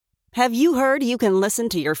Have you heard you can listen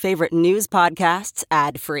to your favorite news podcasts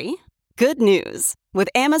ad-free? Good news. With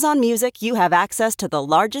Amazon Music, you have access to the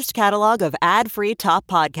largest catalog of ad-free top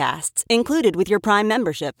podcasts included with your Prime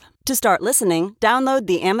membership. To start listening, download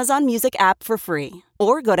the Amazon Music app for free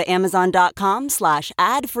or go to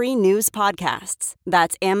amazon.com/ad-free news podcasts.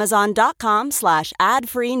 That's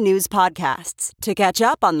amazon.com/ad-free news podcasts to catch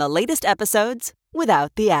up on the latest episodes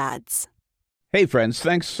without the ads. Hey, friends,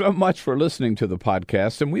 thanks so much for listening to the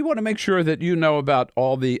podcast, and we want to make sure that you know about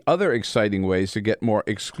all the other exciting ways to get more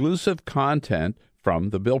exclusive content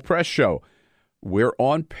from The Bill Press Show. We're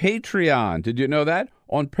on Patreon. Did you know that?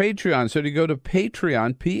 On Patreon. So you go to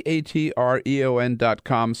Patreon,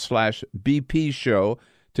 patreon.com/BP show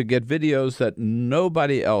to get videos that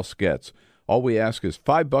nobody else gets. All we ask is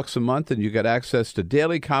 $5 a month, and you get access to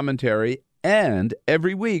daily commentary, and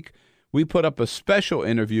every week we put up a special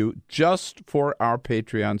interview just for our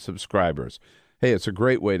Patreon subscribers. Hey, it's a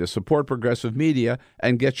great way to support progressive media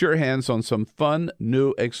and get your hands on some fun,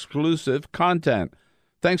 new, exclusive content.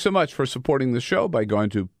 Thanks so much for supporting the show by going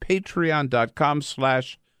to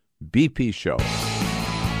patreon.com/BP show.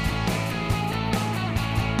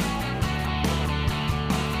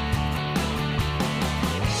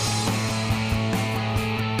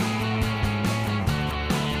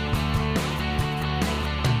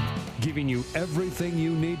 Giving you everything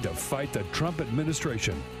you need to fight the Trump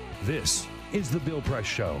administration. This is The Bill Press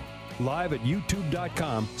Show, live at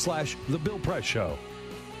youtube.com/The Bill Press Show.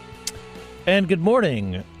 And good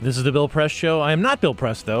morning. This is The Bill Press Show. I am not Bill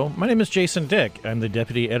Press, though. My name is Jason Dick. I'm the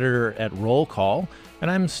deputy editor at Roll Call,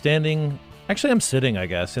 and I'm sitting, I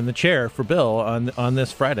guess, in the chair for Bill on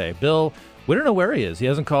this Friday. Bill, we don't know where he is. He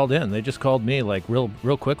hasn't called in. They just called me like real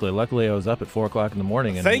quickly. Luckily, I was up at 4 o'clock in the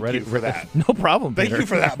morning. And Thank ready you for that. No problem, Peter. Thank you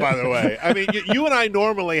for that, by the way. I mean, you and I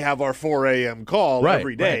normally have our 4 a.m. call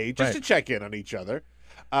every day just to check in on each other.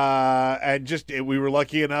 And we were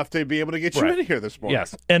lucky enough to be able to get you in here this morning.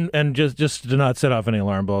 Yes, and just to not set off any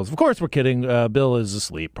alarm bells. Of course, we're kidding. Bill is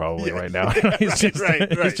asleep probably right now. He's just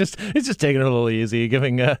taking it a little easy,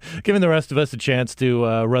 giving the rest of us a chance to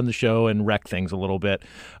run the show and wreck things a little bit.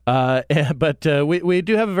 But we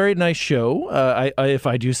do have a very nice show. If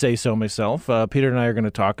I do say so myself. Peter and I are going to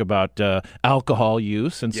talk about alcohol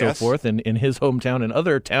use and so forth in his hometown and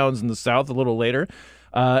other towns in the South a little later.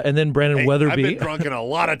 And then Brandon Weatherbee. I've been drunk in a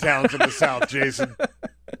lot of towns in the South, Jason.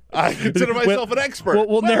 I consider myself an expert.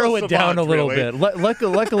 We'll narrow it down a little bit.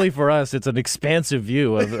 Luckily for us, it's an expansive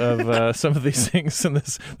view of some of these things in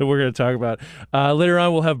this that we're going to talk about. Later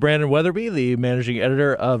on, we'll have Brandon Weatherbee, the managing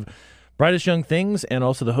editor of Brightest Young Things and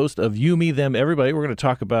also the host of You, Me, Them, Everybody. We're going to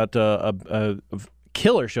talk about a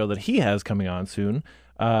killer show that he has coming on soon.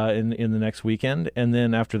 In the next weekend. And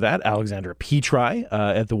then after that, Alexandra Petri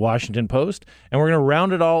at the Washington Post. And we're going to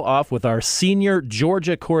round it all off with our senior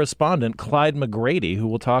Georgia correspondent, Clyde McGrady, who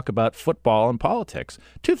will talk about football and politics.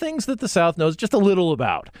 Two things that the South knows just a little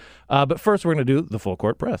about. But first, we're going to do the Full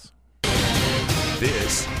Court Press.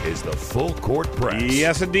 This is the Full Court Press.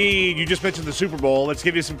 Yes, indeed. You just mentioned the Super Bowl. Let's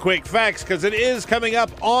give you some quick facts because it is coming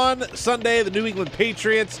up on Sunday. The New England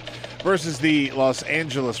Patriots versus the Los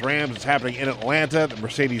Angeles Rams. It's happening in Atlanta, the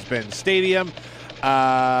Mercedes-Benz Stadium.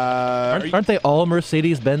 Aren't they all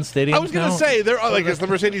Mercedes-Benz stadiums? I was going to say they're like it's the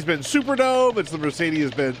Mercedes-Benz Superdome. It's the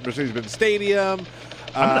Mercedes-Benz Stadium.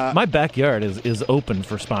 My backyard is open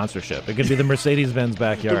for sponsorship. It could be the Mercedes-Benz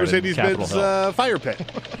backyard. The Mercedes-Benz fire pit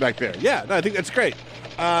back there. Yeah, no, I think that's great.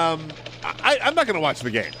 I'm not going to watch the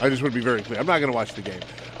game. I just want to be very clear. I'm not going to watch the game.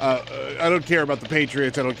 I don't care about the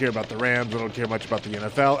Patriots. I don't care about the Rams. I don't care much about the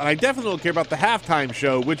NFL. And I definitely don't care about the halftime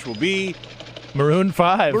show, which will be Maroon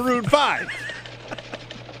 5. Maroon 5.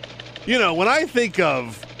 You know, when I think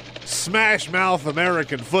of smash mouth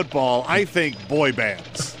American football, I think boy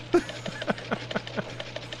bands.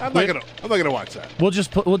 I'm not gonna watch that. We'll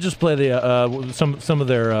just play the some of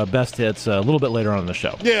their best hits a little bit later on in the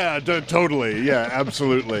show. Yeah, totally. Yeah,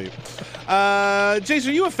 absolutely. Jason,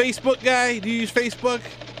 are you a Facebook guy? Do you use Facebook?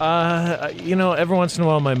 Every once in a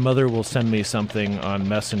while my mother will send me something on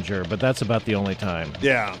Messenger, but that's about the only time.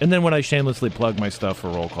 Yeah. And then when I shamelessly plug my stuff for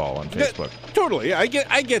Roll Call on Facebook. Totally. Yeah,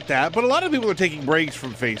 I get that. But a lot of people are taking breaks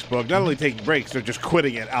from Facebook. Not only taking breaks, they're just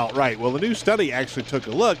quitting it outright. Well, the new study actually took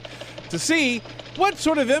a look to see what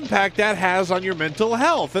sort of impact that has on your mental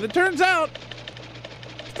health. And it turns out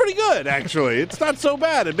it's pretty good, actually. It's not so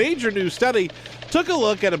bad. A major new study took a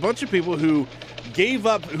look at a bunch of people who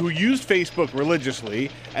used Facebook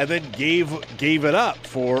religiously and then gave it up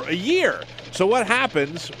for a year. So what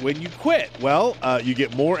happens when you quit? Well, you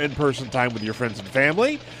get more in-person time with your friends and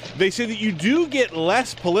family. They say that you do get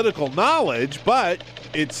less political knowledge, but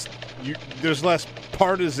it's there's less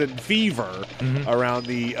partisan fever around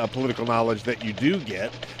the political knowledge that you do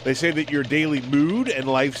get. They say that your daily mood and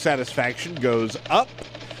life satisfaction goes up,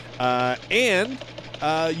 and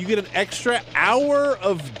you get an extra hour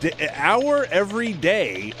every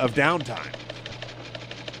day of downtime.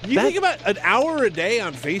 You think about an hour a day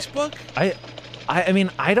on Facebook? I mean,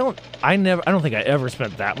 I don't think I ever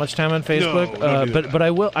spent that much time on Facebook. No, but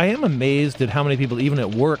I am amazed at how many people, even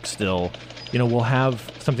at work, still, will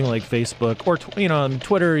have something like Facebook or on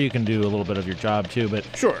Twitter. You can do a little bit of your job too. But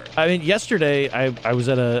sure. I mean, yesterday I was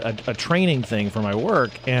at a training thing for my work,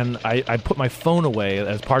 and I put my phone away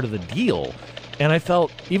as part of the deal. And I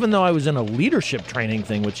felt, even though I was in a leadership training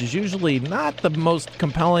thing, which is usually not the most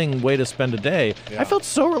compelling way to spend a day, I felt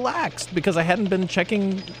so relaxed because I hadn't been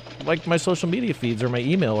checking like my social media feeds or my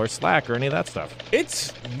email or Slack or any of that stuff.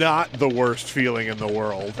 It's not the worst feeling in the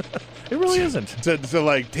world. It really isn't. To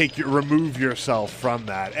like remove yourself from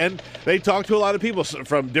that. And they talk to a lot of people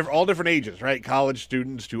from all different ages, right? College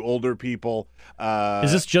students to older people.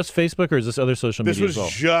 Is this just Facebook or is this other social media as well?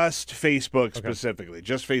 This was just Facebook specifically.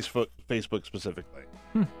 Just Facebook specifically.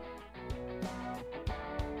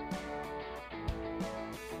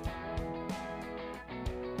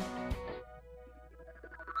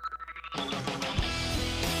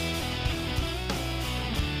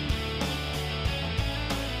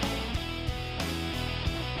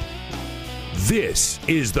 This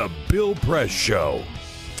is the Bill Press Show.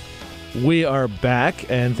 We are back,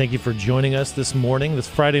 and thank you for joining us this morning, this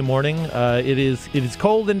Friday morning. It is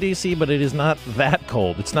cold in D.C., but it is not that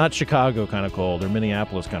cold. It's not Chicago kind of cold or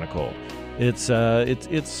Minneapolis kind of cold. It's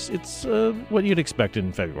what you'd expect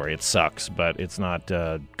in February. It sucks, but it's not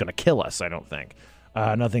going to kill us, I don't think.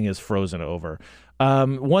 Nothing is frozen over.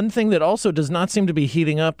 One thing that also does not seem to be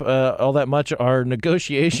heating up all that much are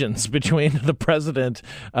negotiations between the president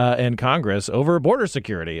and Congress over border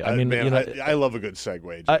security. I mean, I love a good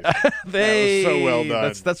segue. That was so well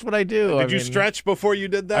done. That's what I do. Did you stretch before you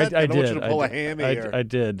did that? I don't did. want you to pull a hammy here. I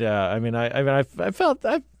did. Yeah. I mean, I felt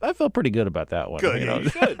pretty good about that one. Good. You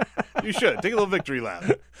should. You should take a little victory lap.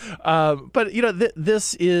 But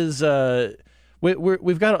this is.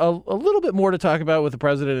 We've got a little bit more to talk about with the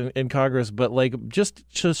president and Congress, but just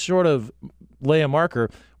to sort of lay a marker,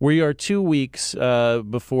 we are 2 weeks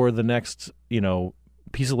before the next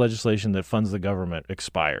piece of legislation that funds the government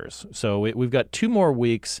expires. So we've got 2 more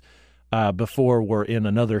weeks before we're in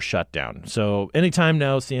another shutdown. So anytime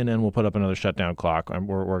now, CNN will put up another shutdown clock.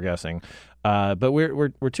 We're guessing, but we're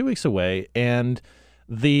 2 weeks away, and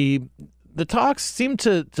the talks seemed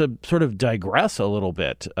to sort of digress a little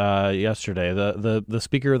bit yesterday. The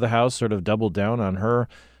Speaker of the House sort of doubled down on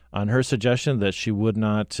her suggestion that she would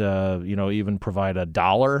not even provide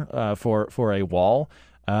 $1 for a wall.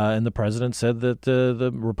 And the president said that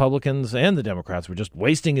the Republicans and the Democrats were just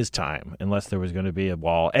wasting his time unless there was going to be a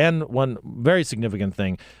wall. And one very significant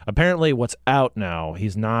thing, apparently what's out now,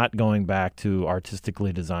 he's not going back to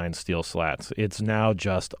artistically designed steel slats. It's now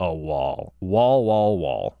just a wall.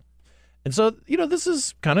 Wall. And so, this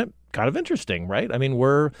is kind of interesting, right? I mean,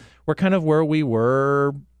 we're kind of where we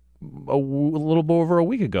were a little bit over a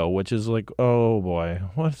week ago, which is like, oh boy,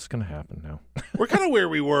 what's going to happen now? We're kind of where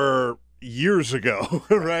we were years ago,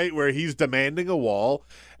 right? Where he's demanding a wall,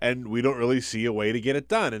 and we don't really see a way to get it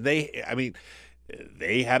done. And they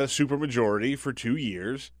had a supermajority for 2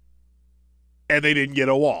 years, and they didn't get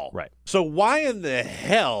a wall. Right. So why in the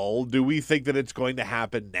hell do we think that it's going to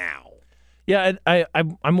happen now? Yeah,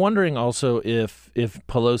 I'm wondering also if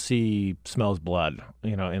Pelosi smells blood,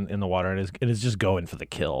 in the water and is just going for the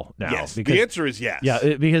kill now. Yes, because, the answer is yes.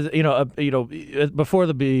 Yeah, because before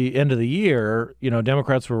the end of the year,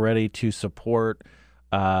 Democrats were ready to support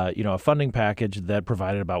a funding package that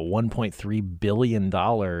provided about $1.3 billion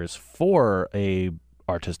for a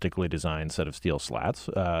artistically designed set of steel slats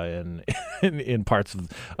in parts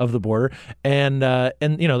of the border, and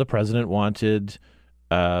the president wanted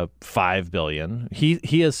 $5 billion.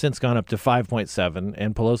 He has since gone up to 5.7,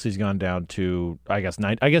 and Pelosi's gone down to I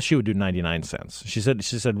guess she would do 99 cents. She said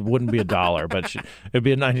it wouldn't be $1, but it'd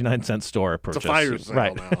be a 99-cent store purchase. It's a fire sale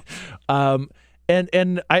right now.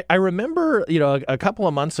 And I remember, a couple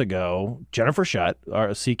of months ago, Jennifer Shutt, our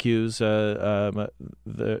CQ's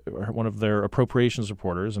one of their appropriations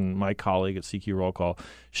reporters and my colleague at CQ Roll Call,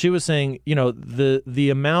 she was saying, the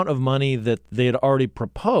amount of money that they had already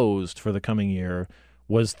proposed for the coming year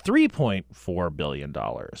was $3.4 billion.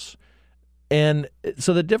 And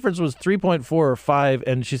so the difference was 3.4 or 5.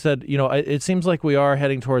 And she said, it seems like we are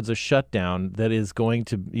heading towards a shutdown that is going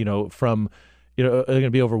to, going to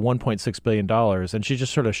be over $1.6 billion. And she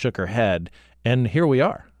just sort of shook her head. And here we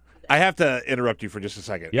are. I have to interrupt you for just a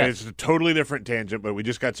second. Yes. It's a totally different tangent, but we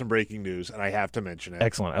just got some breaking news, and I have to mention it.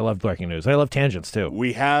 Excellent. I love breaking news. I love tangents, too.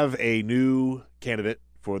 We have a new candidate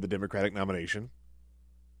for the Democratic nomination,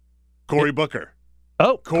 Cory Booker.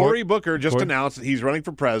 Oh, Cory Booker just announced that he's running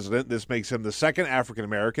for president. This makes him the second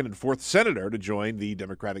African-American and fourth senator to join the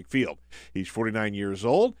Democratic field. He's 49 years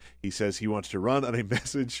old. He says he wants to run on a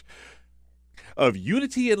message of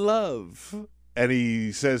unity and love, and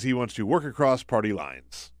he says he wants to work across party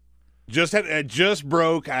lines. It just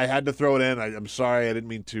broke. I had to throw it in. I'm sorry. I didn't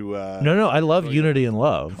mean to. No. I love unity and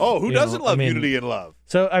love. Oh, who doesn't love unity and love?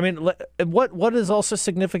 So, I mean, what is also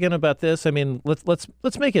significant about this? I mean, let's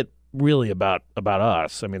make it really about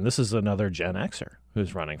us. I mean, this is another Gen Xer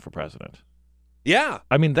who's running for president. Yeah,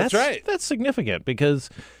 I mean, that's right. That's significant because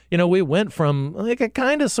we went from like a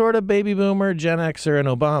kind of sort of baby boomer, Gen Xer, and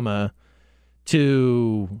Obama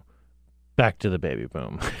to back to the baby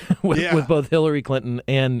boom with both Hillary Clinton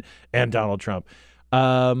and Donald Trump.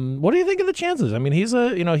 What do you think of the chances? I mean, he is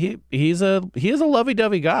a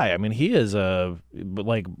lovey-dovey guy. I mean, he is a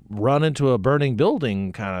run into a burning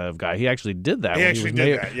building kind of guy. He actually did that. He was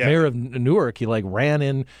mayor of Newark. He ran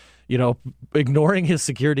in, ignoring his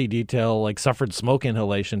security detail, suffered smoke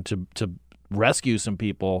inhalation to rescue some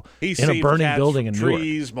people in a burning building in Newark.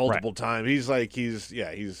 Trees multiple times. He's like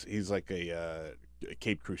a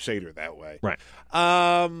Cape Crusader that way. Right.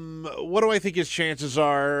 What do I think his chances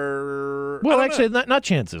are? Well, actually, not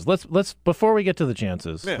chances. Let's before we get to the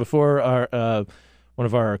chances, before our one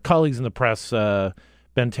of our colleagues in the press,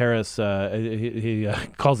 Ben Terrace, he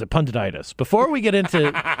calls it pundititis. Before we get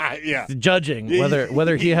into judging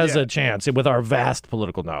whether he has a chance with our vast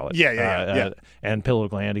political knowledge, and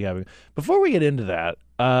political handicapping. Before we get into that,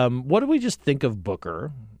 what do we just think of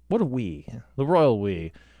Booker? What do we, the royal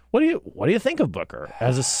we? What do you think of Booker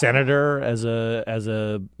as a senator, as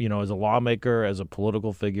a lawmaker, as a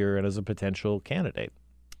political figure, and as a potential candidate?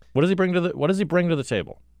 What does he bring to the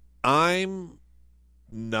table? I'm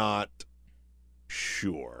not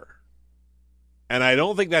sure. And I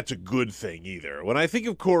don't think that's a good thing either. When I think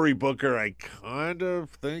of Cory Booker, I kind of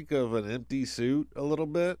think of an empty suit a little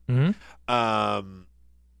bit. Mm-hmm.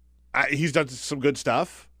 He's done some good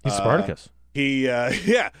stuff. He's Spartacus. He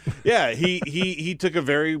took a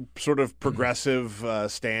very sort of progressive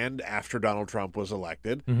stand after Donald Trump was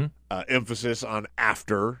elected. Mm-hmm. Emphasis on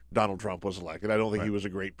after Donald Trump was elected. I don't think he was a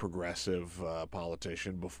great progressive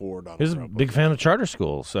politician before Donald Trump. He's a big fan of charter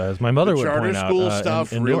schools, as my mother would point out. Charter school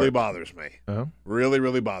stuff in really Newark. bothers me. Uh-huh. Really,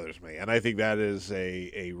 really bothers me, and I think that is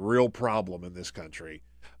a real problem in this country.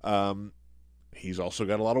 He's also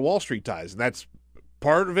got a lot of Wall Street ties, and that's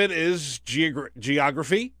part of it is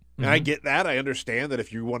geography. And I get that. I understand that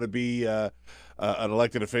if you want to be an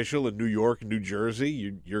elected official in New York and New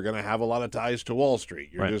Jersey, you're going to have a lot of ties to Wall Street.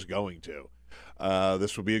 You're just going to.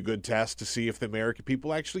 This will be a good test to see if the American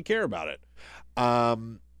people actually care about it.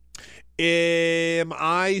 Am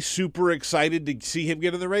I super excited to see him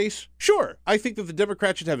get in the race? Sure. I think that the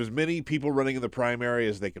Democrats should have as many people running in the primary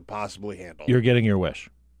as they can possibly handle. You're getting your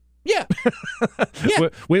wish. Yeah.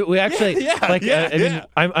 We actually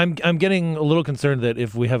I'm getting a little concerned that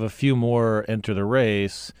if we have a few more enter the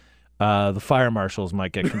race, the fire marshals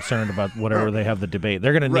might get concerned about whatever they have the debate.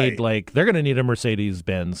 They're going to need a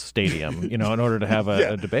Mercedes-Benz stadium, in order to have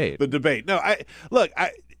a debate. The debate. No, I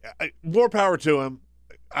more power to him.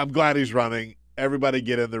 I'm glad he's running. Everybody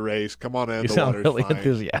get in the race. Come on in. You sound really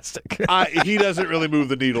enthusiastic. He doesn't really move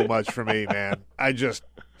the needle much for me, man.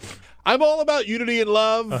 I'm all about unity and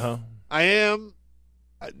love. Uh-huh. I am.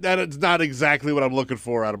 That is not exactly what I'm looking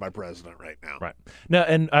for out of my president right now. Right. Now,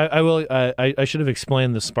 and I will. I should have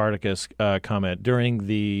explained the Spartacus comment during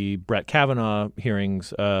the Brett Kavanaugh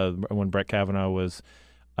hearings. When Brett Kavanaugh was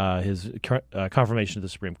his confirmation to the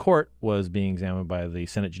Supreme Court was being examined by the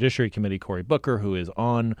Senate Judiciary Committee. Cory Booker, who is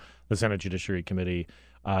on the Senate Judiciary Committee.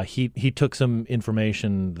 He took some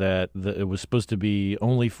information that it was supposed to be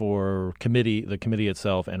only for the committee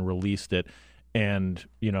itself, and released it. And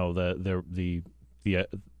the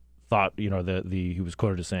thought he was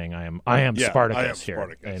quoted as saying, "I am Spartacus here."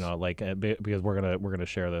 Spartacus. Because we're gonna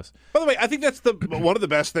share this. By the way, I think that's one of the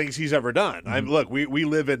best things he's ever done. Mm-hmm. Look, we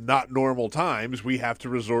live in not normal times. We have to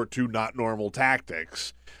resort to not normal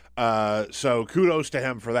tactics. So kudos to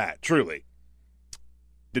him for that. Truly,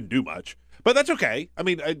 didn't do much. But that's okay. I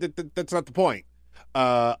mean, that's not the point.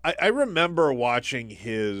 I remember watching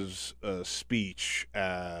his speech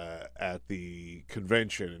at the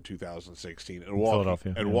convention in 2016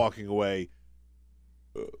 and walking away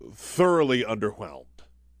thoroughly underwhelmed.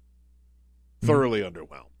 Thoroughly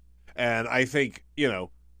underwhelmed. And I think,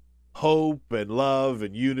 hope and love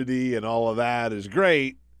and unity and all of that is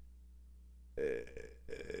great.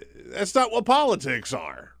 That's not what politics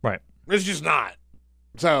are. Right. It's just not.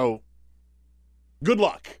 So, good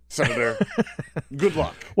luck, Senator. Good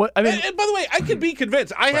luck. What I mean, and by the way, I can be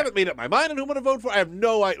convinced. I haven't made up my mind on who I'm going to vote for. I have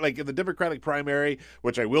no idea. Like in the Democratic primary,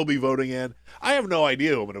 which I will be voting in, I have no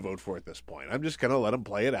idea who I'm going to vote for at this point. I'm just going to let them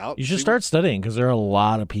play it out. You should start studying because there are a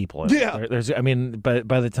lot of people. Yeah. There's. I mean, by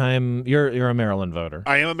the time you're a Maryland voter.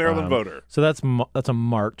 I am a Maryland voter. So that's a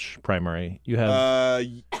March primary. You have.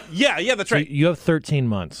 Yeah, that's right. You have 13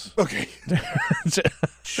 months. Okay.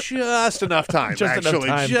 Just enough time, Just actually.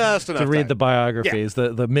 enough time Just enough to read time. the biographies,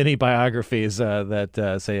 the mini biographies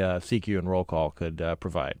that, say, CQ and Roll Call could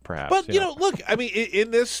provide, perhaps. But, look, I mean,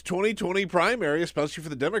 in this 2020 primary, especially for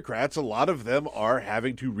the Democrats, a lot of them are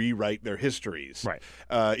having to rewrite their histories. Right.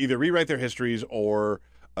 Either rewrite their histories or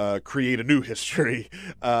create a new history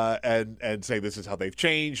and say this is how they've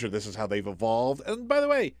changed or this is how they've evolved. And by the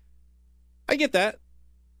way, I get that.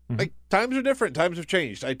 Like, times are different. Times have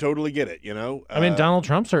changed. I totally get it, I mean, Donald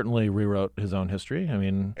Trump certainly rewrote his own history. I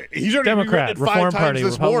mean, he's already Democrat, rewritten it 5 Reform times Party,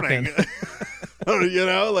 this Republican.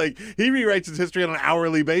 morning. Like, he rewrites his history on an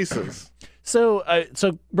hourly basis. So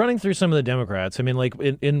running through some of the Democrats, I mean, like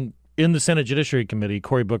in the Senate Judiciary Committee,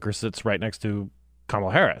 Cory Booker sits right next to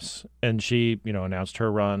Kamala Harris, and she, announced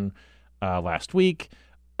her run last week.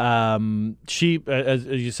 She, as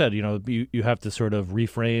you said, you have to sort of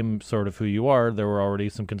reframe sort of who you are. There were already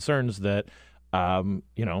some concerns that,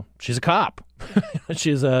 she's a cop.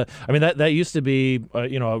 I mean, that used to be,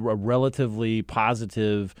 a relatively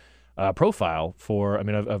positive profile for, I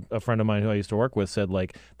mean, a friend of mine who I used to work with said,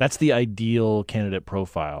 like, that's the ideal candidate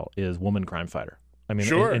profile is woman crime fighter. I mean,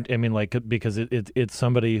 sure. I mean, like, because it's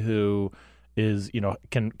somebody who is,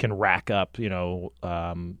 can rack up,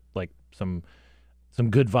 like some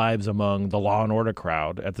good vibes among the law and order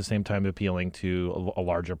crowd at the same time appealing to a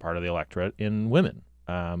larger part of the electorate in women.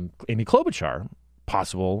 Amy Klobuchar,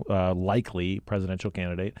 possible, likely presidential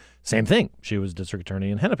candidate, same thing. She was district attorney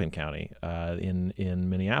in Hennepin County in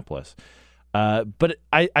Minneapolis. But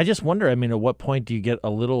I just wonder, I mean, at what point do you get a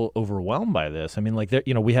little overwhelmed by this? I mean, like, there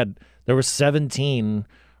were 17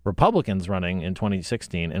 Republicans running in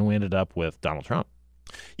 2016, and we ended up with Donald Trump.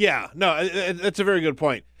 Yeah, no, that's a very good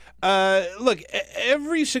point. Look,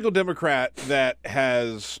 every single Democrat that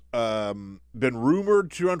has been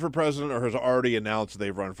rumored to run for president or has already announced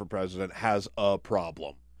they've run for president has a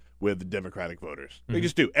problem with the Democratic voters. They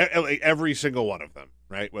just do. Every single one of them,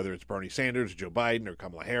 right? Whether it's Bernie Sanders, Joe Biden, or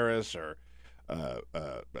Kamala Harris, or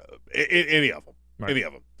any of them. Right. Any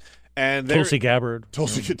of them. And Tulsi Gabbard.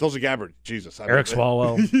 Tulsi Gabbard, Jesus. Eric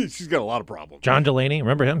Swalwell. She's got a lot of problems. John Delaney,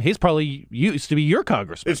 remember him? He's probably used to be your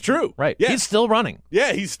congressman. It's true. Right. Yes. He's still running.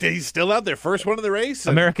 Yeah, he's still out there. First one in the race.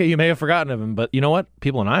 America, you may have forgotten of him, but you know what?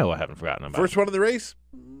 People in Iowa haven't forgotten about him. First one in the race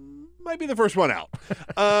might be the first one out.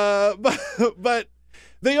 But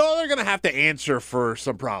they all are going to have to answer for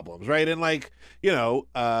some problems, right? And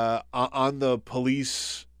on the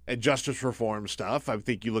police and justice reform stuff, I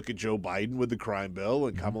think you look at Joe Biden with the crime bill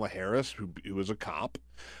and Kamala Harris, who was a cop,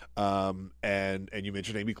 and you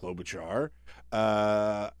mentioned Amy Klobuchar.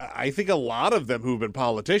 I think a lot of them who've been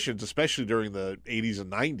politicians, especially during the 80s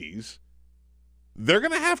and 90s, they're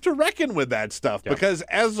going to have to reckon with that stuff because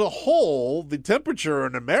as a whole, the temperature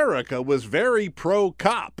in America was very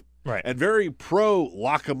pro-cop and very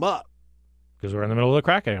pro-lock them up. Because we're in the middle of the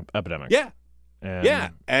crack epidemic. Yeah.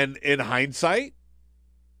 And in hindsight,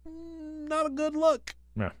 not a good look.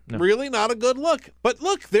 No. Really not a good look. But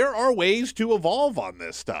look, there are ways to evolve on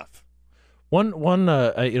this stuff. One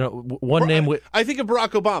name. I think of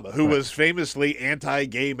Barack Obama, who was famously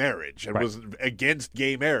anti-gay marriage and was against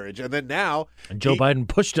gay marriage, and then now Joe Biden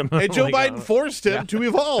pushed him, and Joe Biden forced him to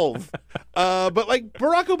evolve. But like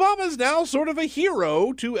Barack Obama is now sort of a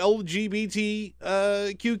hero to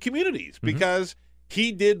LGBTQ communities because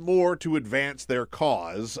he did more to advance their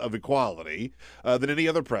cause of equality than any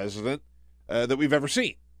other president that we've ever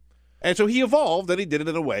seen. And so he evolved, and he did it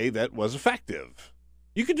in a way that was effective.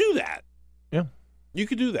 You could do that. Yeah, you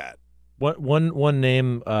could do that. One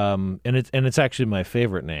name, and it's actually my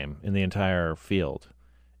favorite name in the entire field,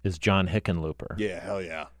 is John Hickenlooper. Yeah, hell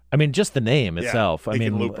yeah. I mean, just the name itself. I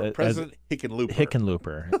mean, President Hickenlooper.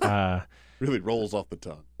 Hickenlooper. Really rolls off the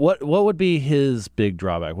tongue. What would be his big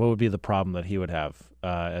drawback? What would be the problem that he would have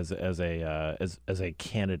as a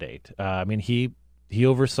candidate? I mean, he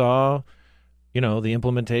oversaw, the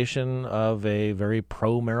implementation of a very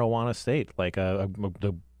pro-marijuana state, like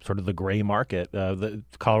the sort of the gray market.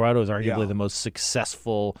 Colorado is arguably the most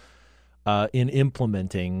successful in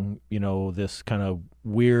implementing, this kind of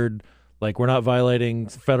weird, like, we're not violating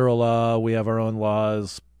federal law, we have our own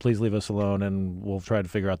laws, please leave us alone, and we'll try to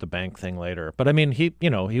figure out the bank thing later. But I mean, he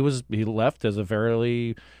left as a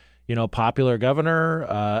fairly, popular governor,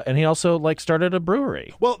 and he also started a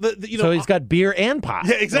brewery. Well, so he's got beer and pot.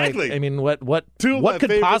 Yeah, exactly. What Two of my could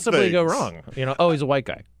favorite possibly go things. wrong? Oh, he's a white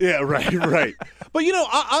guy. Yeah, right. But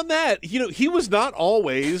on that, he was not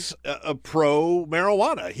always a pro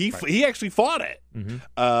marijuana. He actually fought it,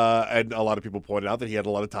 and a lot of people pointed out that he had a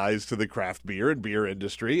lot of ties to the craft beer and beer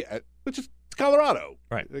industry, which is Colorado.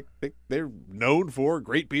 Right. They're known for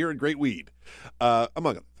great beer and great weed, among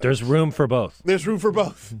other things. There's room for both. There's room for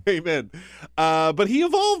both. Amen. But he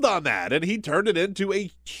evolved on that, and he turned it into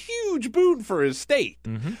a huge boon for his state.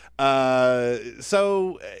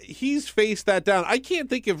 So he's faced that down. I can't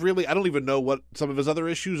think of I don't even know what some of his other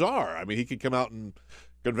issues are. I mean, he could come out and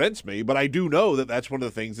convince me, but I do know that that's one of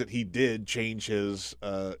the things that he did change his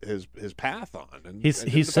path on. And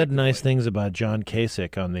he said nice things about John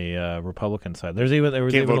Kasich on the Republican side. There was even a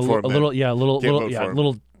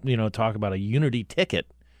little talk about a unity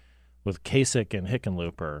ticket with Kasich and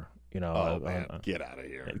Hickenlooper. Man, get out of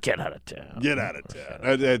here! Get out of town! Get out of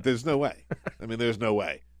town! There's no way. I mean, there's no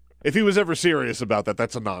way. If he was ever serious about that,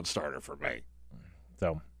 that's a non-starter for me.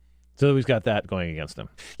 So he's got that going against him.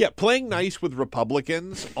 Yeah, playing nice with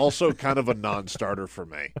Republicans, also kind of a non-starter for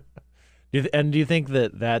me. And do you think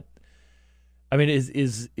that I mean,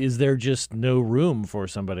 is there just no room for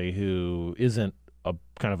somebody who isn't a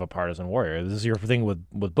kind of a partisan warrior? This is your thing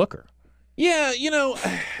with Booker. Yeah,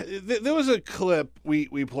 there was a clip we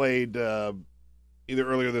played either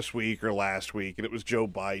earlier this week or last week, and it was Joe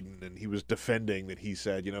Biden, and he was defending that he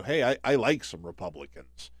said, hey, I like some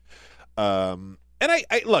Republicans. And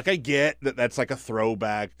I get that that's like a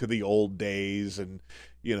throwback to the old days, and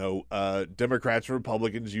Democrats and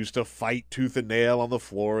Republicans used to fight tooth and nail on the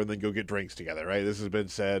floor and then go get drinks together, right? This has been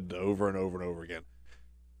said over and over and over again.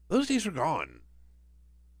 Those days are gone.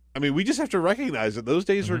 I mean, we just have to recognize that those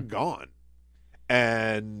days are gone.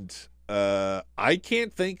 And I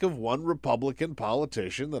can't think of one Republican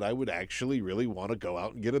politician that I would actually really want to go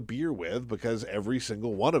out and get a beer with, because every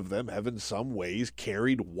single one of them have in some ways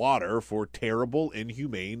carried water for terrible,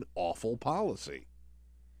 inhumane, awful policy.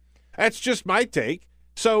 That's just my take.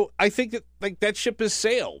 So I think that that ship has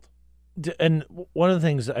sailed. And one of the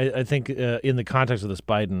things I think in the context of this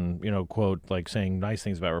Biden, quote, saying nice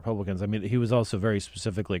things about Republicans, I mean, he was also very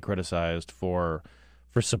specifically criticized for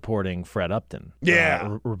supporting Fred Upton,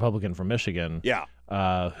 Republican from Michigan,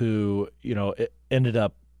 who ended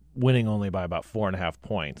up winning only by about 4.5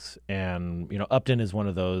 points. And Upton is one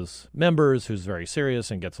of those members who's very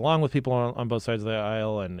serious and gets along with people on both sides of the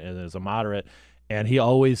aisle and is a moderate. And he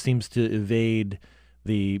always seems to evade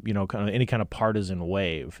the kind of any kind of partisan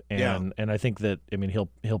wave. And I think that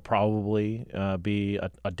he'll probably be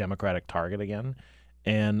a Democratic target again.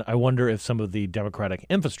 And I wonder if some of the Democratic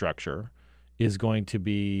infrastructure is going to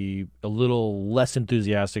be a little less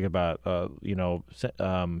enthusiastic about,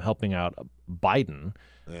 helping out Biden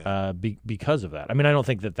because of that. I mean, I don't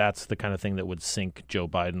think that that's the kind of thing that would sink Joe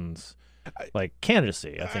Biden's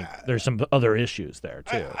candidacy. I think there's some other issues there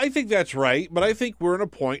too. I think that's right, but I think we're in a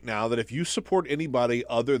point now that if you support anybody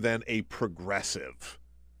other than a progressive,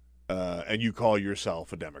 and you call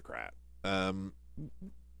yourself a Democrat,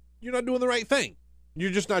 you're not doing the right thing.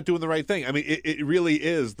 You're just not doing the right thing. I mean, it really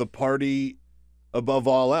is the party above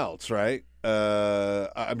all else, right?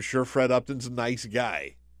 I'm sure Fred Upton's a nice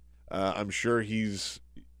guy. I'm sure he's,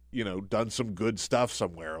 done some good stuff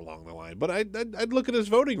somewhere along the line. But I'd look at his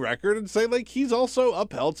voting record and say, he's also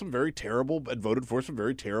upheld some very terrible and voted for some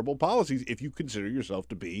very terrible policies if you consider yourself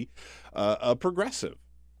to be a progressive.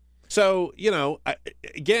 So,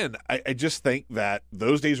 I just think that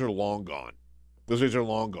those days are long gone. Those days are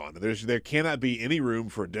long gone. There cannot be any room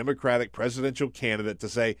for a Democratic presidential candidate to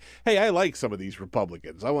say, "Hey, I like some of these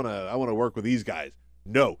Republicans. I want to work with these guys."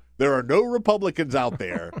 No, there are no Republicans out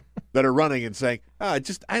there that are running and saying,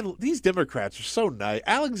 these Democrats are so nice.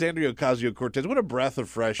 Alexandria Ocasio-Cortez, what a breath of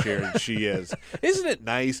fresh air she is. Isn't it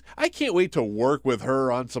nice? I can't wait to work with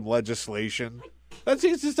her on some legislation. It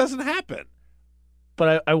just doesn't happen.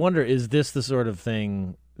 But I wonder, is this the sort of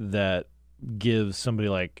thing that gives somebody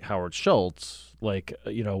like Howard Schultz,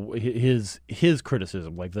 his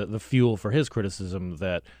criticism, the fuel for his criticism,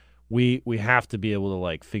 that we have to be able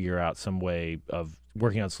to figure out some way of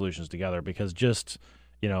working out solutions together, because just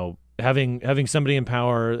having somebody in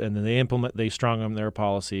power and then they strong arm their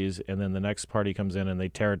policies, and then the next party comes in and they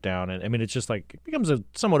tear it down, and I mean, it's just it becomes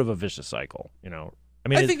somewhat of a vicious cycle.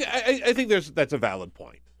 I think that's a valid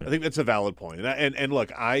point. I think that's a valid point. And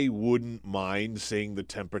look, I wouldn't mind seeing the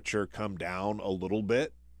temperature come down a little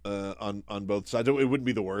bit on both sides. It wouldn't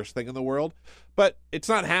be the worst thing in the world, but it's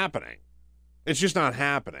not happening. It's just not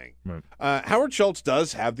happening. Right. Howard Schultz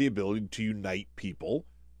does have the ability to unite people.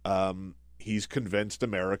 he's convinced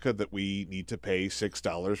America that we need to pay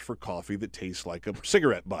 $6 for coffee that tastes like a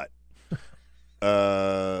cigarette butt.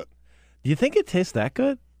 Do you think it tastes that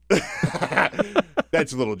good?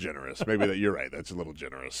 That's a little generous. Maybe you're right. That's a little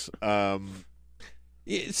generous. So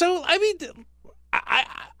I mean,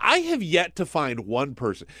 I have yet to find one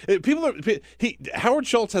person. Howard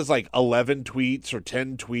Schultz has like 11 tweets or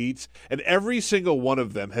 10 tweets, and every single one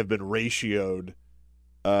of them have been ratioed.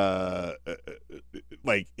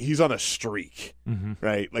 Like he's on a streak,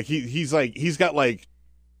 right? Like he's got like,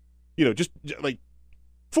 just like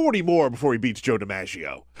 40 more before he beats Joe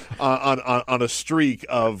DiMaggio on a streak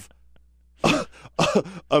of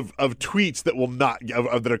tweets that will not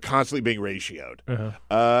that are constantly being ratioed,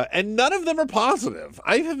 and none of them are positive.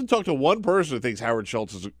 I haven't talked to one person who thinks Howard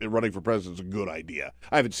Schultz is running for president is a good idea.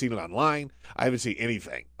 I haven't seen it online. I haven't seen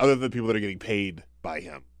anything other than people that are getting paid by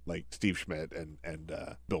him, like Steve Schmidt and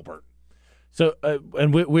Bill Burton. So,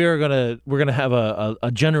 and we're gonna have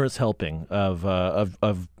a generous helping of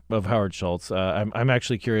Howard Schultz. I'm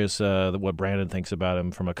actually curious what Brandon thinks about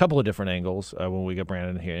him from a couple of different angles when we get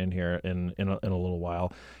Brandon in here in a little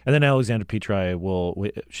while, and then Alexandra Petri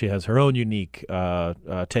she has her own unique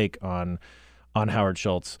take on Howard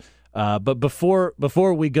Schultz. But before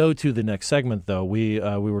we go to the next segment, though, we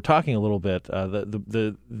were talking a little bit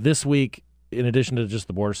this week. In addition to just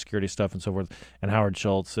the border security stuff and so forth, and Howard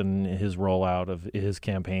Schultz and his rollout of his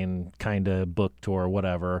campaign kind of book tour,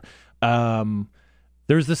 whatever,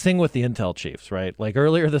 there's this thing with the intel chiefs, right? Like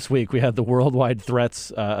earlier this week, we had the worldwide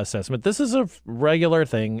threats assessment. This is a regular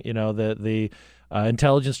thing, the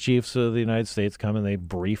intelligence chiefs of the United States come and they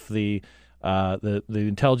brief the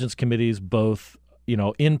intelligence committees both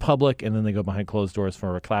in public, and then they go behind closed doors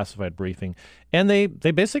for a classified briefing. And they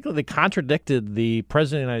basically contradicted the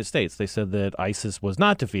president of the United States. They said that ISIS was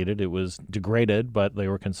not defeated. It was degraded, but they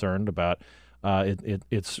were concerned about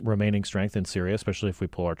its remaining strength in Syria, especially if we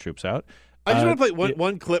pull our troops out. I just want to play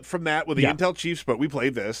one clip from that with the intel chiefs, but we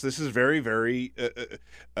played this. This is very, very clear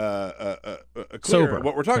sober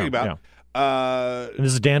what we're talking about. Yeah. And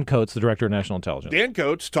this is Dan Coates, the Director of National Intelligence. Dan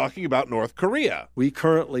Coates talking about North Korea. We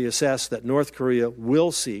currently assess that North Korea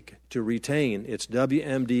will seek to retain its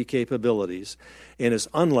WMD capabilities and is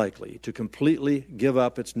unlikely to completely give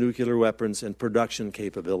up its nuclear weapons and production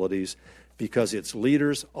capabilities because its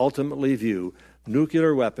leaders ultimately view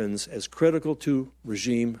nuclear weapons as critical to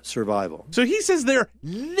regime survival. So he says they're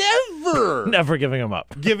never giving them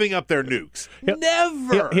up. Giving up their nukes.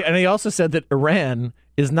 Never. And he also said that Iran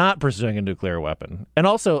is not pursuing a nuclear weapon. And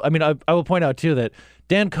also, I mean, I will point out, too, that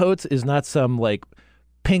Dan Coates is not some, like,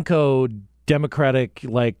 pinko Democratic,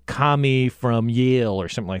 like, commie from Yale or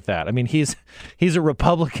something like that. I mean, he's a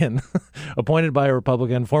Republican, appointed by a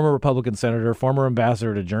Republican, former Republican senator, former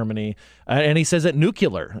ambassador to Germany, and he says it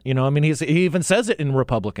nuclear. I mean, he even says it in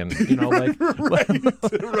Republican. Like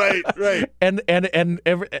right. And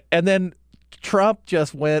then Trump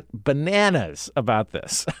just went bananas about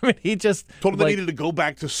this. I mean, he just told them they needed to go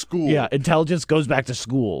back to school. Yeah, intelligence goes back to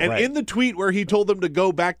school. And right. in the tweet where he told them to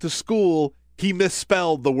go back to school, he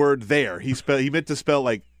misspelled the word there. He meant to spell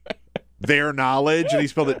like their knowledge, and he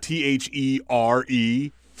spelled it THERE.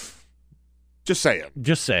 Just saying.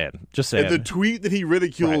 And the tweet that he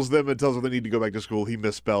ridicules them and tells them they need to go back to school, he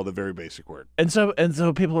misspelled a very basic word. And so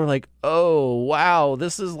people are like, oh, wow,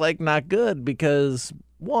 this is like not good because,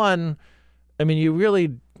 one, I mean, you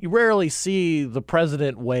rarely see the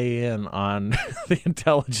president weigh in on the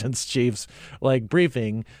intelligence chief's like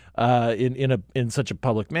briefing in such a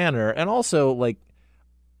public manner, and also like,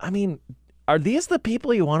 I mean, are these the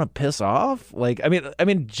people you want to piss off? Like, I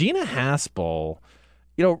mean, Gina Haspel,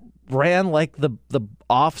 ran like the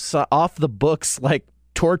off the books like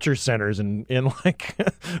torture centers in like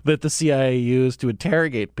that the CIA used to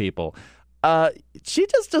interrogate people. She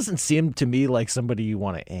just doesn't seem to me like somebody you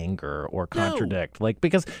want to anger or contradict, like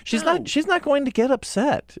because she's not going to get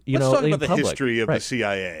upset. Let's talk about the public. History of the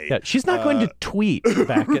CIA. Yeah, she's not going to tweet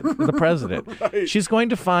back at the president. Right. She's going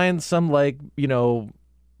to find some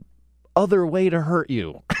other way to hurt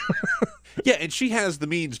you. Yeah, and she has the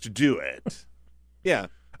means to do it. Yeah.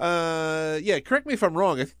 Correct me if I'm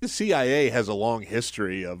wrong. I think the CIA has a long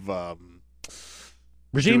history of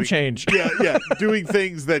regime change. Yeah, doing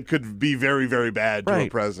things that could be very, very bad to a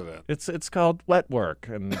president. It's called wet work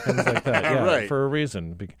and things like that. Yeah, right. For a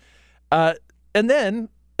reason. And then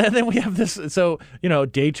we have this. So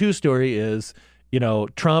day 2 story is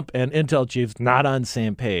Trump and intel chiefs not on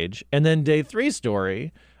same page, and then day 3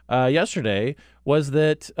 story yesterday was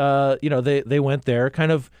that they went there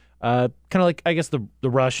kind of kind of like, I guess, the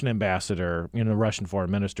Russian ambassador, the Russian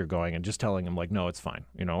foreign minister going and just telling him, like, no, it's fine,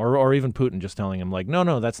 or even Putin just telling him, like,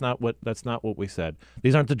 no, that's not what we said.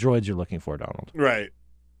 These aren't the droids you're looking for, Donald. Right.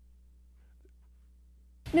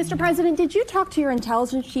 Mr. President, did you talk to your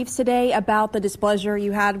intelligence chiefs today about the displeasure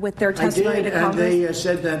you had with their testimony I did, to Congress? and they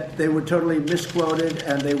said that they were totally misquoted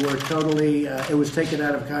and they were totally, it was taken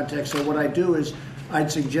out of context. So what I do is I'd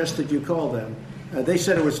suggest that you call them. They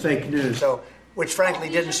said it was fake news, so which frankly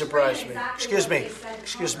didn't surprise me. Excuse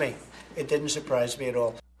me. It didn't surprise me at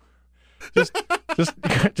all.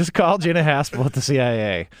 Just call Gina Haspel at the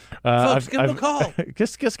CIA. Folks, give him a call.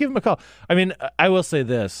 Just give him a call. I mean, I will say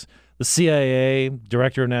this. The CIA,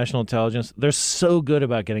 Director of National Intelligence, they're so good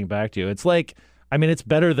about getting back to you. It's like, I mean, it's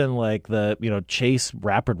better than like the, Chase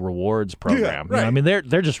Rapid Rewards program. Yeah, right. I mean, they're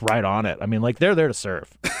just right on it. I mean, like, they're there to serve.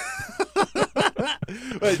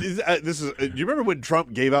 Do you remember when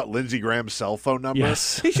Trump gave out Lindsey Graham's cell phone number?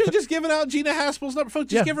 Yes. He should have just given out Gina Haspel's number.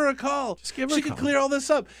 Folks, just give her a call. She can clear all this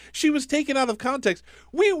up. She was taken out of context.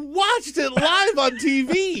 We watched it live on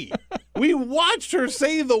TV. We watched her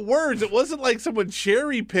say the words. It wasn't like someone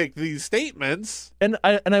cherry-picked these statements. And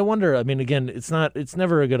I wonder, I mean, again, it's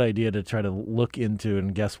never a good idea to try to look into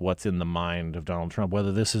and guess what's in the mind of Donald Trump,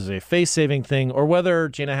 whether this is a face-saving thing or whether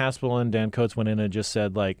Gina Haspel and Dan Coates went in and just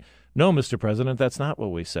said, like, no, Mr. President, that's not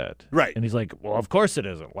what we said. Right. And he's like, well, of course it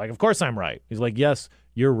isn't. Like, of course I'm right. He's like, yes,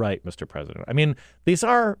 you're right, Mr. President. I mean, these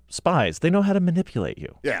are spies. They know how to manipulate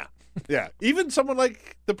you. Yeah. Yeah. Even someone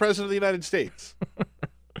like the President of the United States.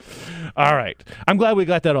 All right. I'm glad we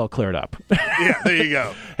got that all cleared up. Yeah, there you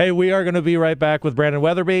go. Hey, we are going to be right back with Brandon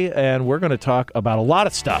Weatherbee, and we're going to talk about a lot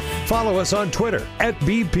of stuff. Follow us on Twitter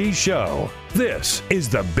 @BP Show. This is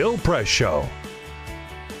The Bill Press Show.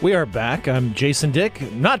 We are back. I'm Jason Dick,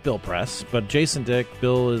 not Bill Press, but Jason Dick.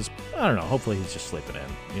 Bill is, I don't know, hopefully he's just sleeping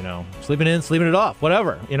in, sleeping it off,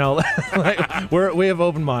 whatever, like, we have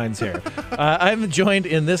open minds here. I'm joined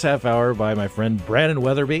in this half hour by my friend Brandon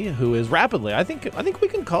Weatherbee, who is rapidly, I think we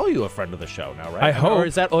can call you a friend of the show now, right? I hope. Or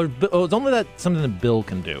is that, it's only that something that Bill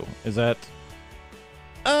can do. Is that?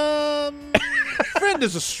 Friend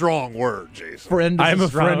is a strong word, Jason. I'm a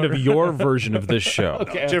friend of your version of this show.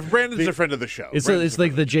 Okay. Jeff Brandon's a friend of the show. It's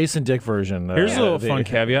like the Jason Dick version. Here's a little fun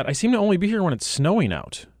caveat. I seem to only be here when it's snowing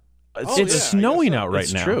out. It's snowing out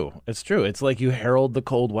right now. It's true. It's like you herald the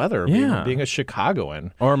cold weather. Yeah. Being a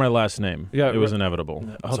Chicagoan. Or my last name. Yeah, it was inevitable.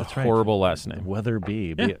 It's a that's right. horrible last name.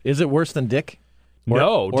 Weatherby. Yeah. Is it worse than Dick?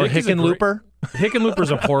 No. Or Dick is a Hickenlooper?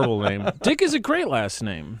 Hickenlooper's a horrible name. Dick is a great last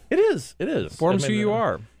name. It is. Forms who you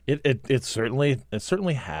are. It certainly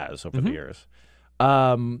has over the years.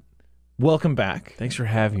 Welcome back. Thanks for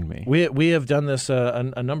having me. We have done this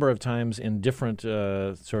a number of times in different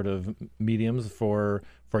sort of mediums for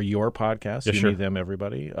your podcast. Yeah, you sure. Meet Them,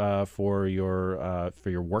 everybody. For your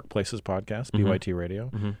workplaces podcast, BYT Radio.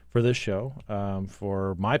 Mm-hmm. For this show,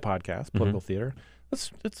 for my podcast, Political Theater.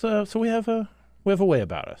 So we have a way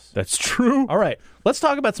about us. That's true. All right, let's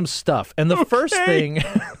talk about some stuff. And the first thing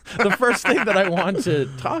that I want to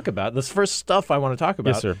talk about, this first stuff I want to talk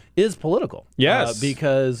about, Yes, sir. is political. Yes.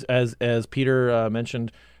 Because as Peter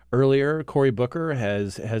mentioned earlier, Cory Booker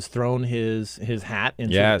has thrown his hat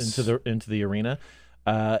into the arena,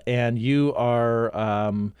 and you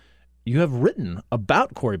are. You have written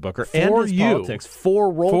about Cory Booker and his politics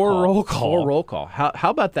for roll call. How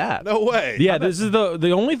about that? No way. Yeah, this is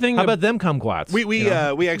the only thing. How about them kumquats?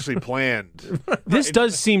 We actually planned. This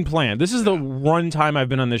does seem planned. This is the one time I've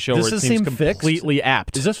been on this show where it seems completely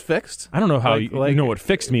apt. Is this fixed? I don't know how you know what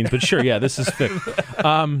fixed means, but sure, yeah, this is fixed.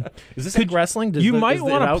 Is this like wrestling? You might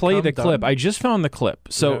want to play the clip. I just found the clip.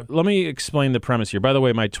 So let me explain the premise here. By the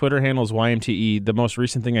way, my Twitter handle is YMTE. The most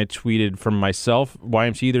recent thing I tweeted from myself,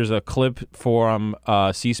 YMTE, there's a clip for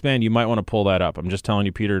C-SPAN. You might want to pull that up. I'm just telling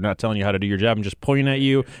you, Peter, not telling you how to do your job. I'm just pointing at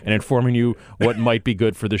you and informing you what might be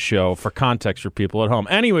good for the show for context for people at home.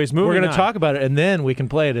 Anyways, moving on. We're going to talk about it, and then we can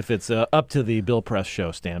play it if it's up to the Bill Press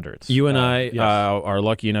show standards. You and I are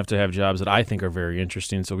lucky enough to have jobs that I think are very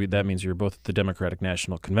interesting. So that means you're both at the Democratic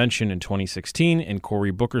National Convention in 2016, and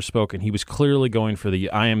Cory Booker spoke, and he was clearly going for the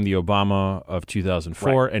I am the Obama of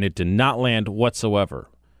 2004, and it did not land whatsoever.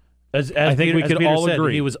 I think Peter, we could all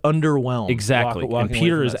agree he was underwhelmed. Exactly, walking and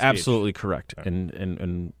Peter away is from that speech. absolutely correct.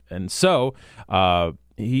 And so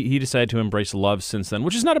he decided to embrace love since then,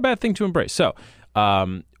 which is not a bad thing to embrace. So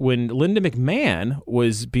when Linda McMahon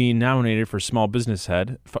was being nominated for Small Business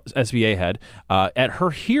Head, SBA head, at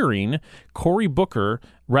her hearing, Cory Booker,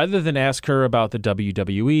 rather than ask her about the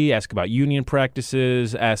WWE, ask about union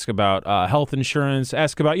practices, ask about health insurance,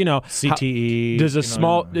 ask about CTE. Is a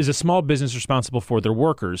small business responsible for their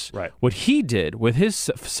workers? Right. What he did with his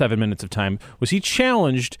 7 minutes of time was he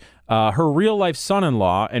challenged her real-life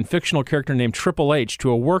son-in-law and fictional character named Triple H to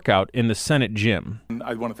a workout in the Senate gym.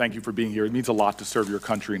 I want to thank you for being here. It means a lot to serve your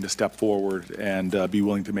country and to step forward and be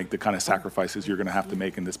willing to make the kind of sacrifices you're going to have to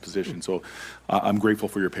make in this position. So I'm grateful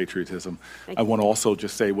for your patriotism. I want to also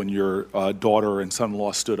just say when your daughter and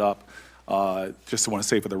son-in-law stood up, just want to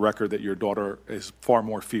say for the record that your daughter is far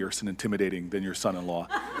more fierce and intimidating than your son-in-law.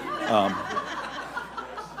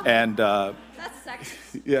 That's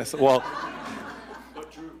sexist. Yes, well...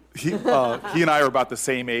 He and I are about the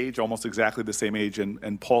same age, almost exactly the same age,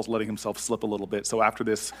 and Paul's letting himself slip a little bit. So after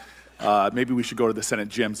this, maybe we should go to the Senate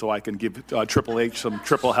gym so I can give Triple H some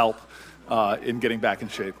triple help in getting back in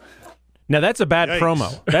shape. Now, that's a bad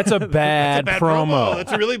promo. That's a bad promo.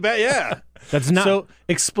 That's a really bad, yeah. That's not. So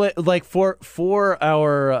explain, like for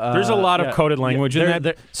our. There's a lot of coded language in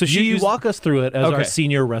that. So you walk us through it as our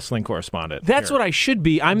senior wrestling correspondent. That's what I should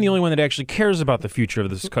be. I'm the only one that actually cares about the future of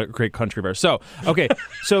this great country of ours. So, okay,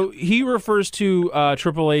 so he refers to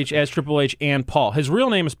Triple H as Triple H and Paul. His real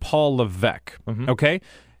name is Paul Levesque. Okay,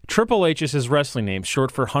 Triple H is his wrestling name, short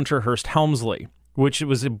for Hunter Hearst Helmsley, which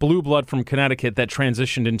was a blue blood from Connecticut that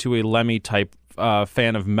transitioned into a Lemmy type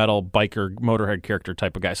fan of metal biker Motorhead character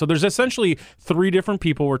type of guy. So there's essentially three different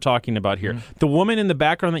people we're talking about here. The woman in the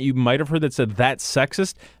background that you might have heard that said that's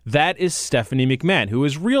sexist, that is Stephanie McMahon, who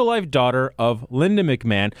is real life daughter of Linda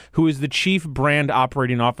McMahon, who is the chief brand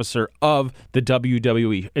operating officer of the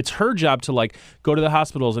WWE. It's her job to go to the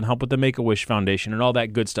hospitals and help with the Make-A-Wish Foundation and all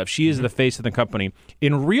that good stuff. She is the face of the company.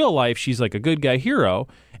 In real life, she's like a good guy hero.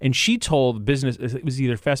 And she told business, it was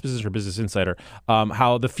either Fast Business or Business Insider,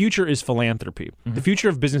 how the future is philanthropy. The future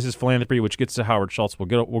of business is philanthropy, which gets to Howard Schultz.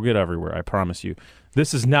 We'll get everywhere, I promise you.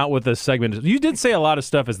 This is not what this segment is. You did say a lot of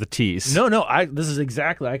stuff as the tease. No, this is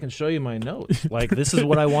exactly. I can show you my notes. This is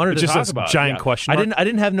what I wanted to talk about. Giant question mark. I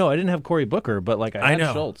didn't have Cory Booker, but I had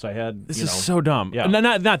Schultz. I had. This is so dumb. Yeah.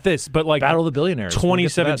 Not this, but Battle of the Billionaires.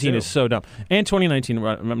 2017 is so dumb, and 2019.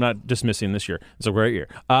 I'm not dismissing this year. It's a great year.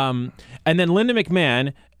 And then Linda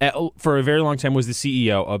McMahon, for a very long time, was the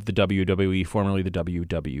CEO of the WWE, formerly the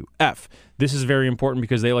WWF. This is very important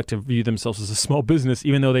because they like to view themselves as a small business,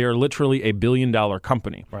 even though they are literally a billion-dollar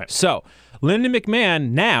company. Right. So, Linda McMahon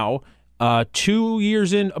now, about 2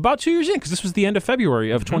 years in, because this was the end of February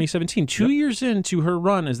of 2017, 2 years into her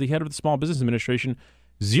run as the head of the Small Business Administration,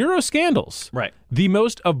 0 scandals. Right. The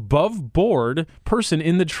most above-board person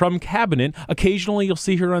in the Trump cabinet. Occasionally, you'll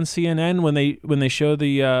see her on CNN when they show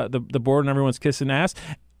the board and everyone's kissing ass.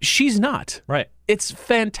 She's not. Right. It's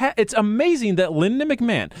fantastic. It's amazing that Linda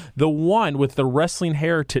McMahon, the one with the wrestling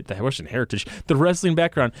heritage, the wrestling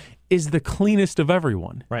background, is the cleanest of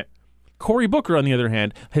everyone. Right. Cory Booker, on the other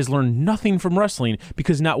hand, has learned nothing from wrestling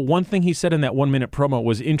because not one thing he said in that 1-minute promo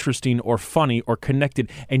was interesting or funny or connected,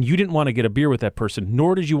 and you didn't want to get a beer with that person,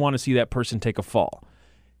 nor did you want to see that person take a fall.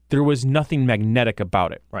 There was nothing magnetic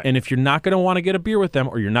about it. Right. And if you're not going to want to get a beer with them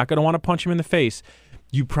or you're not going to want to punch them in the face,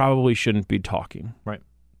 you probably shouldn't be talking. Right.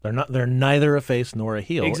 They're neither a face nor a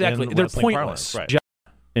heel. Exactly. In They're pointless. Right.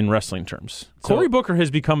 In wrestling terms. Cory Booker has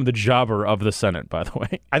become the jobber of the Senate, by the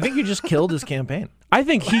way. I think you just killed his campaign. I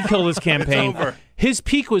think he killed his campaign. It's over. His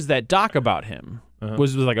peak was that doc about him.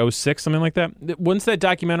 Was like 06, something like that. Once that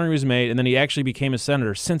documentary was made and then he actually became a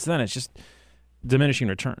senator, since then it's just diminishing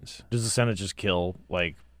returns. Does the Senate just kill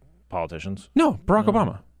politicians? No, Barack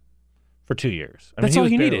Obama. For 2 years. That's all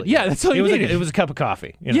he needed. Yeah, that's all he needed. It was a cup of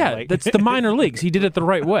coffee. That's the minor leagues. He did it the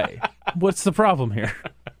right way. What's the problem here?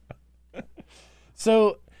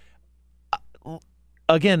 So,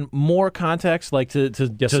 again, more context,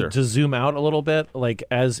 to zoom out a little bit,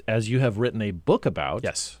 as you have written a book about.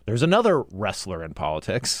 Yes. There's another wrestler in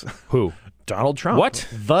politics. Who? Donald Trump. What?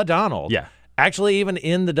 The Donald. Yeah. Actually, even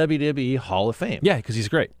in the WWE Hall of Fame. Yeah, because he's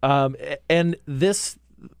great. And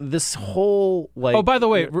this whole oh, by the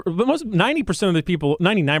way, most 90% of the people,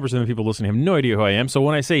 99% of the people listening have no idea who I am. So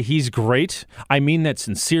when I say he's great, I mean that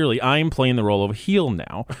sincerely. I am playing the role of a heel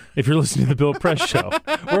now. If you're listening to the Bill Press Show,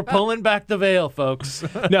 we're pulling back the veil, folks.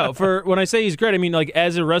 No, for when I say he's great, I mean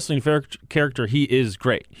as a wrestling character, he is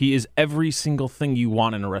great. He is every single thing you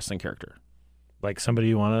want in a wrestling character. Like somebody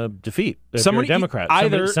you want to defeat. If Somebody, you're a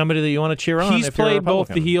Democrat. Somebody that you want to cheer on. He's played both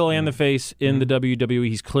the heel and the face in the WWE.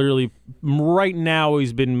 He's clearly, right now,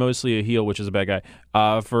 he's been mostly a heel, which is a bad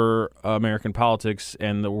guy, for American politics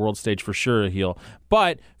and the world stage, for sure, a heel.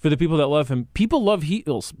 But for the people that love him, people love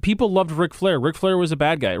heels. People loved Ric Flair. Ric Flair was a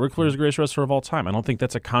bad guy. Ric Flair is the greatest wrestler of all time. I don't think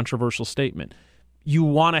that's a controversial statement. You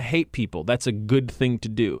want to hate people. That's a good thing to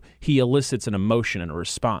do. He elicits an emotion and a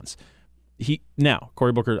response. Now,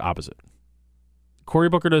 Cory Booker, opposite. Cory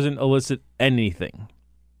Booker doesn't elicit anything.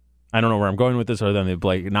 I don't know where I'm going with this other than the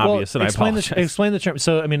obvious, and I apologize. Explain the term.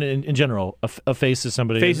 So, I mean, in general, a face is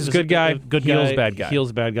somebody. Face is good guy, heels bad guy.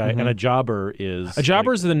 Heels bad guy, and a jobber is... A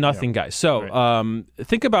jobber is the nothing guy. So,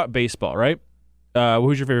 think about baseball, right?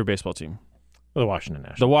 Who's your favorite baseball team? The Washington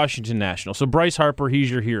Nationals. The Washington Nationals. So Bryce Harper, he's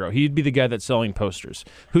your hero. He'd be the guy that's selling posters.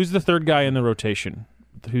 Who's the third guy in the rotation?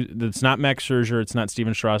 It's not Max Scherzer. It's not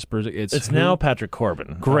Steven Strasburg. It's now Patrick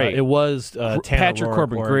Corbin. Great. It was Patrick Rourke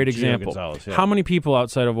Corbin. Great Gio example. Gonzalez, yeah. How many people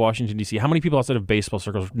outside of Washington, D.C., how many people outside of baseball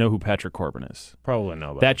circles know who Patrick Corbin is? Probably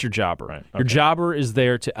nobody. That's your jobber. Right. Your jobber is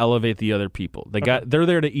there to elevate the other people. They're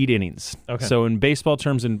there to eat innings. Okay. So in baseball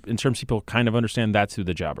terms, in terms people kind of understand, that's who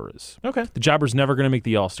the jobber is. Okay. The jobber's never going to make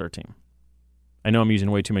the All-Star team. I know I'm using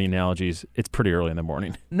way too many analogies. It's pretty early in the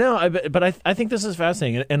morning. No, but I think this is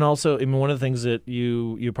fascinating, and also, I mean, one of the things that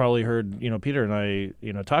you probably heard, Peter and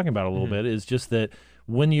I, talking about a little bit is just that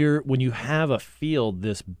when you have a field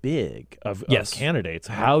this big of candidates,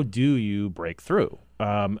 how do you break through?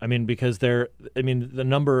 I mean, because the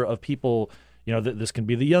number of people. This can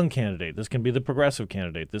be the young candidate. This can be the progressive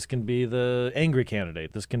candidate. This can be the angry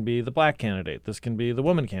candidate. This can be the black candidate. This can be the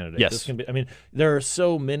woman candidate. Yes. This can be. I mean, there are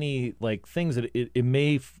so many things that you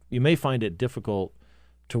may find it difficult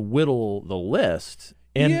to whittle the list.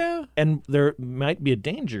 And there might be a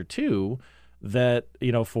danger too that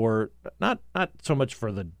for not so much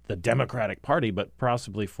for the Democratic Party, but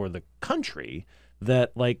possibly for the country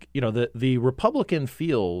that the Republican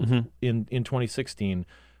field in 2016.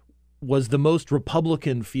 Was the most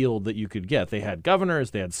Republican field that you could get. They had governors,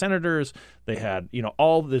 they had senators, they had,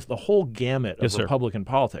 all this, the whole gamut of Republican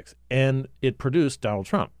politics. And it produced Donald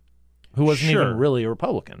Trump, who wasn't even really a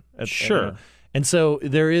Republican. And so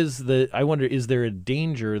there is I wonder, is there a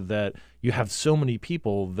danger that you have so many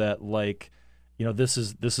people that this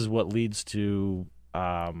is what leads to,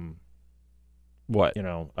 what?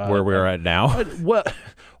 Where we're at now?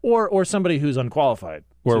 Or somebody who's unqualified.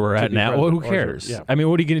 Where we're at now? Well, who cares? Yeah. I mean,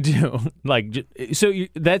 what are you going to do?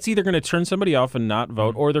 That's either going to turn somebody off and not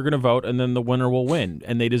vote, or they're going to vote and then the winner will win,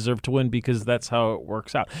 and they deserve to win because that's how it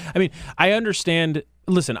works out. I mean, I understand.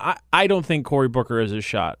 Listen, I don't think Cory Booker has a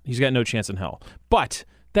shot. He's got no chance in hell. But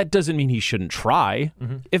that doesn't mean he shouldn't try.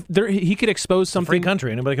 If he could expose something. It's a free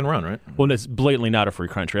country, anybody can run, right? Well, it's blatantly not a free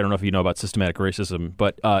country. I don't know if you know about systematic racism,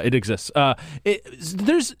 but it exists.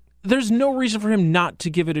 There's no reason for him not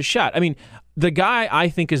to give it a shot. I mean, the guy I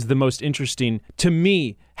think is the most interesting to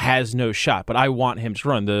me has no shot, but I want him to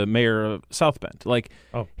run. The mayor of South Bend, Pete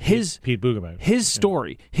Buttigieg, his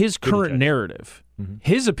story, his current narrative,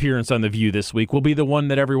 his appearance on The View this week will be the one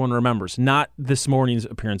that everyone remembers, not this morning's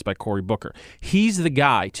appearance by Cory Booker. He's the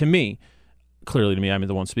guy to me. Clearly to me, I'm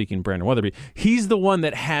the one speaking, Brandon Weatherbee. He's the one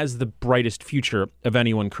that has the brightest future of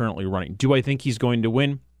anyone currently running. Do I think he's going to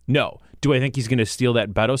win? No. Do I think he's going to steal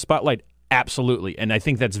that Beto spotlight? Absolutely. And I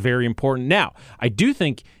think that's very important. Now, I do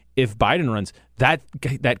think if Biden runs, that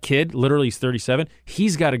kid, literally he's 37,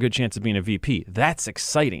 he's got a good chance of being a VP. That's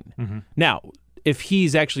exciting. Now, if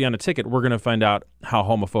he's actually on a ticket, we're going to find out how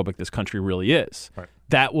homophobic this country really is. Right.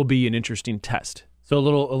 That will be an interesting test. So a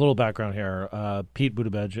little background here. Pete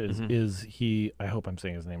Buttigieg is he? I hope I'm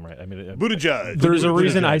saying his name right. I mean, Buttigieg. There's a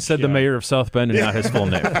reason I said the mayor of South Bend and not his full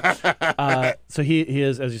name. So he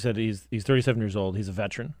is, as you said, he's 37 years old. He's a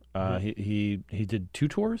veteran. He did 2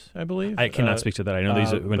 tours, I believe. I cannot speak to that. I know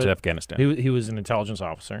that he went to Afghanistan. He was an intelligence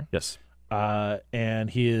officer. Yes. And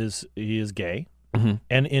he is gay.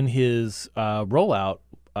 And in his rollout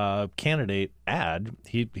candidate ad,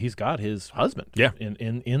 he's got his husband. Yeah.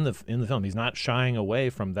 In the film, he's not shying away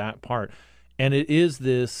from that part, and it is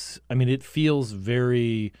this. I mean, it feels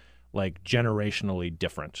very generationally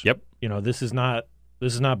different. Yep. This is not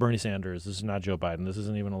Bernie Sanders. This is not Joe Biden. This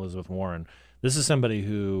isn't even Elizabeth Warren. This is somebody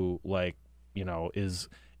who is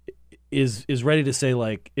ready to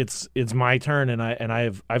say it's my turn, and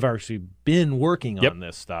I've actually been working on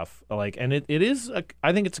this stuff. And it is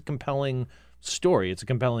I think it's a compelling story. It's a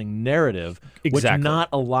compelling narrative, which not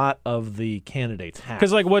a lot of the candidates have.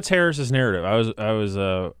 Because what's Harris's narrative? I was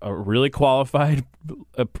a really qualified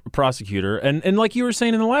prosecutor, and like you were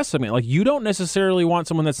saying in the last segment, you don't necessarily want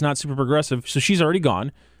someone that's not super progressive. So she's already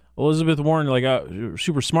gone. Elizabeth Warren, a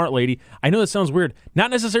super smart lady. I know that sounds weird.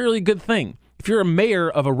 Not necessarily a good thing. If you're a mayor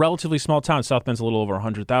of a relatively small town, South Bend's a little over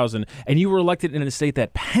 100,000, and you were elected in a state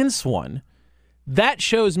that Pence won, that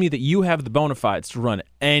shows me that you have the bona fides to run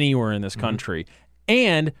anywhere in this country.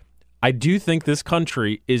 And I do think this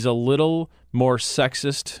country is a little more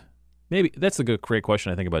sexist. Maybe that's a great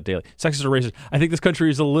question I think about daily. Sexist or racist? I think this country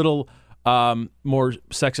is a little more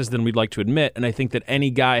sexist than we'd like to admit, and I think that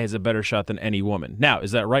any guy has a better shot than any woman. Now,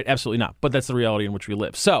 is that right? Absolutely not. But that's the reality in which we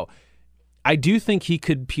live. So I do think he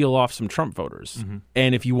could peel off some Trump voters. Mm-hmm.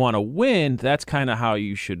 And if you want to win, that's kind of how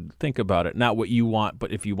you should think about it. Not what you want,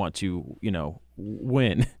 but if you want to,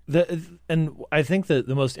 win. And I think that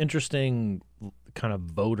the most interesting kind of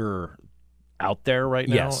voter out there right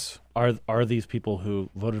now are these people who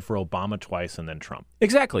voted for Obama twice and then Trump.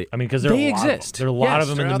 Exactly. I mean, because they exist. There are a lot of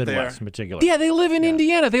them in the out Midwest there. in particular. Yeah, they live in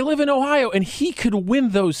Indiana. They live in Ohio, and he could win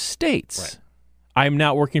those states. Right. I'm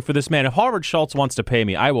not working for this man. If Howard Schultz wants to pay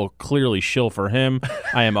me, I will clearly shill for him.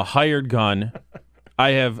 I am a hired gun. I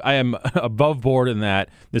am above board in that.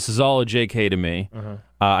 This is all a JK to me.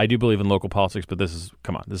 I do believe in local politics, but this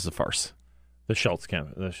is a farce. The Schultz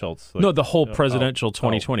campaign. The whole presidential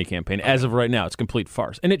 2020 campaign. Okay. As of right now, it's a complete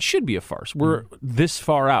farce. And it should be a farce. We're this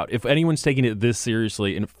far out. If anyone's taking it this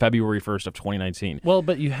seriously in February 1st of 2019. Well,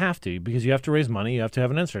 but you have to, because you have to raise money. You have to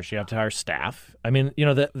have an interest. You have to hire staff. I mean,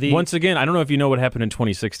 the once again, I don't know if you know what happened in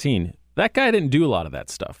 2016. That guy didn't do a lot of that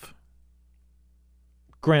stuff.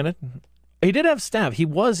 Granted, he did have staff. He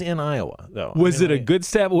was in Iowa, though. Was it a good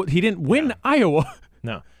staff? He didn't win Iowa.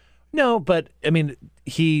 No, but, I mean,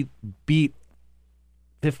 he beat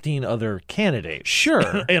 15 other candidates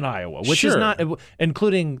in Iowa, which is not,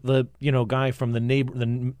 including the guy from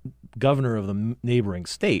the governor of the neighboring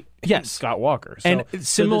state, Scott Walker. So, and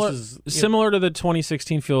similar to the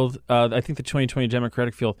 2016 field, I think the 2020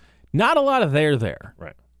 Democratic field, not a lot of there.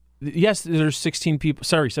 Right. Yes, there's 17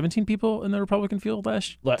 people in the Republican field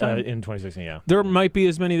last time. In 2016, yeah. There might be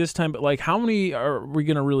as many this time, but how many are we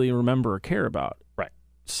going to really remember or care about? Right.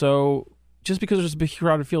 So just because there's a big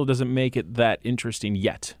crowded field doesn't make it that interesting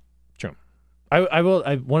yet. True. I will.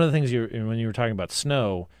 One of the things when you were talking about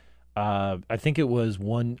snow, I think it was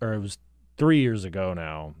 3 years ago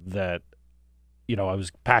now that I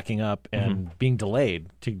was packing up and being delayed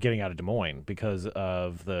to getting out of Des Moines because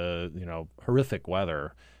of the horrific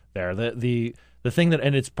weather there. The thing that,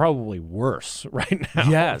 and it's probably worse right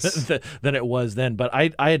now than it was then. But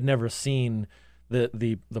I had never seen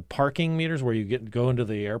the parking meters where you go into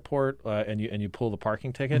the airport and you pull the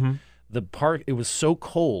parking ticket. It was so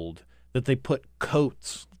cold that they put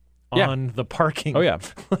coats on the parking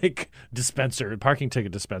parking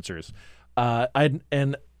ticket dispensers.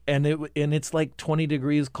 And it's like 20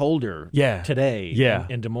 degrees colder today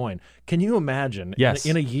in Des Moines. Can you imagine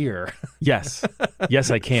in a year? Yes,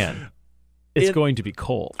 I can. It's going to be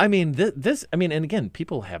cold. I mean, and again,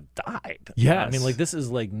 people have died. Yes. I mean, this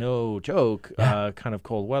is no joke, kind of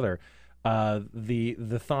cold weather.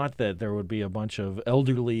 The thought that there would be a bunch of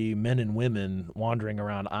elderly men and women wandering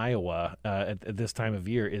around Iowa at this time of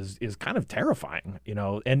year is kind of terrifying,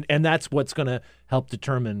 and that's what's going to help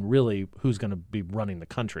determine really who's going to be running the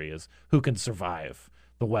country, is who can survive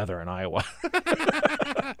the weather in Iowa.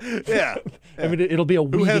 Yeah. I mean, it'll be a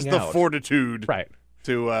weeding out. Who has the fortitude right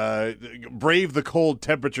to brave the cold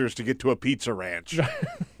temperatures to get to a pizza ranch?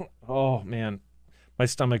 Oh, man. My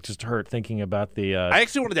stomach just hurt thinking about the I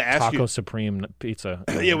actually wanted to ask Taco you, Supreme pizza.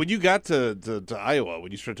 Yeah, when you got to Iowa,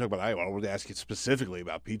 when you started talking about Iowa, I wanted to ask you specifically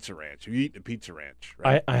about Pizza Ranch. You eat a Pizza Ranch,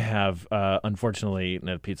 right? I have, unfortunately, eaten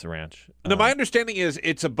at Pizza Ranch. Now, my understanding is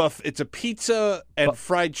it's a pizza and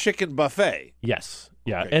fried chicken buffet. Yes.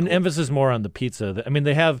 Yeah, Okay, and cool. emphasis more on the pizza. I mean,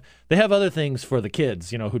 they have other things for the kids,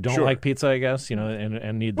 who don't like pizza, I guess,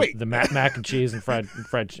 and need the mac and cheese and fried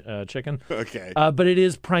chicken. Okay. But it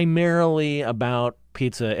is primarily about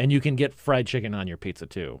pizza, and you can get fried chicken on your pizza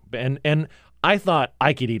too. And I thought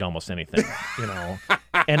I could eat almost anything,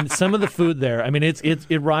 And some of the food there, I mean,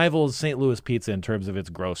 it rivals St. Louis pizza in terms of its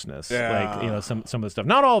grossness. Yeah. Like, some of the stuff.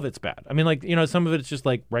 Not all of it's bad. I mean, like, some of it's just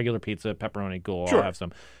like regular pizza, pepperoni, cool. Sure. I'll have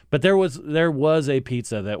some. But there was a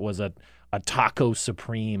pizza that was a Taco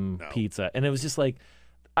Supreme pizza, and it was just like,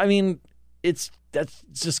 I mean, that's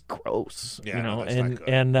just gross, Yeah, no, that's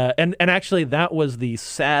and not good. and actually that was the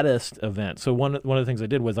saddest event. So one of the things I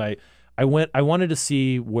did was I wanted to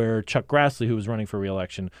see where Chuck Grassley, who was running for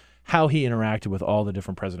re-election, how he interacted with all the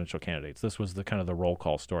different presidential candidates. This was the kind of the roll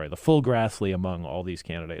call story, the full Grassley among all these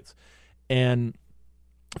candidates. And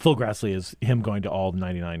full Grassley is him going to all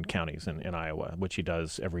 99 counties in Iowa, which he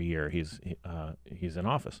does every year. He's in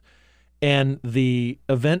office. And the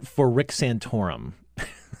event for Rick Santorum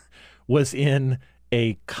was in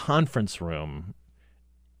a conference room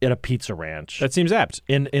at a pizza ranch. That seems apt.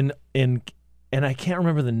 And I can't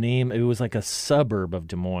remember the name. It was like a suburb of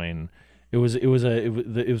Des Moines. It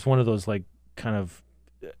was one of those like kind of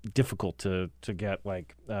difficult to get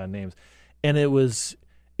like names, and it was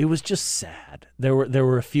just sad. There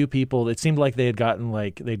were a few people. It seemed like they'd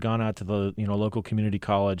gone out to the local community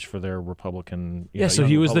college for their Republican. So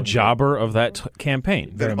he was the jobber of that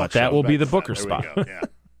campaign. Very much. That so. will be the There Booker we spot. go,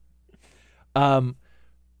 yeah.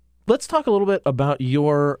 Let's talk a little bit about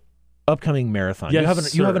your upcoming marathon.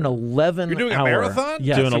 Yes, you have an 11 You're doing hour, a marathon?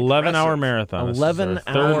 Yes, Do an 11-hour marathon. 11 This is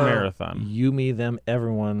our hour third marathon. You, me, them,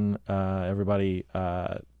 everyone, everybody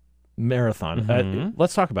marathon.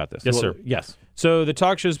 Let's talk about this. Yes, sir. Yes. So the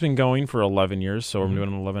talk show's been going for 11 years, so we're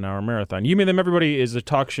doing an 11-hour marathon. You, Me, Them, Everybody is a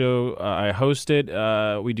talk show. I host it.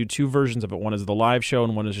 We do two versions of it. One is the live show,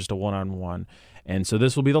 and one is just a one-on-one. And so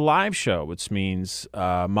this will be the live show, which means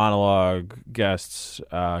monologue, guests,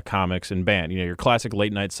 comics, and band. You know, your classic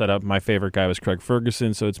late-night setup. My favorite guy was Craig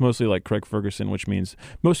Ferguson, so it's mostly like Craig Ferguson, which means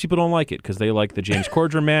most people don't like it because they like the James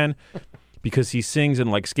Corden man because he sings and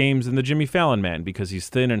likes games, and the Jimmy Fallon man because he's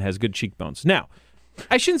thin and has good cheekbones. Now,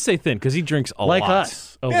 I shouldn't say thin because he drinks a Like lot.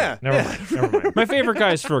 us. Oh, Yeah. Never mind. My favorite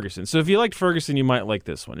guy is Ferguson. So if you liked Ferguson, you might like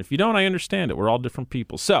this one. If you don't, I understand it. We're all different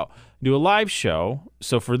people. So do a live show.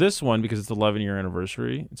 So for this one, because it's the 11-year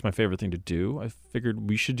anniversary, it's my favorite thing to do. I figured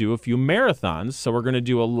we should do a few marathons. So we're going to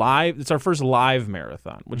do a live. It's our first live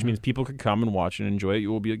marathon, which means people can come and watch and enjoy it.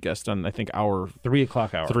 You will be a guest on, I think, our 3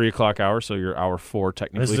 o'clock hour. 3 o'clock hour. So you're hour 4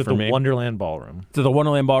 technically This is at for the me. Wonderland Ballroom. To the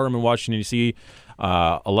Wonderland Ballroom in Washington, D.C.,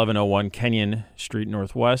 1101 Kenyon Street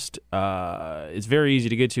Northwest. It's very easy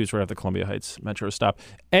to get to. It's right off the Columbia Heights Metro stop.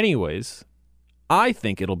 Anyways, I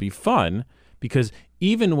think it'll be fun because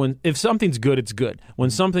even if something's good, it's good.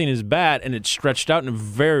 When something is bad and it's stretched out in a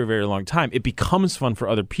very, very long time, it becomes fun for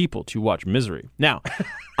other people to watch misery. Now,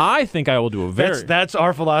 I think I will do a very... That's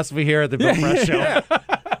our philosophy here at the Bill Press Show. Yeah.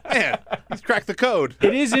 Man, he's cracked the code.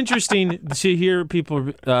 It is interesting to hear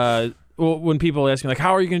people, when people ask me, like,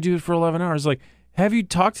 how are you going to do it for 11 hours? Like, have you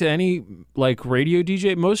talked to any, like, radio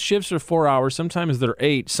DJ? Most shifts are 4 hours. Sometimes they're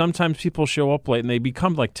 8. Sometimes people show up late and they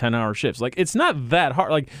become, like, 10-hour shifts. Like, it's not that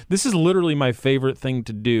hard. Like, this is literally my favorite thing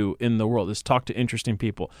to do in the world is talk to interesting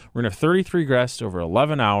people. We're going to have 33 guests over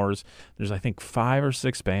 11 hours. There's, I think, 5 or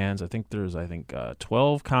 6 bands. I think there's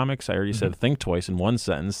 12 comics. I already said think twice in one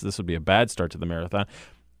sentence. This would be a bad start to the marathon.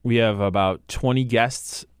 We have about 20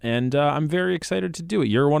 guests, and I'm very excited to do it.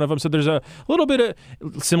 You're one of them. So there's a little bit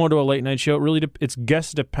of similar to a late night show. Really, it's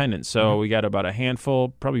guest dependent. So we got about a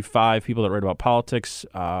handful, probably 5 people that write about politics,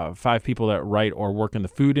 5 people that write or work in the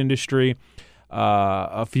food industry,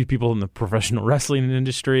 a few people in the professional wrestling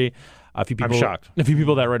industry, a few people. I'm shocked. A few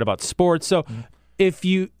people that write about sports. So. If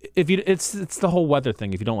you, it's the whole weather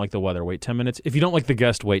thing. If you don't like the weather, wait 10 minutes. If you don't like the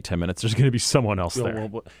guest, wait 10 minutes. There's going to be someone else there.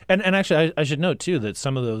 And actually, I should note too that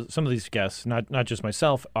some of these guests, not just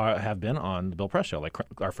myself, have been on the Bill Press Show, like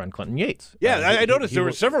our friend Clinton Yates. Yeah, I noticed there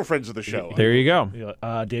were several friends of the show. There you go.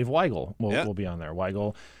 Dave Weigel will be on there.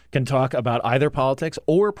 Weigel can talk about either politics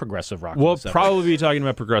or progressive rock. We'll probably be talking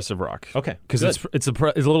about progressive rock. Okay, because it's a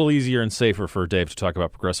little easier and safer for Dave to talk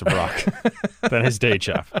about progressive rock than his day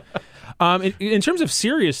job. In terms of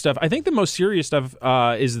serious stuff, I think the most serious stuff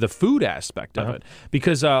is the food aspect of it,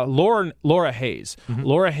 because Laura Hayes.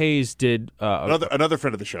 Laura Hayes did another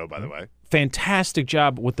friend of the show, by the way. Fantastic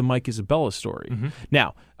job with the Mike Isabella story.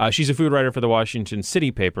 Now, she's a food writer for the Washington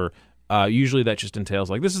City paper. Usually that just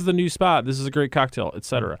entails like, this is the new spot, this is a great cocktail,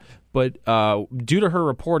 etc. But due to her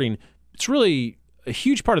reporting, it's really a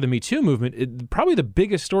huge part of the Me Too movement. Probably the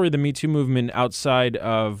biggest story of the Me Too movement outside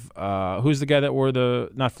of who's the guy that wore the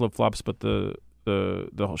not flip flops but the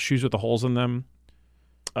shoes with the holes in them.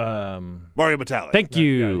 Mario Batali. Thank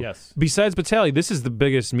you. Yes. Besides Batali, this is the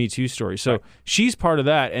biggest Me Too story. So she's part of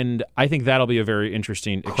that, and I think that'll be a very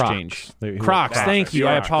interesting exchange. Crocs. Thank you.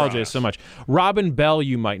 I apologize so much. Robin Bell,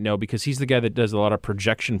 you might know because he's the guy that does a lot of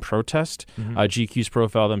projection protest. GQ's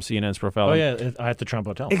profile them, CNN's profile them. Oh yeah, at the Trump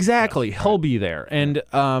Hotel. Exactly. Yes. He'll be there, and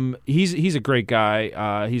he's a great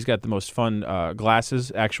guy. He's got the most fun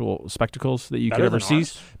glasses, actual spectacles that you could ever see.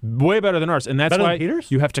 Way better than ours, and that's why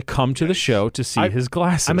you have to come to the show to see his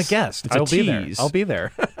glasses. I'm a guest. I'll be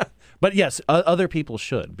there. But yes, other people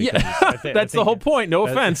should. Yeah, that's the whole point. No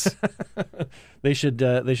offense. They should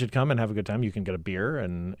come and have a good time. You can get a beer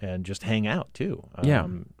and just hang out too.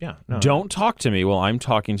 No. Don't talk to me while I'm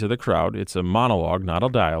talking to the crowd. It's a monologue, not a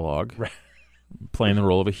dialogue. Right. Playing the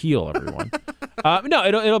role of a heel, everyone. No,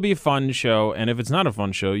 it'll be a fun show, and if it's not a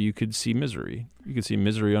fun show, you could see misery. You could see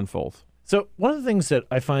misery unfold. So one of the things that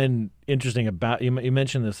I find interesting about you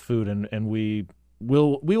mentioned this food, and we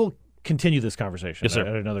will continue this conversation at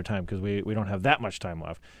another time because we don't have that much time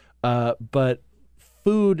left. But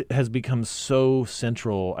food has become so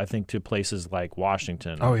central, I think, to places like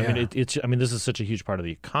Washington. Oh yeah. I mean, this is such a huge part of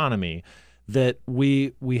the economy that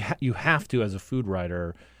you have to, as a food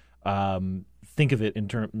writer, think of it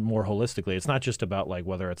more holistically. It's not just about like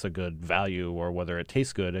whether it's a good value or whether it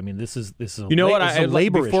tastes good. I mean, this is a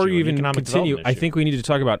labor issue, before you even continue. I think we need to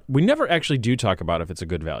talk about. We never actually do talk about if it's a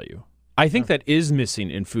good value. I think that is missing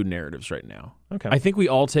in food narratives right now. Okay. I think we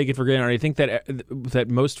all take it for granted. I think that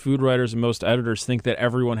most food writers and most editors think that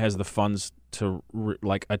everyone has the funds to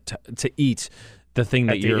to eat the thing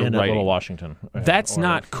that you're writing. Little Washington. That's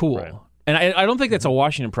not cool. Right. And I don't think that's a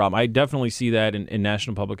Washington problem. I definitely see that in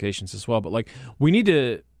national publications as well. But like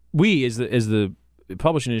we as the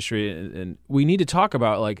publishing industry, and we need to talk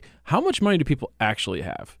about like how much money do people actually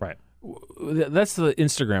have? Right. That's the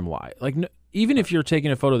Instagram lie. Like even if you're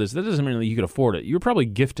taking a photo of this, that doesn't mean that you could afford it. You're probably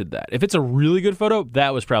gifted that. If it's a really good photo,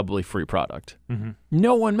 that was probably free product. Mm-hmm.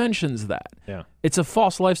 No one mentions that. Yeah. It's a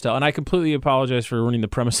false lifestyle, and I completely apologize for ruining the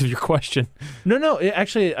premise of your question. No.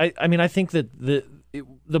 Actually, I mean, I think that the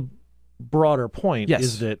broader point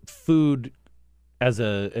is that food as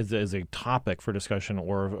a topic for discussion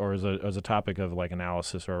or as a topic of like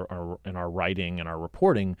analysis or in our writing and our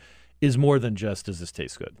reporting is more than just does this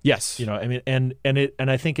taste good? Yes. I mean, and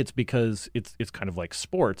I think it's because it's kind of like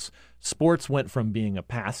sports. Sports went from being a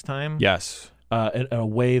pastime. Yes. In a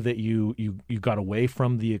way that you got away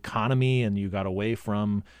from the economy and you got away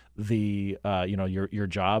from the your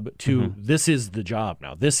job to this is the job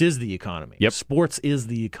now. This is the economy. Yep. Sports is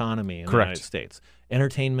the economy in the United States.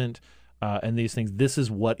 Entertainment and these things. This is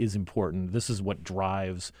what is important. This is what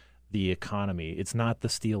drives the economy. It's not the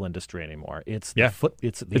steel industry anymore. It's the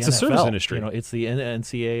it's NFL, a service industry. It's the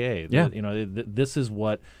NCAA. Yeah. This is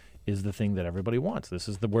what is the thing that everybody wants. This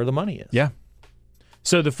is where the money is. Yeah.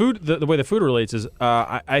 So the food, the way the food relates is,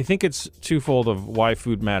 I think it's twofold of why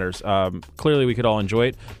food matters. Clearly, we could all enjoy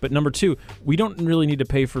it, but number two, we don't really need to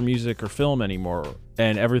pay for music or film anymore,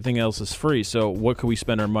 and everything else is free. So what could we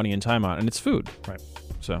spend our money and time on? And it's food. Right.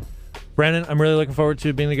 So. Brandon, I'm really looking forward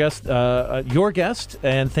to being the guest, your guest,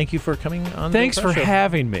 and thank you for coming on. Thanks for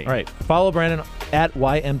having me. All right, follow Brandon at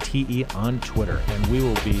YMTE on Twitter, and we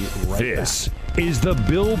will be right back. This is the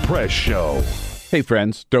Bill Press Show. Hey,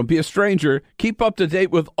 friends, don't be a stranger. Keep up to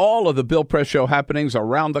date with all of the Bill Press Show happenings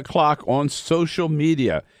around the clock on social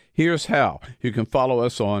media. Here's how. You can follow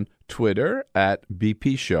us on Twitter at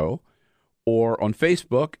BP Show or on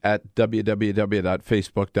Facebook at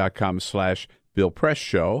www.facebook.com/Bill Press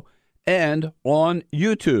Show. And on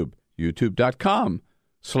YouTube,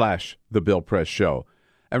 youtube.com/The Bill Press Show.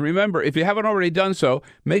 And remember, if you haven't already done so,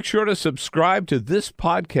 make sure to subscribe to this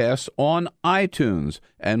podcast on iTunes.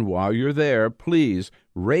 And while you're there, please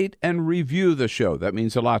rate and review the show. That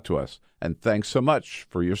means a lot to us. And thanks so much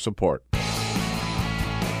for your support.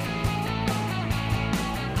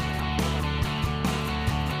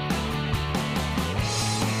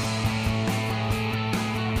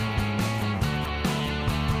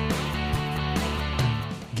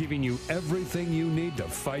 Giving you everything you need to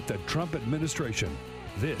fight the Trump administration.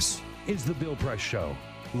 This is The Bill Press Show.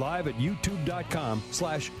 Live at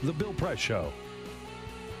youtube.com/The Bill Press Show.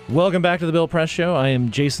 Welcome back to The Bill Press Show. I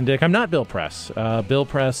am Jason Dick. I'm not Bill Press. Bill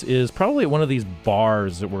Press is probably at one of these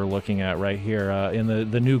bars that we're looking at right here in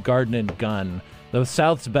the new Garden and Gun. The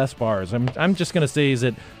South's best bars. I'm just going to say he's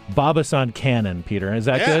at Babas on Cannon, Peter. Is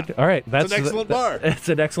that good? All right. That's an excellent bar. It's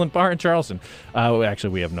an excellent bar in Charleston. Actually,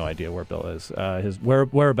 we have no idea where Bill is. His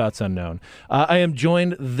whereabouts unknown. I am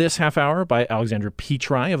joined this half hour by Alexandra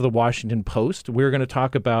Petri of the Washington Post. We're going to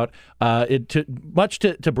talk about, much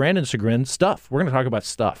to Brandon's chagrin, stuff. We're going to talk about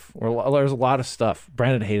stuff. There's a lot of stuff.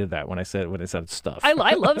 Brandon hated that when I said stuff. I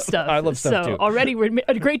love stuff. I love stuff, too. So already we're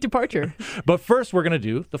a great departure. But first, we're going to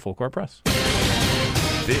do the Full Court Press.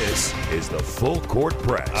 This is the Full Court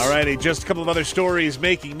Press. All righty, just a couple of other stories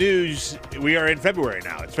making news. We are in February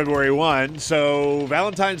now. It's February 1, so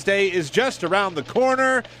Valentine's Day is just around the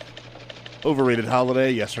corner. Overrated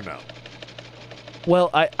holiday, yes or no?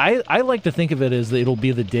 Well, I like to think of it as it'll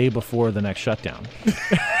be the day before the next shutdown.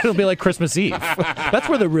 It'll be like Christmas Eve. That's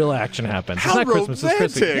where the real action happens. How it's not Christmas, it's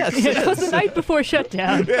Christmas. romantic. Yes, It was the night before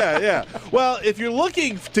shutdown. Yeah. Well, if you're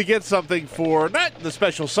looking to get something for not the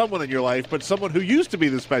special someone in your life, but someone who used to be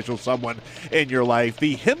the special someone in your life,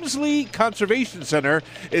 the Hemsley Conservation Center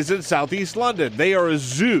is in southeast London. They are a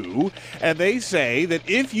zoo, and they say that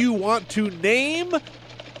if you want to name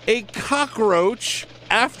a cockroach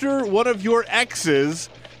after one of your exes,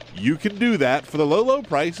 you can do that for the low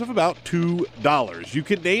price of about $2. You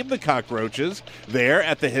can name the cockroaches there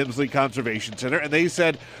at the Hemsley Conservation Center, and they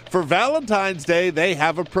said for Valentine's Day they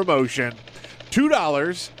have a promotion,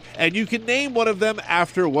 $2, and you can name one of them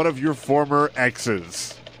after one of your former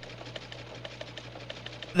exes.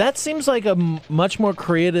 That seems like a much more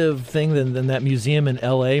creative thing than that museum in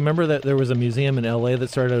L.A. Remember that there was a museum in L.A. that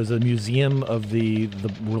started as a museum of the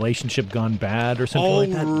relationship gone bad or something like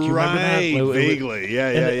that? Do you remember that? Vaguely.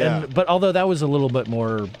 Yeah. But although that was a little bit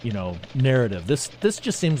more, narrative, this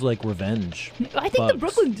just seems like revenge. I think the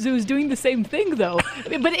Brooklyn Zoo is doing the same thing, though.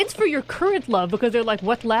 But it's for your current love because they're like,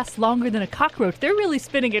 what lasts longer than a cockroach? They're really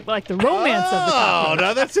spinning it like the romance of the cockroach. Oh,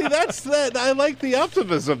 no, that's that. I like the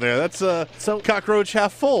optimism there. That's a cockroach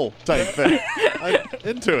half full type thing. I'm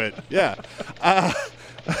into it. Yeah.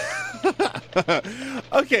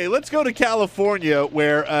 Okay, let's go to California,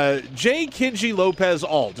 where J. Kinji Lopez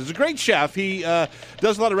Alt is a great chef. He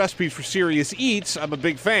does a lot of recipes for Serious Eats. I'm a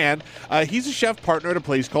big fan. He's a chef partner at a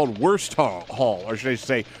place called Wurst Hall, or should I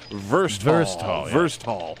say Wurst Hall. Yeah. Wurst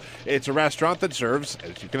Hall. It's a restaurant that serves,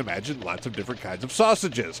 as you can imagine, lots of different kinds of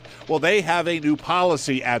sausages. Well, they have a new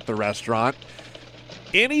policy at the restaurant.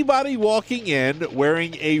 Anybody walking in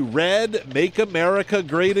wearing a red Make America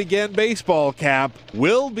Great Again baseball cap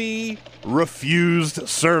will be refused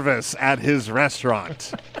service at his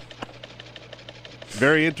restaurant.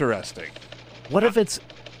 Very interesting. What if it's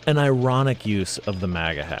an ironic use of the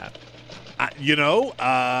MAGA hat?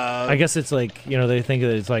 I guess it's like, they think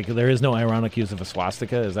that it's like there is no ironic use of a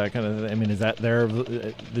swastika. Is that kind of, is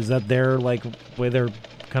that their like way they're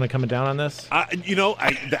kind of coming down on this?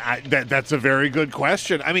 That's a very good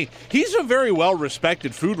question. I mean, he's a very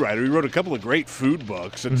well-respected food writer. He wrote a couple of great food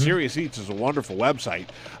books, and Serious Eats is a wonderful website.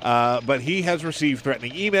 But he has received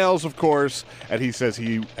threatening emails, of course, and he says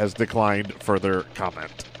he has declined further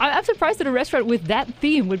comment. I'm surprised that a restaurant with that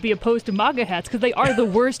theme would be opposed to MAGA hats because they are the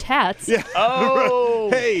worst hats. Yeah. Oh!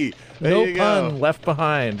 Hey! There no you pun go. left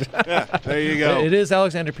behind. Yeah, there you go. It is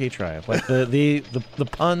Alexandra Petri. Like the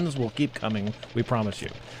puns will keep coming. We promise you.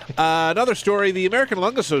 Another story: the American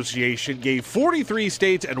Lung Association gave 43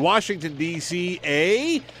 states and Washington D.C.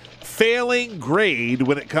 a failing grade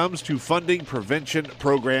when it comes to funding prevention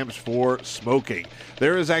programs for smoking.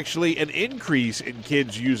 There is actually an increase in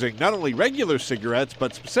kids using not only regular cigarettes,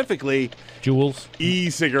 but specifically Juuls.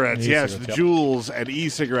 E-cigarettes. Yes, the Juuls and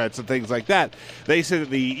e-cigarettes and things like that. They say that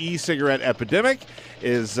the e-cigarette epidemic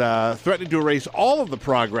is threatening to erase all of the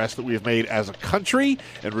progress that we have made as a country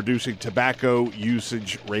in reducing tobacco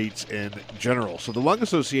usage rates in general. So the Lung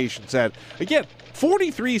Association said, again,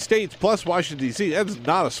 43 states plus Washington, D.C., that's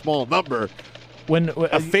not a small number.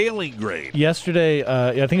 A failing grade. Yesterday,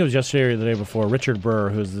 I think it was yesterday or the day before, Richard Burr,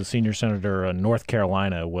 who's the senior senator in North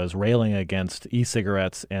Carolina, was railing against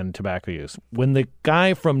e-cigarettes and tobacco use. When the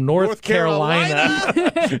guy from North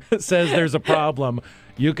Carolina says there's a problem,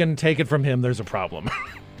 you can take it from him, there's a problem.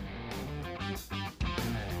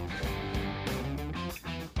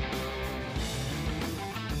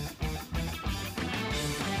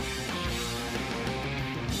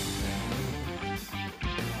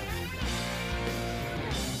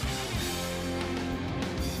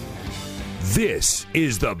 This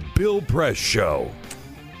is the Bill Press Show.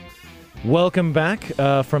 Welcome back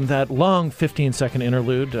from that long 15-second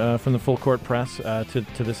interlude from the Full Court Press to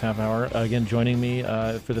this half hour. Again, joining me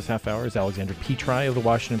for this half hour is Alexandra Petri of the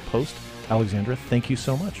Washington Post. Alexandra, thank you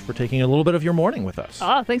so much for taking a little bit of your morning with us.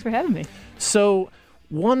 Thanks for having me. So,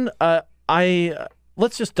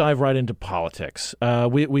 let's just dive right into politics.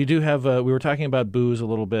 We do have we were talking about booze a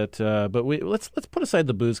little bit, but let's put aside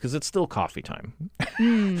the booze because it's still coffee time.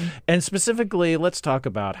 And specifically, let's talk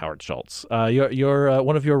about Howard Schultz. Your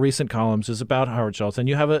one of your recent columns is about Howard Schultz, and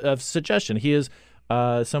you have a suggestion. He is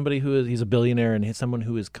somebody he's a billionaire and he's someone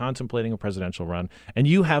who is contemplating a presidential run, and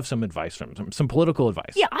you have some advice from him, some political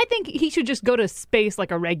advice. Yeah, I think he should just go to space like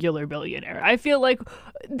a regular billionaire. I feel like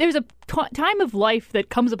there's a time of life that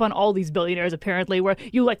comes upon all these billionaires, apparently, where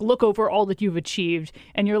you look over all that you've achieved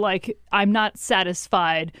and you're like, I'm not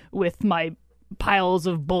satisfied with my piles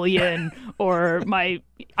of bullion or my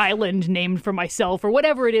island named for myself or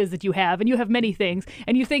whatever it is that you have, and you have many things,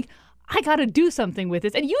 and you think, I got to do something with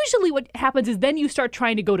this. And usually what happens is then you start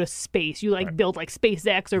trying to go to space. You build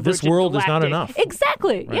SpaceX or Virgin This world Galactic. is not enough.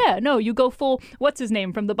 Exactly. Right. Yeah, no, you go full, what's his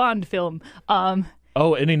name from the Bond film?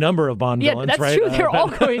 Any number of Bond villains, that's right? True. They're all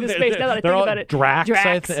going to space now that I think about it. Drax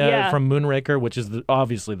yeah. From Moonraker, which is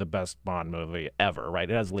obviously the best Bond movie ever, right?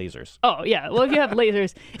 It has lasers. Oh, yeah. Well, if you have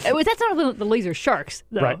lasers. That's not the laser sharks,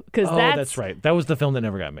 though. Right. That's right. That was the film that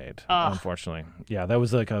never got made, unfortunately. Yeah, that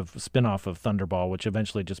was like a spin-off of Thunderball, which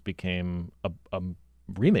eventually just became a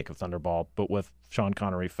remake of Thunderball, but with Sean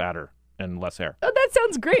Connery fatter and less hair. Oh, that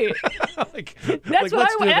sounds great. That's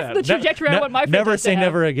the trajectory I want my friends Never to say have.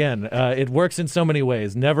 never again. It works in so many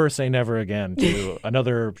ways. Never say never again to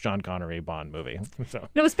another Sean Connery Bond movie. So.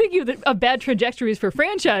 Now, speaking of bad trajectories for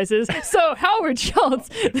franchises, so Howard Schultz,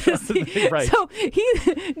 Right. So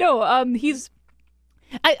he's.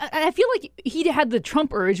 I feel like he had the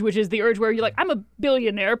Trump urge, which is the urge where you're like, I'm a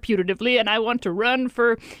billionaire putatively, and I want to run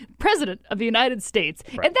for president of the United States.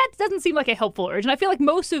 Right. And that doesn't seem like a helpful urge. And I feel like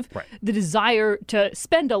most of the desire to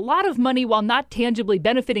spend a lot of money while not tangibly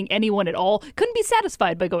benefiting anyone at all couldn't be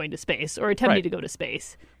satisfied by going to space or attempting to go to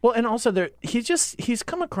space. Well, and also he's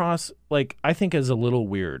come across, like, I think, as a little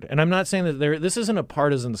weird. And I'm not saying that this isn't a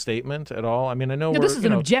partisan statement at all. I mean, I know this is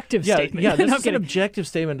an objective statement. Yeah, this is an objective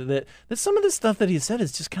statement that some of the stuff that he said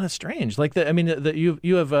is just kind of strange. Like,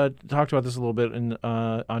 you have talked about this a little bit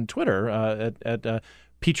on Twitter at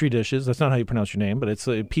Petri Dishes. That's not how you pronounce your name, but it's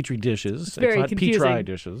Petri Dishes. It's very not confusing. Petri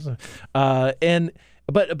Dishes.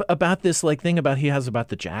 But about this thing about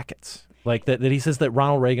the jackets. Like that he says that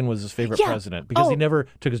Ronald Reagan was his favorite president because he never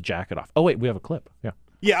took his jacket off. Oh, wait, we have a clip. Yeah.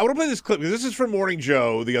 Yeah, I want to play this clip because this is from Morning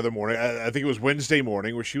Joe the other morning. I think it was Wednesday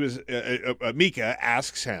morning where she was Mika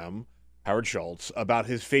asks him, Howard Schultz, about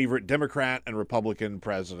his favorite Democrat and Republican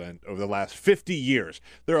president over the last 50 years.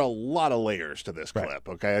 There are a lot of layers to this clip,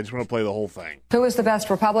 okay? I just want to play the whole thing. Who was the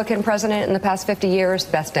best Republican president in the past 50 years?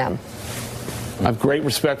 Best Dem. I have great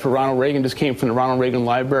respect for Ronald Reagan. Just came from the Ronald Reagan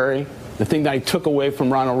Library. The thing that I took away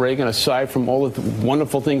from Ronald Reagan, aside from all of the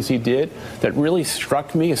wonderful things he did, that really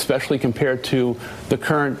struck me, especially compared to the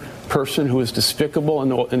current person who is despicable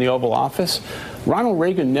in the Oval Office, Ronald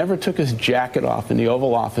Reagan never took his jacket off in the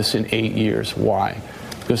Oval Office in 8 years. Why?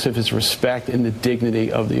 Because of his respect and the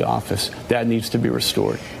dignity of the office. That needs to be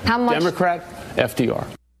restored. How much? Democrat, FDR.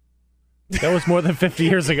 That was more than 50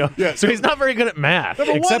 years ago. Yeah. So he's not very good at math,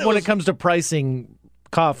 except when it comes to pricing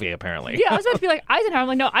coffee, apparently. Yeah, I was about to be like, Eisenhower. I'm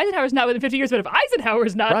like, no, Eisenhower's not within 50 years, but if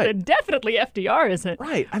Eisenhower's not, then definitely FDR isn't.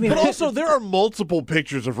 Right. I mean, but also, there are multiple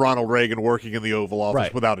pictures of Ronald Reagan working in the Oval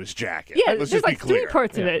Office without his jacket. Yeah, Let's there's just be like clear. 3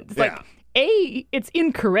 parts of it. It's like, it's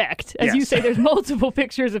incorrect. As you say, there's multiple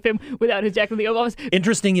pictures of him without his jacket in the Oval Office.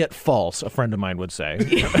 Interesting yet false, a friend of mine would say.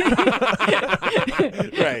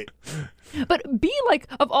 Right. But be like,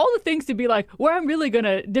 of all the things to be like, where I'm really going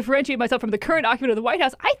to differentiate myself from the current occupant of the White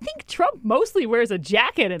House, I think Trump mostly wears a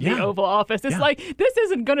jacket in the Oval Office. It's like, this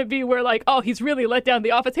isn't going to be where like, oh, he's really let down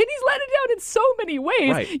the office. And he's let it down in so many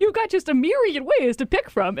ways. Right. You've got just a myriad ways to pick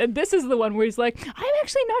from. And this is the one where he's like, I'm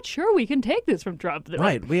actually not sure we can take this from Trump.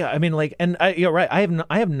 Right. Yeah. I mean, like, and you're right.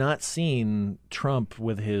 I have not seen Trump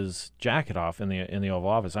with his jacket off in the Oval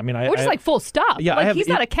Office. I mean, or just like full stop. Yeah. Like, he's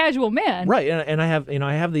not a casual man. Right. And I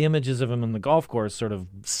have the images of him on the golf course sort of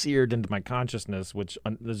seared into my consciousness, which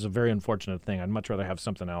is a very unfortunate thing. I'd much rather have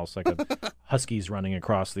something else, like a Huskies running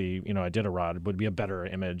across the, Iditarod would be a better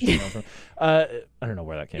image. I don't know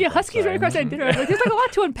where that came from. Yeah, Huskies running across the Iditarod. There's like a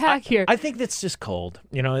lot to unpack here. I think that's just cold.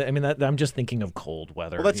 I mean, I'm just thinking of cold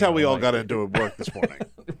weather. Well, that's how we all got into work this morning.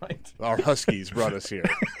 Right. Our Huskies brought us here.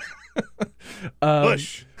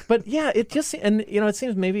 Bush. But yeah, it just, and it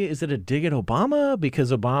seems maybe, is it a dig at Obama?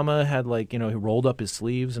 Because Obama had he rolled up his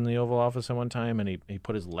sleeves in the Oval Office at one time, and he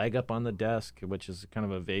put his leg up on the desk, which is kind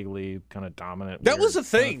of a vaguely kind of dominant. That was a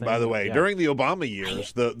thing, kind of by the way. Yeah. During the Obama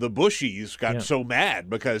years, the Bushies got so mad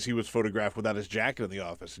because he was photographed without his jacket in the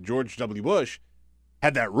office. George W. Bush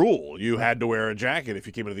had that rule. You had to wear a jacket if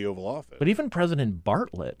you came into the Oval Office. But even President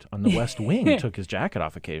Bartlett on the West Wing took his jacket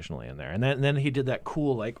off occasionally in there. And then he did that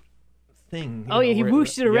cool, thing. He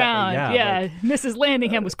whooshed it around. Yeah. Mrs.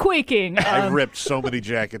 Landingham was quaking. I ripped so many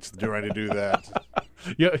jackets trying to do that.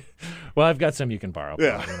 Yeah. Well, I've got some you can borrow.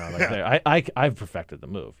 Yeah. I've perfected the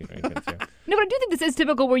move. No, but I do think this is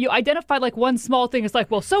typical where you identify one small thing. It's like,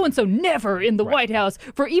 well, so-and-so never in the White House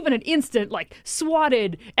for even an instant,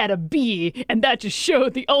 swatted at a bee, and that just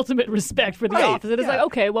showed the ultimate respect for the office. And it's like,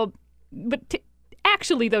 okay, well, but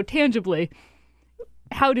actually, though, tangibly,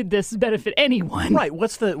 how did this benefit anyone? Right.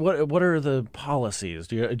 What are the policies?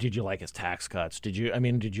 Did you like his tax cuts? Did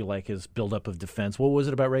you like his buildup of defense? What was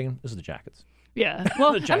it about Reagan? This is the jackets. Yeah.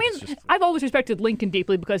 Well, I've always respected Lincoln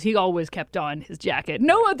deeply because he always kept on his jacket.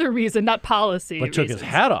 No other reason, not policy. But took his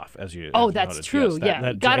hat off, as you. Oh, as that's noticed. true. Yes,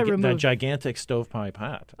 Yeah, gotta remove that gigantic stovepipe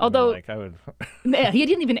hat. Although, I would. Yeah, he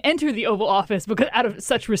didn't even enter the Oval Office because out of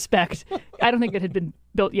such respect. I don't think it had been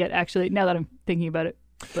built yet. Actually, now that I'm thinking about it.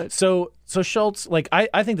 But so Schultz,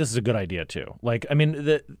 I think this is a good idea too. I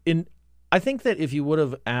think that if you would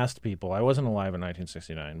have asked people, I wasn't alive in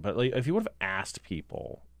 1969, but if you would have asked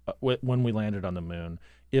people when we landed on the moon,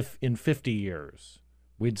 if in 50 years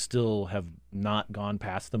we'd still have not gone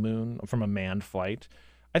past the moon from a manned flight,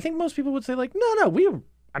 I think most people would say no,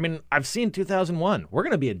 I mean, I've seen 2001. We're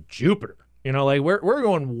going to be at Jupiter. You know, like we're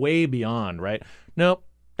going way beyond, right? Nope.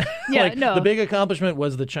 Yeah, like, no. The big accomplishment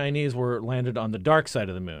was the Chinese were landed on the dark side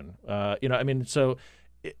of the moon. You know, I mean, so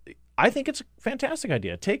I think it's a fantastic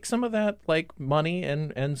idea. Take some of that like money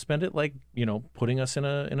and spend it like, you know, putting us in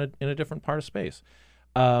a different part of space.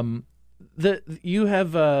 You've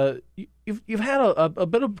had a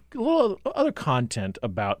little other content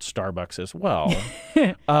about Starbucks as well.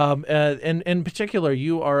 And in particular,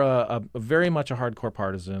 you are a very much a hardcore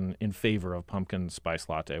partisan in favor of pumpkin spice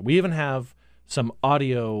latte. We even have some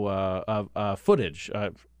audio footage.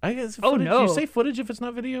 I guess footage. Oh no! Do you say footage if it's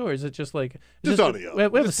not video, or is it just like just audio?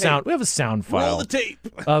 We have a sound. We have a sound file. Roll the tape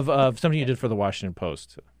of something you did for the Washington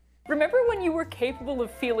Post. Remember when you were capable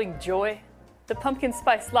of feeling joy? The pumpkin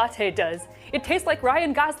spice latte does. It tastes like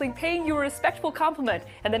Ryan Gosling paying you a respectful compliment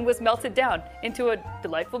and then was melted down into a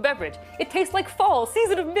delightful beverage. It tastes like fall,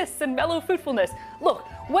 season of mists and mellow fruitfulness. Look,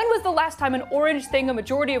 when was the last time an orange thing a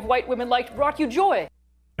majority of white women liked brought you joy?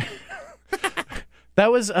 That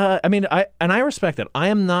was, I mean, I respect that. I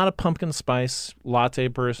am not a pumpkin spice latte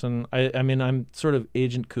person. I mean, I'm sort of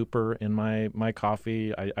Agent Cooper in my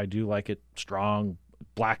coffee. I do like it strong,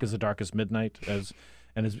 black as the darkest midnight, as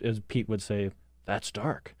Pete would say, that's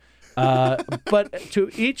dark. But to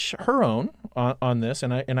each her own on this,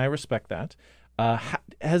 and I respect that.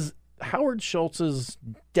 Has Howard Schultz's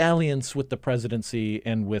dalliance with the presidency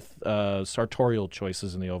and with sartorial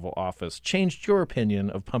choices in the Oval Office changed your opinion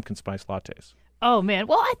of pumpkin spice lattes? Oh, man.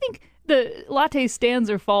 Well, I think the latte stands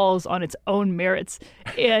or falls on its own merits.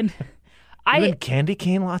 And even candy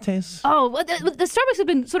cane lattes? Oh, well, the Starbucks have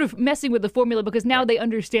been sort of messing with the formula because now they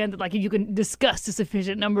understand that like you can disgust a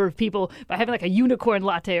sufficient number of people by having like a unicorn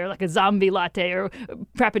latte or like a zombie latte or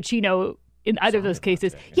frappuccino. In either of those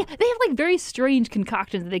cases. Yeah, they have like very strange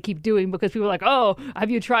concoctions that they keep doing because people are like, oh, have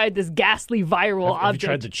you tried this ghastly viral object? Have you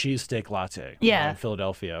tried the cheesesteak latte in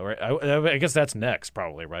Philadelphia? Right? I guess that's next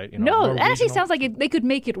probably, right? You know, no, it actually sounds like they could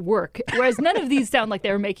make it work, whereas none of these sound like they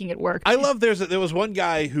were making it work. I love there was one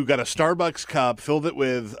guy who got a Starbucks cup, filled it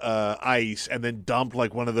with ice, and then dumped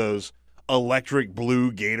like one of those electric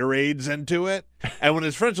blue Gatorades into it. And when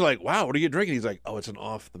his friends are like, wow, what are you drinking? He's like, oh, it's an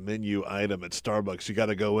off-the-menu item at Starbucks. You got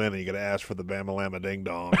to go in and you got to ask for the Bama Lama Ding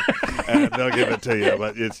Dong. And they'll give it to you.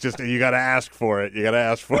 But it's just, you got to ask for it. You got to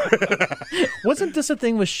ask for it. Wasn't this a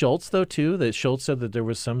thing with Schultz, though, too? That Schultz said that there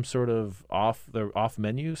was some sort of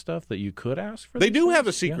off-menu stuff that you could ask for? They do have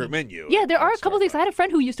a secret menu. Yeah, there are a couple of things. I had a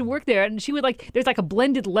friend who used to work there, and she would there's like a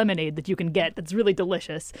blended lemonade that you can get that's really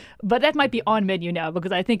delicious. But that might be on menu now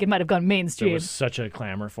because I think it might have gone mainstream. There was such a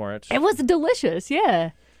clamor for it. It was delicious,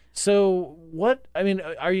 yeah. So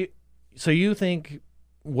you think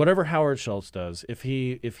whatever Howard Schultz does, if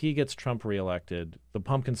he gets Trump reelected, the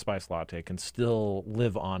pumpkin spice latte can still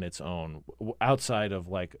live on its own outside of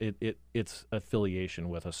like its affiliation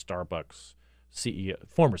with a Starbucks CEO,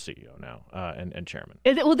 former CEO now, and chairman.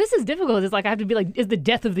 Well, this is difficult. It's like I have to be like, is the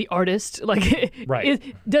death of the artist like?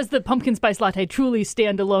 Right. Does the pumpkin spice latte truly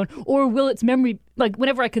stand alone, or will its memory, like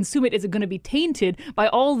whenever I consume it, is it going to be tainted by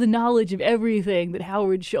all the knowledge of everything that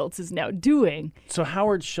Howard Schultz is now doing? So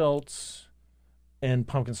Howard Schultz and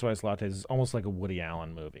pumpkin spice lattes is almost like a Woody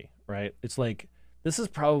Allen movie, right? It's like this is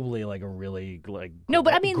probably like a really like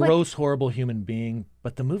gross, horrible human being,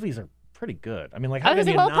 but the movies are pretty good. I mean, like, how can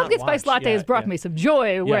you not pumpkin spice latte has brought me some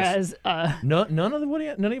joy, whereas none of Woody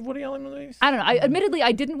Allen movies. I don't know. Admittedly,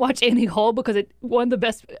 I didn't watch Annie Hall because it won the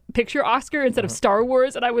Best Picture Oscar instead of Star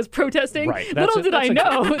Wars, and I was protesting. Right. Little did I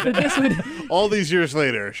know that this would. All these years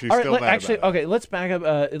later, she's still mad actually, about it. okay, let's back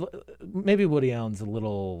up. Maybe Woody Allen's a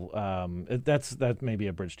little. That may be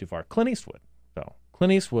a bridge too far. Clint Eastwood, though.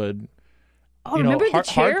 Clint Eastwood. Oh, remember the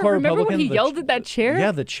chair? Remember when he yelled at that chair?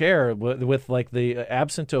 Yeah, the chair with like the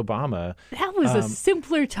absent Obama. That was a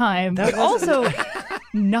simpler time, but also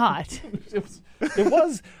not. It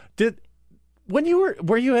was. When you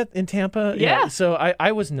were you in Tampa? Yeah. So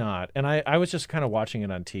I was not, and I was just kind of watching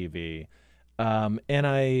it on TV,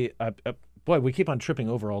 and boy, we keep on tripping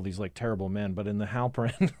over all these like terrible men. But in the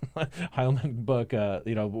Halperin Heilman book,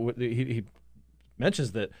 he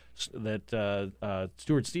mentions that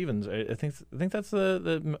Stuart Stevens, I think that's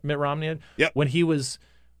the Mitt Romney. Yep. When he was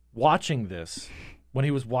watching this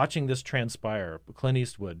transpire, Clint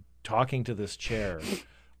Eastwood talking to this chair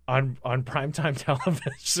on primetime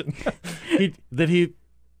television, he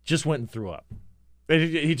just went and threw up.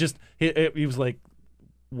 He was like,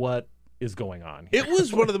 "What is going on here?" It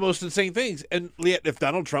was one of the most insane things. And yet, if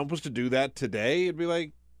Donald Trump was to do that today, it'd be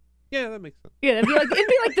like, yeah, that makes sense. Yeah, it'd be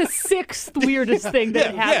like the sixth weirdest thing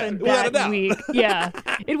that happened that week. Yeah,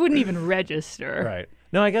 it wouldn't even register. Right.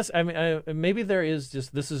 No, I guess maybe there is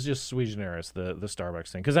this is just sui generis, the Starbucks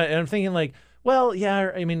thing, because I'm thinking like, well,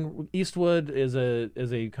 yeah, I mean, Eastwood is a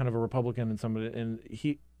kind of a Republican and somebody, and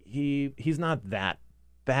he's not that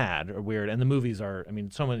bad or weird, and the movies are, I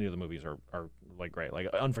mean, so many of the movies are like great. Like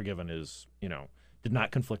Unforgiven is, did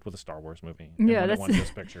not conflict with a Star Wars movie. Yeah, that's won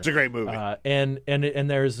Best Picture. It's a great movie. And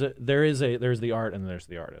there's the art and there's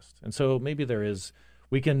the artist, and so maybe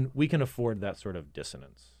we can afford that sort of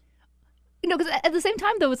dissonance. Because at the same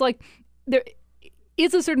time, though, it's like there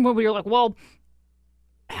is a certain point where you're like, well,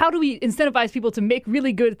 how do we incentivize people to make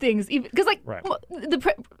really good things? Because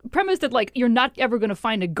the premise that like you're not ever going to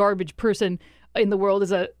find a garbage person in the world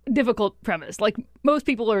is a difficult premise. Like most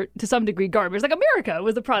people are to some degree garbage. Like America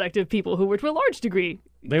was the product of people who were to a large degree.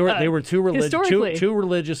 They were too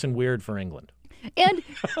religious and weird for England. And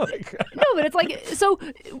no, but it's like so.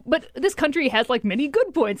 But this country has like many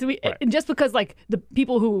good points, and just because like the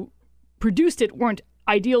people who produced it weren't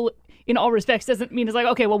ideal in all respects doesn't mean it's like,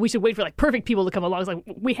 okay, well, we should wait for like perfect people to come along. It's like,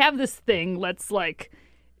 we have this thing, let's like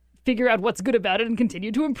figure out what's good about it and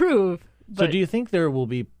continue to improve. So do you think there will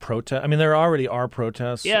be protests? I mean, there already are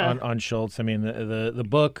protests on Schultz. I mean, the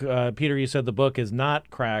book, Peter, you said the book is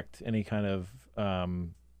not cracked any kind of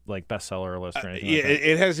like bestseller list or anything like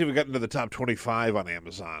that. It hasn't even gotten to the top 25 on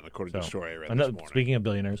Amazon, according to the story I read this morning. Speaking of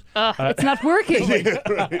billionaires. It's not working.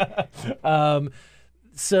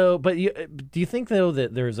 So, but do you think though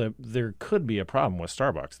that there could be a problem with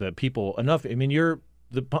Starbucks that people enough? I mean,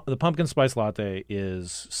 the pumpkin spice latte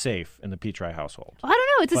is safe in the Petri household. I don't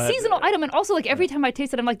know. It's a seasonal item, and also like every time I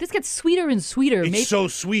taste it, I'm like, this gets sweeter and sweeter. It's so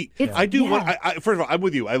sweet. I do one. First of all, I'm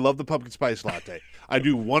with you. I love the pumpkin spice latte. I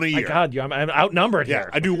do one a year. My God, I'm outnumbered here.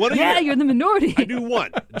 I do one a year. Yeah, you're in the minority. I do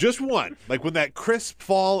one, just one. Like when that crisp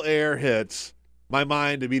fall air hits, my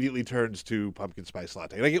mind immediately turns to pumpkin spice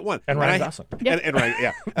latte, and I get one. And Ryan Dawson. And Ryan,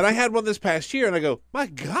 yeah. And I had one this past year, and I go, my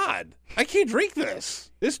God, I can't drink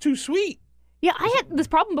this. It's too sweet. Yeah, I had this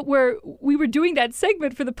problem, but where we were doing that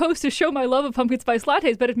segment for the Post to show my love of pumpkin spice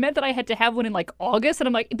lattes, but it meant that I had to have one in like August, and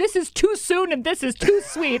I'm like, this is too soon and this is too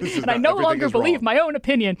sweet, and I no longer believe my own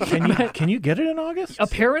opinion. Can you get it in August?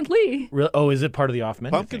 Apparently. Really? Oh, is it part of the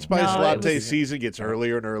off-menu Pumpkin spice latte season gets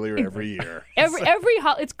earlier and earlier every year.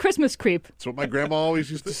 It's Christmas creep. That's what my grandma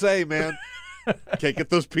always used to say, man. Can't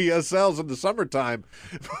get those PSLs in the summertime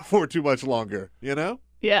for too much longer,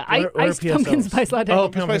 Yeah, iced pumpkin spice latte. Oh,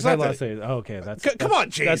 pumpkin spice latte. Oh, okay, come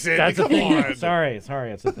on, Jason. That's come a thing. on. Sorry,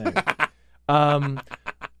 it's a thing.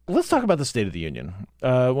 Let's talk about the State of the Union.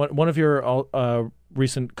 One of your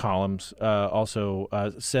recent columns also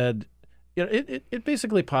said, it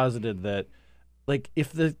basically posited that, like,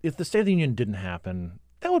 if the State of the Union didn't happen,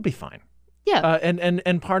 that would be fine. Yeah.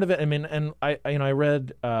 And part of it, I mean, and I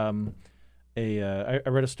read. I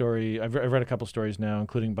read a story. I've read a couple stories now,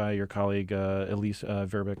 including by your colleague Elise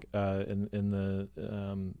Verbeek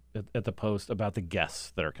at the Post about the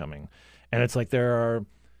guests that are coming, and it's like there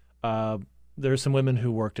are some women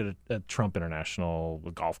who worked at Trump International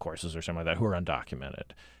golf courses or something like that who are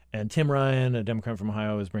undocumented, and Tim Ryan, a Democrat from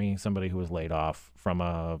Ohio, is bringing somebody who was laid off from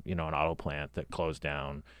an auto plant that closed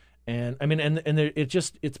down, and I mean, and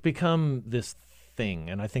it's become this thing,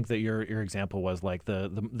 and I think that your example was like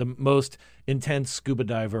the most intense scuba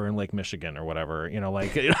diver in Lake Michigan or whatever,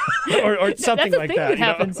 or something like that. That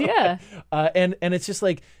happens, yeah. And it's just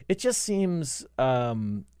like it just seems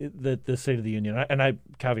that the State of the Union, and I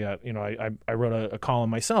caveat, I wrote a column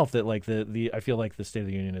myself that like I feel like the State of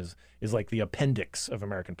the Union is like the appendix of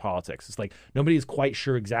American politics. It's like nobody's quite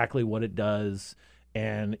sure exactly what it does.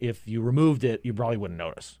 And if you removed it, you probably wouldn't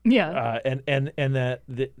notice. Yeah. And that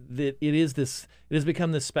it has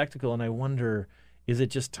become this spectacle, and I wonder, is it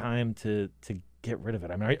just time to get rid of it?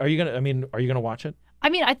 I mean, are you gonna watch it? I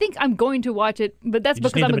mean, I think I'm going to watch it, but that's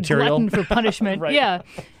because I'm a glutton for punishment. Right. Yeah.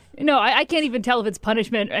 No, I can't even tell if it's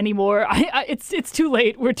punishment anymore. It's too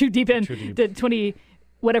late. We're too deep in the 20.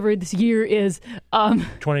 Whatever this year is.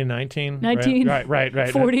 2019? 19?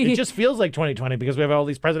 Right. 40. It just feels like 2020 because we have all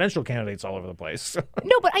these presidential candidates all over the place.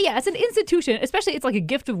 No, but yeah, as an institution, especially it's like a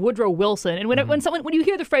gift of Woodrow Wilson. And when you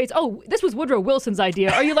hear the phrase, oh, this was Woodrow Wilson's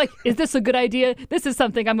idea, are you like, is this a good idea? This is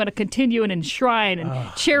something I'm going to continue and enshrine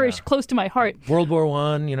and cherish close to my heart. World War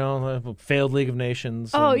I, failed League of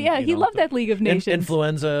Nations. Oh, and, yeah, he loved that League of Nations.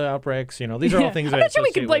 Influenza outbreaks, these are all things I'm not sure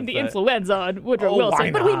we can blame the influenza on Woodrow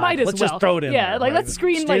Wilson, but we might as well. Let's just throw it in there. Let's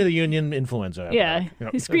screen State of the Union influenza. Yeah,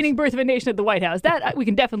 screening Birth of a Nation at the White House. That we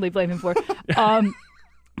can definitely blame him for.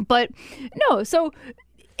 But no, so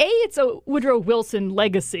it's a Woodrow Wilson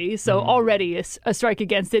legacy, so already a strike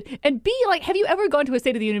against it. And B, like, have you ever gone to a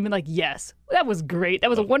State of the Union and been like, yes, that was great. That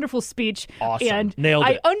was a wonderful speech. Awesome. And Nailed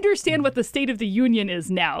it. I understand what the State of the Union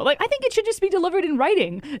is now. Like, I think it should just be delivered in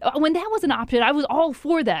writing. When that was an option, I was all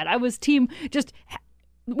for that. I was team just...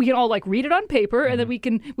 We can all like read it on paper, and then we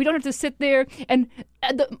don't have to sit there. And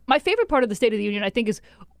my favorite part of the State of the Union, I think, is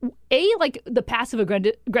like the passive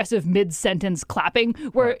aggressive mid-sentence clapping,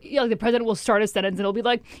 where the president will start a sentence and it'll be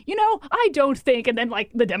like, I don't think, and then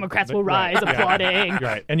like the Democrats will rise applauding.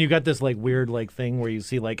 Right, and you got this like weird like thing where you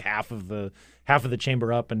see like half of the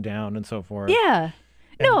chamber up and down and so forth. Yeah,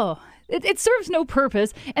 no, it serves no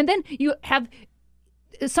purpose. And then you have.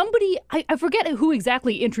 Somebody, I forget who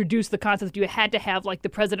exactly introduced the concept. You had to have, like, the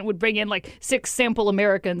president would bring in, like, 6 sample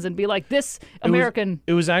Americans and be like, this American.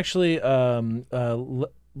 It was actually, I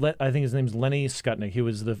think his name's Lenny Skutnik. He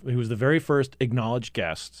was the very first acknowledged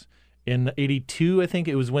guest in '82. I think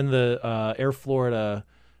it was when the Air Florida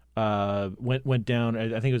went down.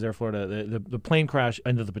 I think it was Air Florida. The plane crash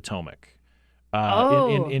into the Potomac.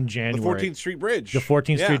 In January, the 14th Street Bridge. The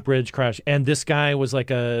 14th Street Bridge crash, and this guy was like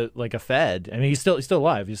a Fed. I mean, he's still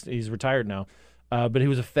alive. He's retired now, but he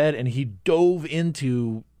was a Fed, and he dove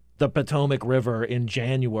into the Potomac River in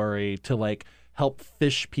January to like help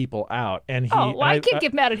fish people out. And he, I can't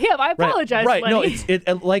get mad at him. I apologize. Right? Lenny. No,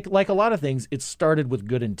 it like a lot of things. It started with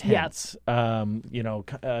good intent. Kind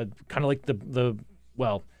of like the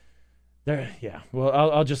well. There, yeah. Well,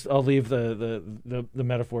 I'll leave the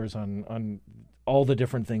metaphors on all the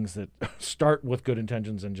different things that start with good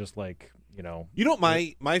intentions and just like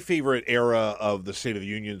my favorite era of the State of the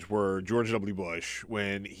Unions were George W. Bush,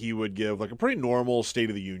 when he would give like a pretty normal State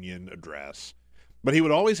of the Union address, but he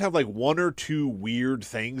would always have like one or two weird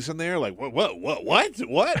things in there, like what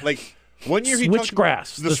like. One year he talked about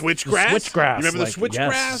the switchgrass. You remember the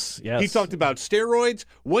switchgrass? Yes. He talked about steroids.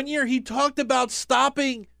 One year he talked about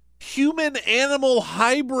stopping human-animal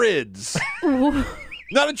hybrids.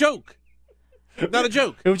 Not a joke. Not a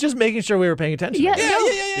joke. It was just making sure we were paying attention. Yeah.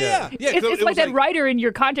 It's like that writer in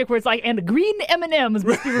your contract where it's like, and green M&Ms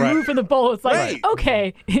must be removed from the bowl. It's like,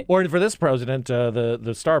 okay. Or for this president, the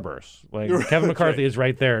Starburst. Like Kevin McCarthy is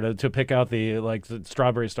right there to pick out the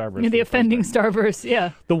strawberry Starburst. The offending Starburst,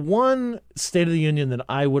 yeah. The one State of the Union that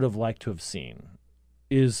I would have liked to have seen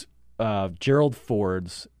is Gerald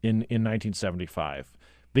Ford's in 1975,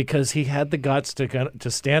 because he had the guts to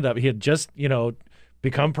stand up. He had just,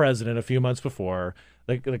 become president a few months before.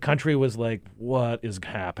 Like the country was like, what is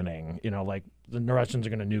happening? Like the Russians are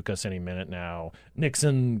going to nuke us any minute now.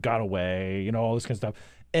 Nixon got away, all this kind of stuff.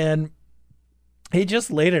 And he just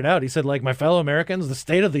laid it out. He said, like, my fellow Americans, the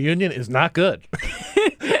State of the Union is not good.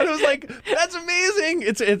 And it was like, that's amazing.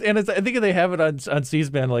 I think they have it on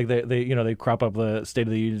C-SPAN. Like they crop up the State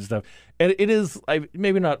of the Union stuff. And it is, I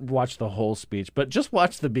maybe not watch the whole speech, but just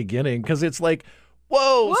watch the beginning, because it's like,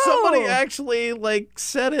 Whoa, somebody actually like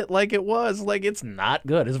said it like it was. Like, it's not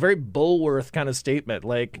good. It's a very Bulworth kind of statement.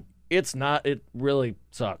 Like, it's not. It really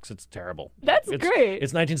sucks. It's terrible. That's great.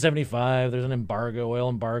 It's 1975. There's an embargo, oil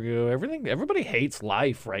embargo. Everybody hates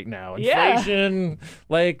life right now. Inflation. Yeah.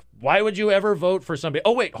 Like, why would you ever vote for somebody?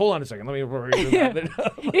 Oh, wait, hold on a second. Let me read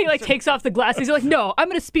that. He like takes off the glasses. He's like, no, I'm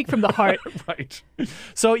going to speak from the heart. Right.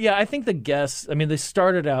 So, yeah, I think the guests, I mean, they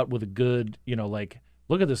started out with a good, like,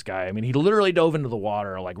 look at this guy. I mean, he literally dove into the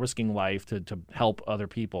water, like risking life to help other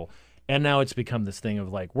people. And now it's become this thing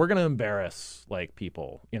of like, we're going to embarrass like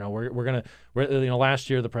people. Last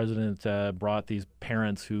year the president brought these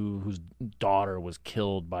parents whose daughter was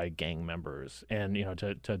killed by gang members, and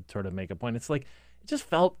to sort of make a point. It's like, it just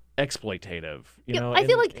felt exploitative. I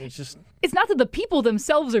feel like it's not that the people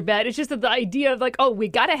themselves are bad. It's just that the idea of like, oh, we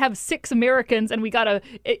got to have 6 Americans and we got to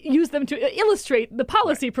use them to illustrate the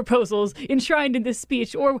policy proposals enshrined in this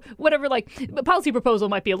speech or whatever. Like, the policy proposal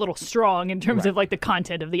might be a little strong in terms of like the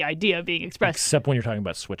content of the idea being expressed. Except when you're talking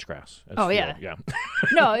about switchgrass. Yeah.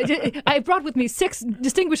 No, I brought with me 6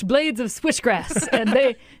 distinguished blades of switchgrass,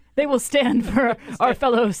 and they will stand for our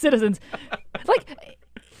fellow citizens. Like.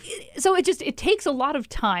 So it takes a lot of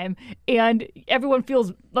time, and everyone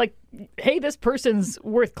feels like, hey, this person's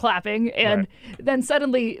worth clapping, and then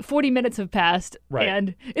suddenly 40 minutes have passed,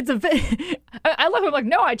 and it's I love it. Like,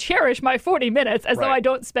 no, I cherish my 40 minutes as though I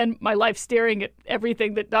don't spend my life staring at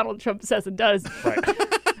everything that Donald Trump says and does. Right.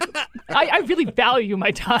 I really value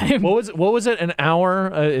my time. What was it? An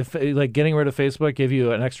hour? If like getting rid of Facebook gave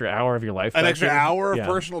you an extra hour of your life? An extra hour of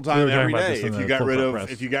personal time every day. If you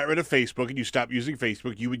got rid of Facebook and you stopped using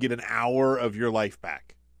Facebook, you would get an hour of your life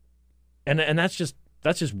back. And that's just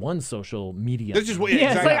one social media. That's just exactly.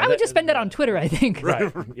 It's like I would just spend it on Twitter, I think.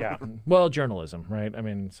 Right. Yeah. Well, journalism, right? I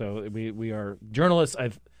mean, so we are journalists.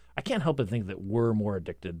 I can't help but think that we're more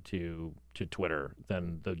addicted to Twitter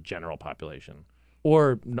than the general population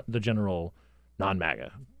or the general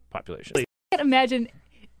non-MAGA population. I can't imagine,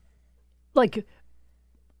 like,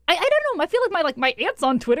 I don't know. I feel like my aunt's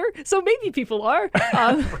on Twitter, so maybe people are.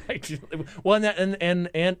 Right. Well, and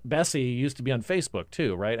Aunt Bessie used to be on Facebook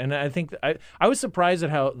too, right? And I think I was surprised at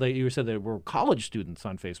how you said there were college students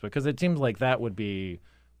on Facebook, because it seems like that would be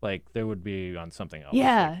like they would be on something else,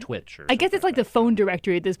 like Twitch or. I guess it's like the phone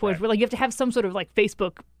directory at this point, where like you have to have some sort of like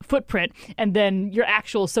Facebook footprint, and then your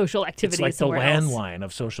actual social activity. It's like the else. landline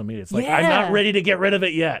of social media. It's like I'm not ready to get rid of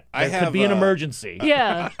it yet. It could be an emergency.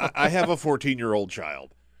 Yeah. I have a 14-year-old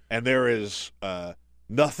child. And there is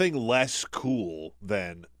nothing less cool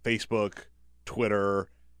than Facebook, Twitter,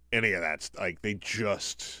 any of that. Like, they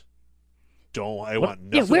just don't. I want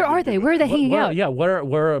nothing. Yeah, where are they? Where are they hanging out? Yeah, where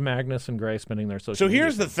are Magnus and Grace spending their social? So media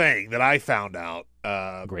here's the thing that I found out.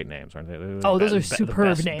 Great names, aren't they? Oh, those are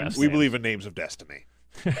superb names. We believe in names of destiny.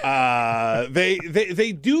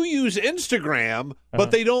 They do use Instagram,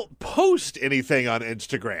 but they don't post anything on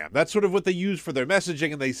Instagram. That's sort of what they use for their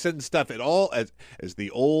messaging, and they send stuff. It all, as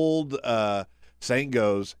the old saying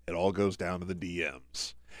goes, it all goes down to the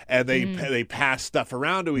DMs, and they pass stuff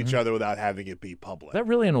around to each other without having it be public. Is that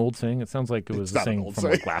really an old saying? It sounds like it was a saying from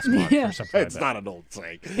like last month or something. It's not an old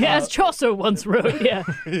saying. Yeah, as Chaucer once wrote. Yeah.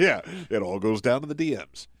 Yeah, it all goes down to the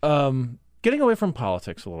DMs. Getting away from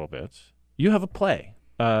politics a little bit, you have a play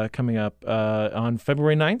coming up on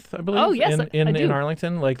February 9th, I believe. Oh, yes, in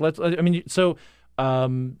Arlington. Like,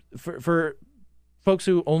 for folks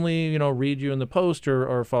who only read you in the Post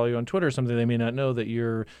or follow you on Twitter or something, they may not know that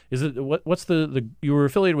you were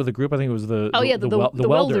affiliated with a group. I think it was the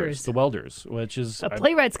Welders. The Welders, which is a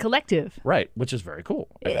playwrights collective, right? Which is very cool.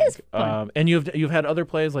 It is fun. And you've had other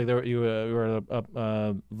plays, like you were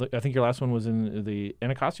I think your last one was in the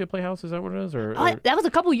Anacostia Playhouse. Is that what it is? Or that was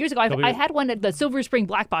a couple years ago. I had one at the Silver Spring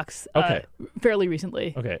Black Box fairly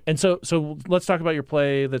recently. Okay, and so let's talk about your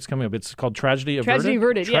play that's coming up. It's called Tragedy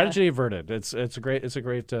Averted. Tragedy Averted. It's a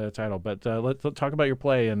great title. But let's talk about your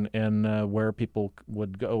play and where people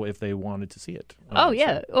would go if they wanted to see it.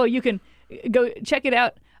 You can go check it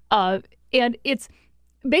out. And it's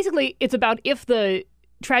about if the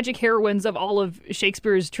tragic heroines of all of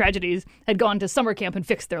Shakespeare's tragedies had gone to summer camp and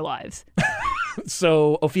fixed their lives.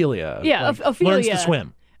 So Ophelia, Ophelia learns to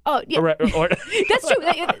swim. Oh, yeah. That's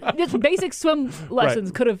true. Just basic swim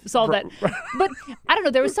lessons could have solved that. But I don't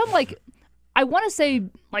know. There was some I want to say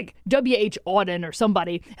W.H. Auden or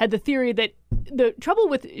somebody had the theory that the trouble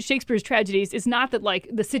with Shakespeare's tragedies is not that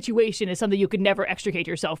the situation is something you could never extricate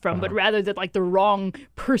yourself from, but rather that the wrong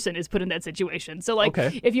person is put in that situation. So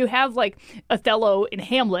if you have Othello in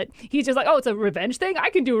Hamlet, he's just it's a revenge thing. I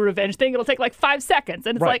can do a revenge thing. It'll take 5 seconds,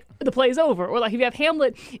 and it's the play's over. Or if you have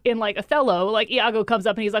Hamlet in Othello, Iago comes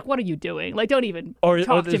up and he's like, "What are you doing? Don't even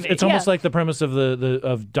talk to me." It's almost like the premise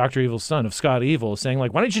of Dr. Evil's son, of Scott Evil, saying "Why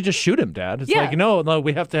don't you just shoot him, Dad?" It's no,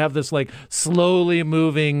 we have to have this slowly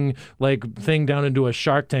moving thing down into a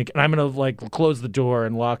Shark Tank, and I'm gonna close the door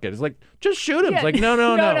and lock it. It's just shoot him. Yeah.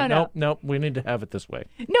 It's no, we need to have it this way.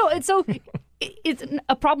 No, and so it's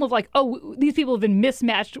a problem of these people have been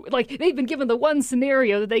mismatched. They've been given the one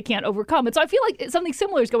scenario that they can't overcome, and so I feel like something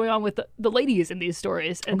similar is going on with the ladies in these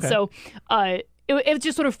stories, and so it's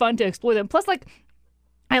just sort of fun to explore them. Plus,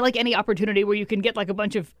 I like any opportunity where you can get a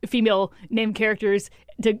bunch of female named characters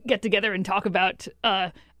to get together and talk about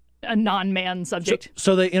a non-man subject.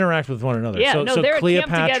 So they interact with one another. Yeah, so they're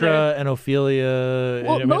Cleopatra and Ophelia.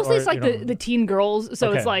 Well, mostly it's the teen girls.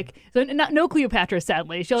 So it's no Cleopatra,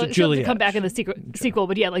 sadly. She'll have to come back in the sequel.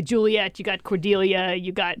 But Juliet, you got Cordelia,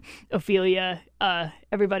 you got Ophelia.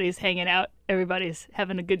 Everybody's hanging out. Everybody's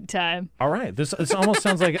having a good time. All right. This almost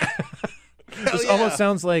sounds like. This almost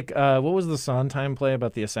sounds like what was the Sondheim play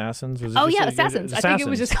about the assassins? Was it Assassins. I think it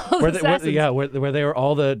was just called Assassins. Where they were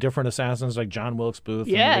all the different assassins, like John Wilkes Booth.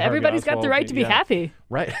 Yeah, everybody's got the right to be happy.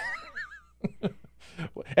 Right.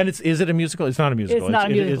 And is it a musical? It's not a musical. It's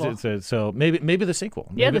not a musical. So maybe the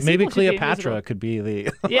sequel. Yeah, maybe Cleopatra could be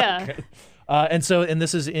the. Yeah. And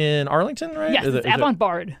this is in Arlington, right? Yes, it's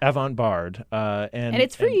Avant-Garde. Avant-Garde. And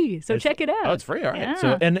it's free, so check it out. Oh, it's free. All right. Yeah.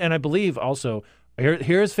 So and I believe also.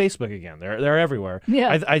 Here's Facebook again. They're everywhere.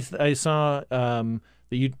 Yeah. I saw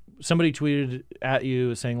that somebody tweeted at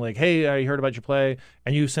you saying "Hey, I heard about your play,"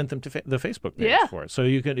 and you sent them to the Facebook page for it. So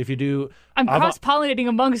you could, if you do, I'm cross-pollinating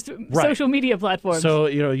amongst social media platforms. So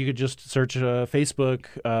you could just search Facebook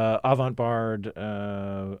Avant-Garde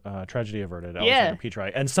Tragedy Averted, Alexandra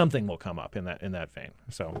Petri, and something will come up in that vein.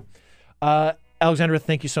 So. Alexandra,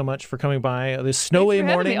 thank you so much for coming by this snowy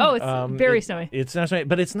morning. Oh, it's very snowy. It's not snowy,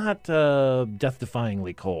 but it's not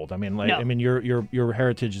death-defyingly cold. I mean, No. your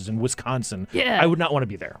heritage is in Wisconsin. Yeah. I would not want to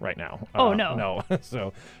be there right now. Oh, no. No.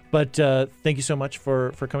 So, but thank you so much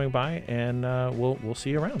for coming by, and we'll see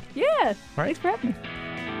you around. Yeah. All right. Thanks for having me.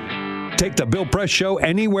 Take the Bill Press Show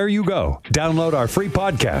anywhere you go. Download our free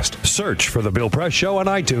podcast, search for The Bill Press Show on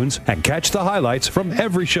iTunes, and catch the highlights from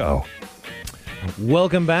every show.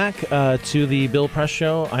 Welcome back to the Bill Press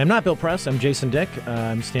Show. I'm not Bill Press. I'm Jason Dick.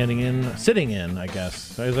 I'm sitting in, I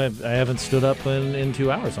guess. I haven't stood up in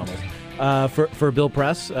 2 hours almost. For Bill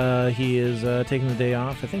Press, he is taking the day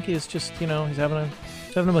off. I think he's just, he's having a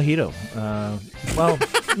mojito. Well,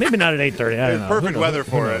 maybe not at 8:30. I don't know. Perfect weather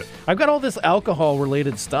for it. I've got all this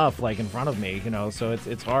alcohol-related stuff like in front of me, so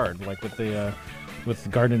it's hard. Like with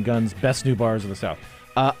Garden and Gun's best new bars of the South.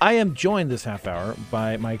 I am joined this half hour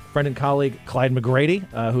by my friend and colleague Clyde McGrady,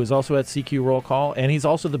 who is also at CQ Roll Call, and he's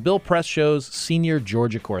also the Bill Press Show's senior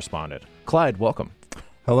Georgia correspondent. Clyde, welcome.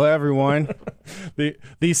 Hello, everyone.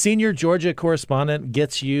 The senior Georgia correspondent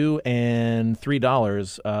gets you and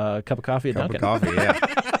 $3 a cup of coffee at Dunkin'. Cup of coffee, yeah.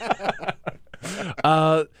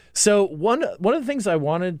 So one of the things I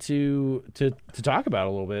wanted to talk about a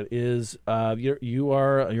little bit is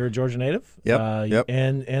you're a Georgia native. Yep.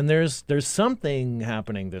 And there's something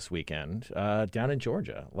happening this weekend down in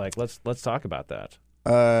Georgia. Like let's talk about that.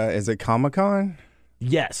 Is it Comic-Con?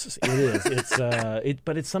 Yes, it is.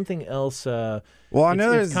 But it's something else. Well, I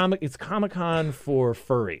know it's Comic-Con for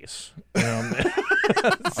furries.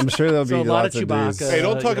 I'm sure there'll be a lot lots of of Chewbacca. dudes. Hey,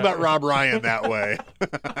 don't talk about Rob Ryan that way.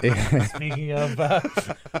 Speaking of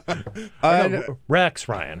Rex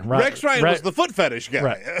Ryan. Rex Ryan was the foot fetish guy.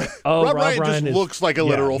 Right. Oh, Rob Ryan just looks like a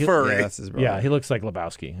literal furry. Yeah, that's his brother. Yeah, he looks like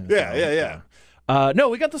Lebowski. Yeah. No,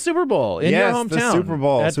 we got the Super Bowl in your hometown. The Super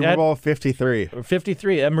Bowl. Super Bowl 53.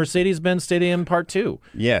 53 at Mercedes-Benz Stadium Part 2.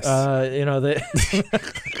 Yes.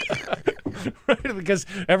 Right, because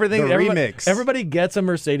everybody gets a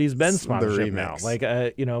Mercedes-Benz sponsorship now. Like,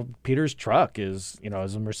 Peter's truck is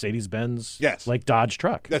a Mercedes-Benz, like Dodge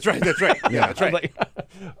truck. That's right. Yeah, that's right.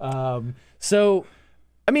 So,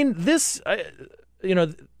 I mean, this,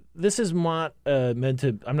 this is not meant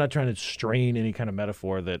to. I'm not trying to strain any kind of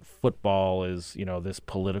metaphor that football is, this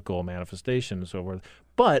political manifestation and so forth.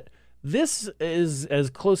 But this is as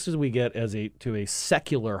close as we get to a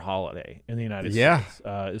secular holiday in the United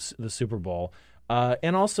States. The Super Bowl,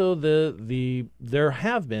 and also there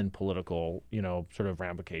have been political, sort of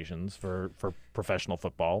ramifications for professional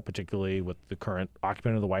football, particularly with the current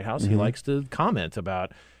occupant of the White House. Mm-hmm. He likes to comment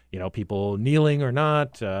about people kneeling or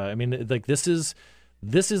not.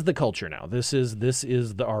 This is the culture now. This is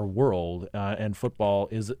our world, and football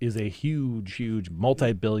is a huge,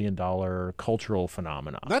 multi-billion-dollar cultural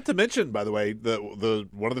phenomenon. Not to mention, by the way, the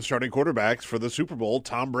one of the starting quarterbacks for the Super Bowl,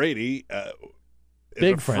 Tom Brady,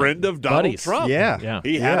 is a friend of Donald Trump. Yeah.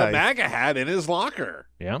 He had a MAGA hat in his locker.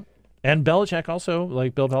 Yeah, and Belichick also,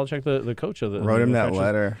 like Bill Belichick, the coach of the wrote him that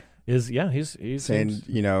letter. He's saying,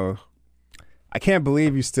 I can't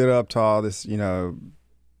believe you stood up to all this,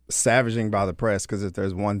 savaging by the press, because if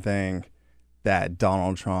there's one thing that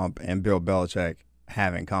Donald Trump and Bill Belichick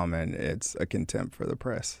have in common, it's a contempt for the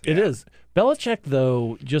press. It is. Belichick,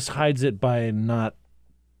 though, just hides it by not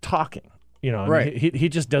talking. Right. He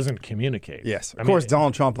just doesn't communicate. Yes. Of course,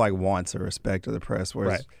 Donald Trump wants a respect of the press,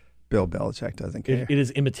 whereas Bill Belichick doesn't care. It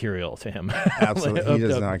is immaterial to him. Absolutely. He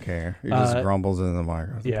does not care. He just grumbles in the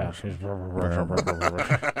microphone. Yeah.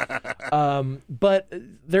 But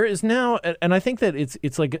there is now, and I think that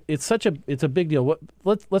it's a big deal.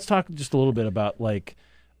 Let's talk just a little bit about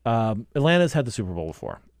Atlanta's had the Super Bowl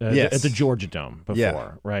before. At the Georgia Dome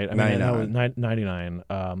before, right? I mean, 99.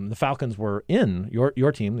 The Falcons were in,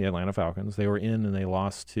 your team, the Atlanta Falcons, they were in and they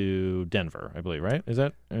lost to Denver, I believe, right? Is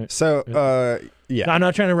that? Yeah. No, I'm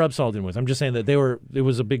not trying to rub salt in with. I'm just saying that it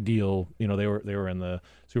was a big deal. They were in the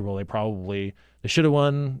Super Bowl. They should have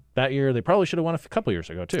won that year. They probably should have won a couple years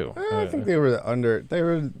ago too. I think they were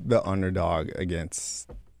the underdog against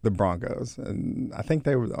the Broncos, and I think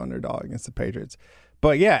they were the underdog against the Patriots.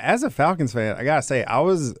 But yeah, as a Falcons fan, I gotta say I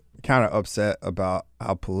was kind of upset about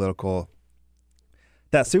how political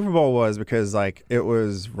that Super Bowl was, because it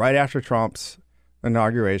was right after Trump's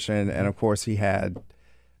inauguration, and of course he had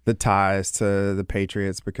the ties to the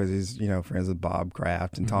Patriots because he's friends with Bob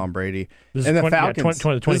Kraft and Tom Brady. And the Falcons,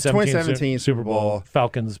 2017 Super Bowl,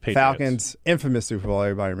 Falcons, Patriots. Falcons, infamous Super Bowl,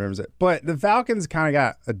 everybody remembers it. But the Falcons kind of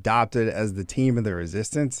got adopted as the team of the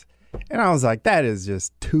resistance, and I was like, that is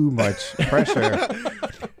just too much pressure.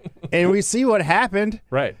 And we see what happened.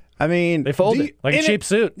 Right. I mean, they folded like a cheap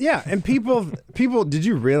suit. Yeah, and people, did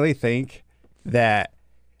you really think that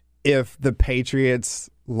if the Patriots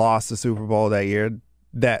lost the Super Bowl that year,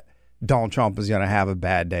 that Donald Trump was going to have a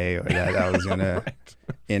bad day, or that was going to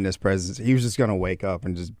end his presidency. He was just going to wake up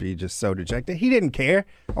and just be just so dejected. He didn't care.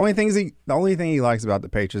 The only thing he likes about the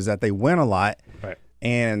Patriots is that they win a lot, right?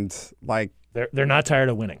 And like they're not tired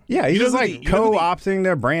of winning. Yeah, he's just like co-opting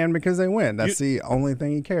their brand because they win. That's the only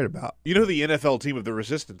thing he cared about. You know who the NFL team of the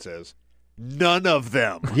Resistance is? None of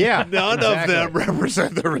them. Yeah, none of them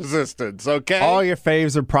represent the Resistance. Okay, all your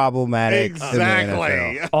faves are problematic. Exactly.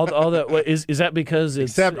 In the NFL. all that is that because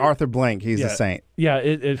it's, except Arthur Blank, he's a saint. Yeah,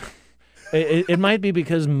 it might be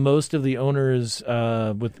because most of the owners,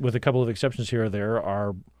 with a couple of exceptions here or there,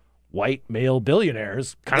 are white male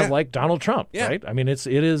billionaires, kind of like Donald Trump, right? I mean, he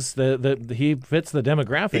fits the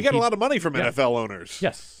demographic. He got a lot of money from NFL owners.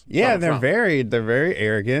 Yes. Yeah, they're very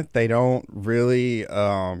arrogant. They don't really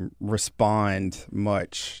respond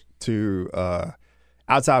much to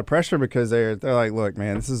outside pressure because they're like, look,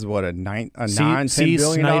 man, this is what $10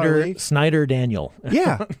 billion league. Snyder Daniel.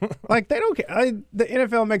 Yeah, like they don't care. The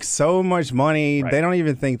NFL makes so much money. Right. They don't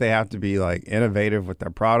even think they have to be like innovative with their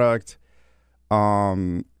product.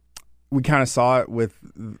 We kind of saw it with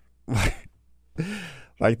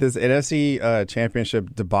like this NFC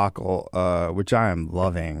championship debacle, which I am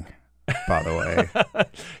loving, by the way.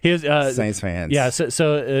 He's Saints fans. Yeah,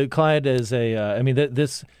 so Clyde is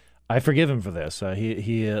this. I forgive him for this.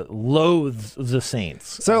 He loathes the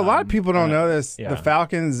Saints. So a lot of people don't know this. Yeah. The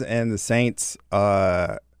Falcons and the Saints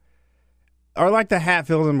are like the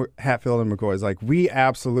Hatfield and McCoys. Like, we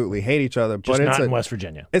absolutely hate each other. Just but not in West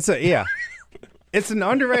Virginia. It's an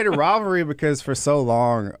underrated rivalry because for so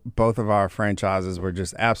long, both of our franchises were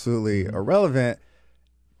just absolutely irrelevant.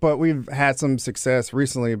 But we've had some success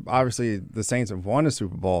recently. Obviously, the Saints have won a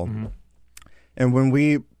Super Bowl. Mm-hmm. And when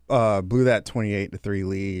we blew that 28-3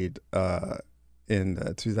 lead in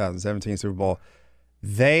the 2017 Super Bowl,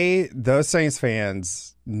 those Saints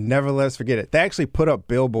fans never let us forget it. They actually put up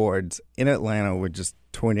billboards in Atlanta with just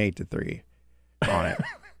 28-3 on it.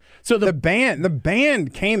 So the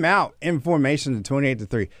band came out in formation to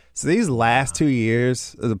 28-3. So these last 2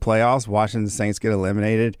 years of the playoffs, watching the Saints get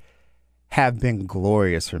eliminated, have been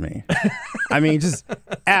glorious for me. I mean, just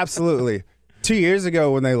absolutely. 2 years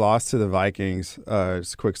ago when they lost to the Vikings,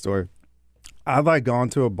 just a quick story. I'd like gone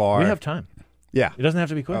to a bar. We have time. Yeah. It doesn't have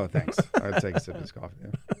to be quick. Oh, thanks. I'll take a sip of this coffee.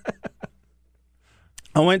 Yeah.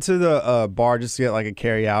 I went to the bar just to get like a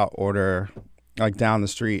carry-out order like down the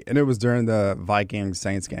street, and it was during the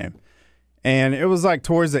Vikings-Saints game. And it was like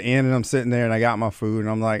towards the end, and I'm sitting there, and I got my food, and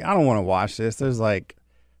I'm like, I don't want to watch this. There's like,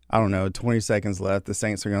 I don't know, 20 seconds left. The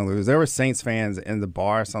Saints are going to lose. There were Saints fans in the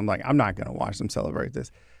bar, so I'm like, I'm not going to watch them celebrate this.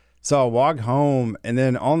 So I walked home, and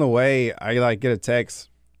then on the way, I like get a text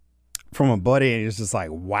from a buddy, and he's just like,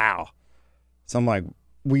 wow. So I'm like,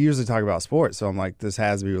 we usually talk about sports, so I'm like, this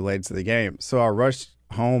has to be related to the game. So I rushed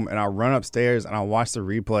home, and I run upstairs, and I watched the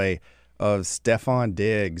replay of Stephon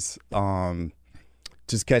Diggs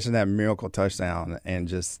just catching that miracle touchdown, and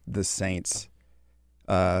just the Saints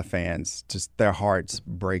fans, just their hearts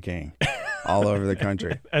breaking all over the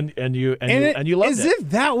country. And you loved it. As if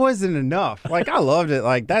that wasn't enough. Like, I loved it.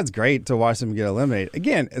 Like, that's great to watch them get eliminated.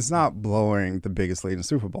 Again, it's not blowing the biggest lead in the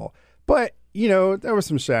Super Bowl. But, you know, there was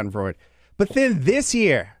some schadenfreude. But then this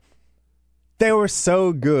year, they were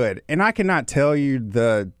so good. And I cannot tell you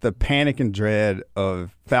the panic and dread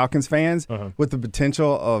of Falcons fans with the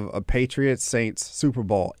potential of a Patriots-Saints Super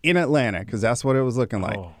Bowl in Atlanta, because that's what it was looking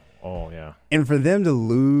like. Oh, yeah. And for them to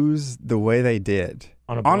lose the way they did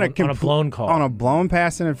on a blown call, on a blown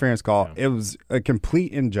pass interference call, it was a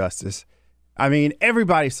complete injustice. I mean,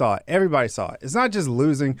 everybody saw it. Everybody saw it. It's not just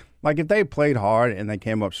losing. Like, if they played hard and they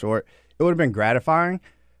came up short, it would have been gratifying.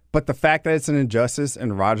 But the fact that it's an injustice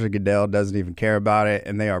and Roger Goodell doesn't even care about it,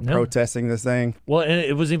 and they are protesting this thing. Well, and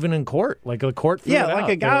it was even in court. Like, the court threw it out.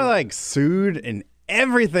 A guy like sued and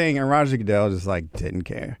everything, and Roger Goodell just like didn't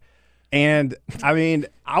care. And I mean,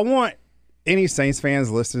 I want any Saints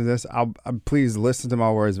fans listening to this, please listen to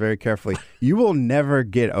my words very carefully. You will never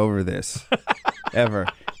get over this, ever.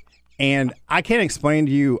 And I can't explain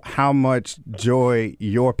to you how much joy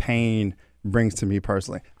your pain brings to me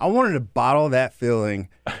personally. I wanted to bottle that feeling,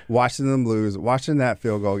 watching them lose, watching that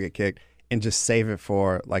field goal get kicked, and just save it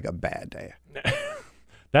for like a bad day.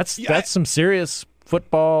 That's some serious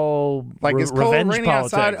football like it's cold, revenge raining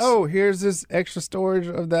politics. Outside. Oh, here's this extra storage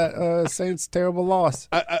of that Saints terrible loss.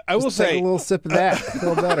 I will say take a little sip of that.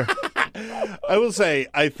 Feel better. I will say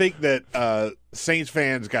I think that Saints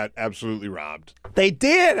fans got absolutely robbed. They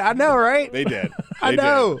did. I know, right? They did. I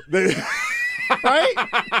know. right?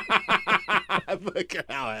 Look at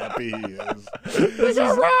how happy he is. This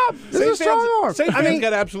is robbed. This is strong arm. Saints fans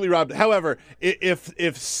got absolutely robbed. However,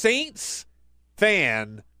 if Saints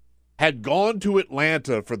fan had gone to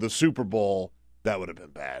Atlanta for the Super Bowl, that would have been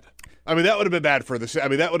bad. I mean, that would have been bad for the. I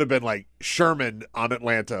mean, that would have been like Sherman on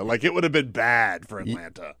Atlanta. Like, it would have been bad for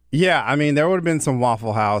Atlanta. Yeah, I mean, there would have been some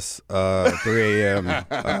Waffle House, 3 a.m. There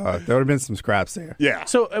would have been some scraps there. Yeah.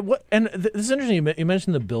 So what? And this is interesting. You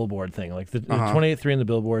mentioned the Billboard thing, like the 28.3 in the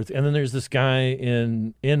billboards, and then there's this guy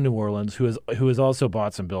in New Orleans who has also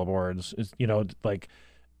bought some billboards. You know, like.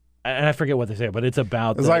 And I forget what they say, but it's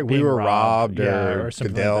about it's like we were robbed or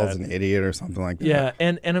something Goodell's like an idiot or something like that. Yeah,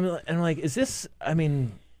 and I'm like, is this? I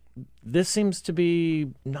mean, this seems to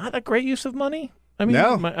be not a great use of money. I mean,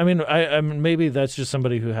 no. I mean, maybe that's just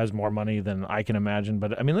somebody who has more money than I can imagine.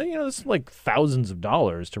 But I mean, you know, it's like thousands of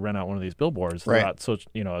dollars to rent out one of these billboards throughout,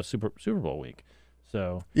 a Super Bowl week.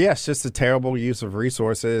 So yeah, it's just a terrible use of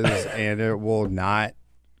resources, and it will not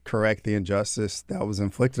correct the injustice that was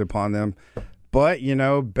inflicted upon them. But, you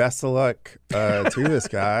know, best of luck to this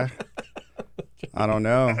guy. I don't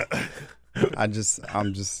know. I'm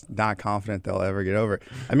just not confident they'll ever get over it.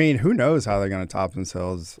 I mean, who knows how they're going to top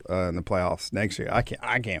themselves in the playoffs next year? I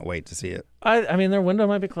can't wait to see it. I mean, their window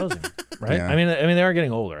might be closing, right? Yeah. I mean, they are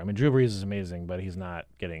getting older. I mean, Drew Brees is amazing, but he's not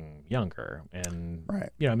getting younger. And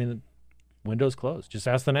you know, I mean, the window's closed. Just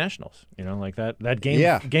ask the Nationals. You know, like that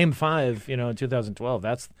game 5. You know, in 2012.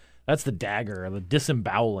 That's the dagger, the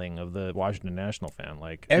disemboweling of the Washington National fan.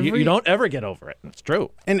 Like you don't ever get over it. It's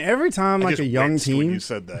true. And every time like a young team, when you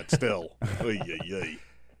said that, still.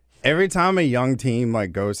 Every time a young team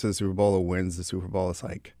like goes to the Super Bowl or wins the Super Bowl, it's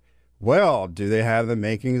like, well, do they have the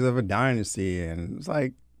makings of a dynasty? And it's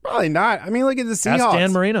like, probably not. I mean, look at the Seahawks. Ask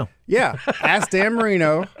Dan Marino. Yeah, ask Dan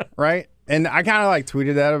Marino, right? And I kind of like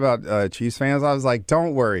tweeted that about Chiefs fans. I was like,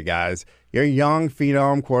 don't worry, guys. Your young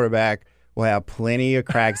phenom quarterback will have plenty of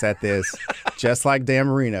cracks at this, just like Dan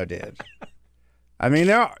Marino did. I mean,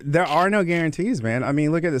 there are no guarantees, man. I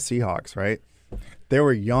mean, look at the Seahawks, right? They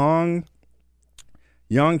were young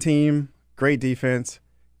team, great defense,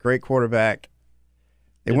 great quarterback.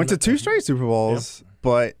 They went to 2 straight Super Bowls,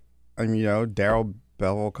 but you know, Darrell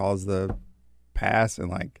Bevell calls the pass, and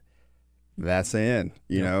like that's the end.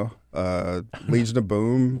 You know, Legion of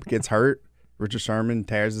Boom gets hurt. Richard Sherman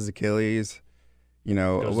tears his Achilles. You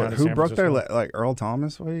know, who broke their leg? Like Earl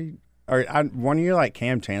Thomas? One year, like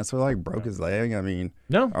Cam Chancellor, like broke his leg. I mean,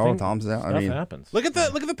 Earl Thomas out. I mean, happens. Look at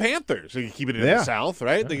the Panthers. So you keep it in the South,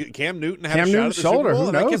 right? Cam Newton had Cam a shot Newton's at the shoulder. Super Bowl, Who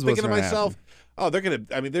and I knows kept thinking to what's myself,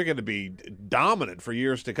 they're gonna be dominant for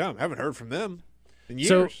years to come. Haven't heard from them in years.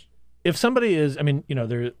 So if somebody is, I mean, you know,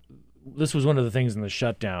 this was one of the things in the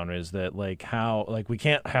shutdown is that we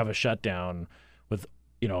can't have a shutdown with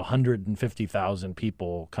 150,000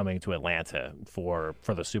 people coming to Atlanta for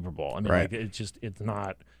the Super Bowl. I mean, it's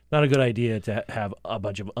not a good idea to have a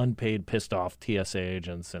bunch of unpaid, pissed off TSA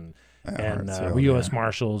agents and U.S.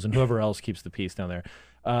 Marshals and whoever else keeps the peace down there.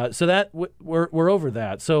 So that we're over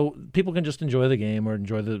that. So people can just enjoy the game or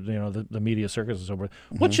enjoy the media circus and so forth.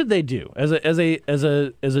 What should they do as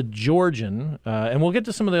a Georgian? And we'll get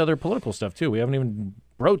to some of the other political stuff too. We haven't even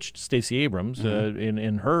broached Stacey Abrams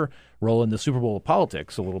in her role in the Super Bowl of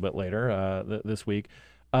politics a little bit later this week.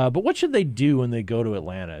 But what should they do when they go to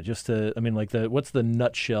Atlanta? Just to, I mean, like what's the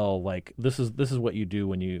nutshell? Like this is what you do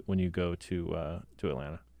when you go to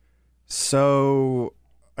Atlanta. So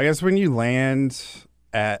I guess when you land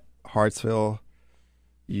at Hartsville,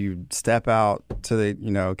 you step out to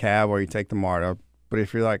the cab or you take the MARTA. But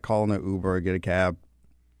if you're like calling an Uber or get a cab,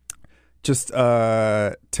 just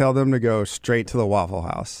tell them to go straight to the Waffle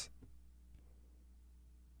House.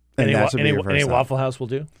 And any that should be your first stop. Waffle House will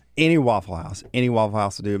do? Any Waffle House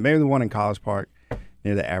will do. Maybe the one in College Park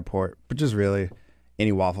near the airport, but just really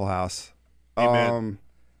any Waffle House. Amen.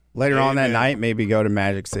 Later on that night, maybe go to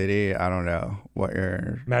Magic City. I don't know what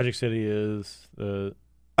your Magic City is.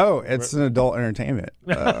 It's an adult entertainment.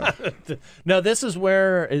 No, this is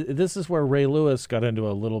where Ray Lewis got into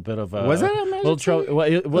a little bit of a. Was that a Magic City?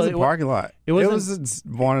 It was a parking lot. It was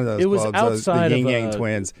one of those. It was clubs, outside the Yin of Yang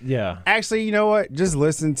Twins. Yeah. Actually, you know what? Just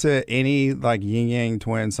listen to any like Yin Yang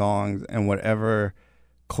Twin songs and whatever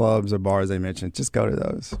clubs or bars they mention. Just go to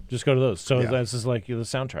those. So this is like the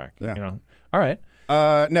soundtrack. Yeah. All right.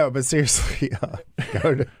 No, but seriously,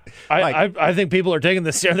 go to. I think people are taking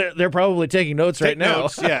this. They're probably taking notes right now.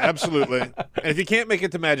 Yeah, absolutely. And if you can't make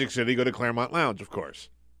it to Magic City, go to Claremont Lounge, of course.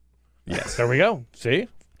 Yes, there we go. See,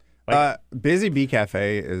 Busy Bee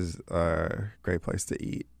Cafe is a great place to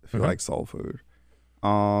eat if you like soul food.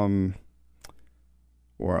 What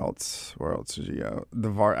Where else did you go?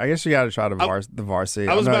 I guess you got to try the varsity.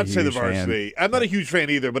 I was about to say the varsity. I'm not a huge fan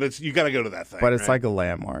either, but you got to go to that thing. But it's like a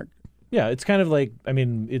landmark. Yeah, it's kind of like, I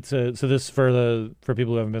mean, it's a, so this for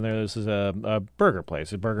people who haven't been there, this is a burger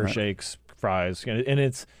place, shakes, fries, and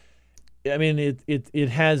it's, I mean, it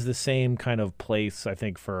has the same kind of place, I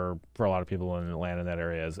think, for a lot of people in Atlanta in that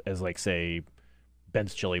area as like, say,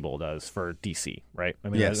 Ben's Chili Bowl does for DC, right? I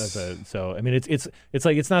mean, yes. So I mean, it's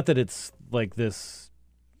like, it's not that it's like this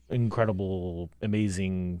incredible,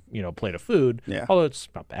 amazing, plate of food, although it's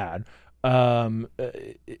not bad,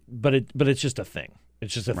 but it's just a thing.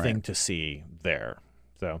 It's just a thing to see there.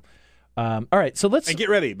 So, all right. So let's get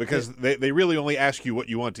ready, because they really only ask you what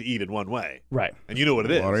you want to eat in one way, right? And you know what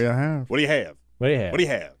it is. What do you have? What do you have? What do you have? What do you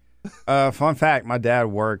have? Fun fact: my dad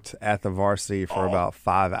worked at the varsity for about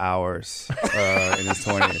 5 hours in his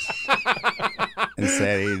 20s, and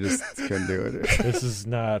said he just couldn't do it. This is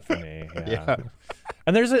not for me. Yeah.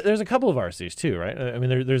 And there's a couple of varsities too, right? I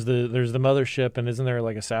mean, there's the mothership, and isn't there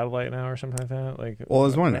like a satellite now or something like that? Like, well,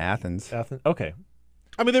 there's one in Athens. Athens. Okay.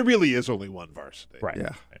 I mean, there really is only one varsity. Right. Yeah.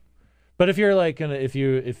 Right. But if you're like, if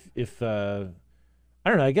I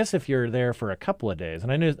don't know, I guess if you're there for a couple of days,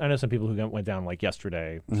 and I know some people who went down like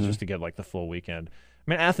yesterday just to get like the full weekend.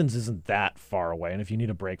 I mean, Athens isn't that far away, and if you need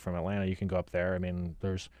a break from Atlanta, you can go up there. I mean,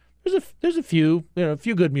 there's a few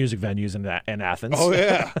good music venues in Athens. Oh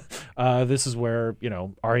yeah. This is where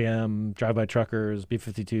REM, Drive By Truckers,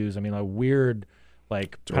 B-52s. I mean, a weird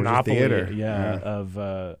like Georgia panoply, Theater.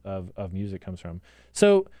 of music comes from.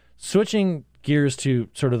 So switching gears to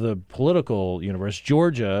sort of the political universe,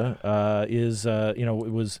 Georgia is it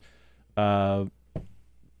was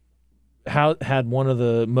had one of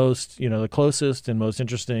the most the closest and most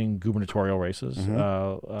interesting gubernatorial races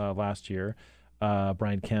last year.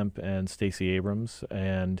 Brian Kemp and Stacey Abrams,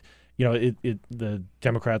 and the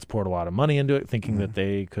Democrats poured a lot of money into it, thinking that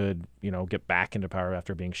they could get back into power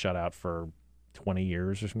after being shut out for 20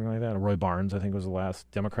 years or something like that. Roy Barnes, I think, was the last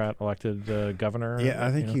Democrat elected governor. Yeah, I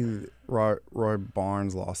think Roy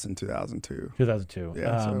Barnes lost in 2002. 2002.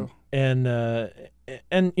 Yeah. And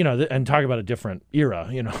talk about a different era.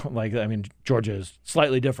 Like, I mean, Georgia is a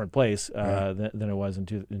slightly different place than it was in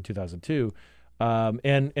 2002.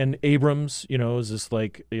 And Abrams, is this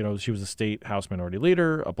like, she was a state House Minority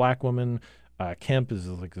Leader, a black woman. Kemp is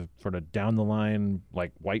like a sort of down the line,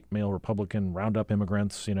 like white male Republican, round up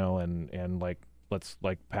immigrants, and like let's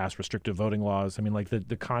like pass restrictive voting laws. I mean, like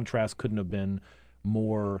the contrast couldn't have been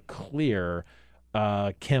more clear.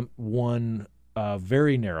 Kemp won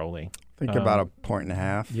very narrowly. I think about 1.5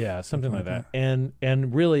 points. Yeah, something like that. And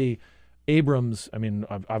really, Abrams, I mean,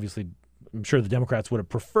 obviously, I'm sure the Democrats would have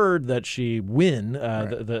preferred that she win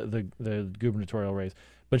the gubernatorial race,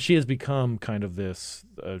 but she has become kind of this.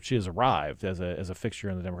 She has arrived as a fixture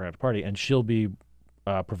in the Democratic Party, and she'll be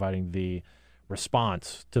providing the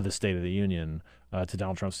response to the State of the Union, to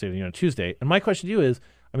Donald Trump's State of the Union on Tuesday. And my question to you is,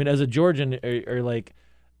 I mean, as a Georgian, are like,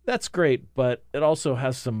 that's great, but it also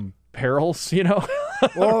has some perils,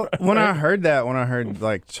 Well, when I heard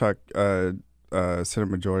like Chuck, Senate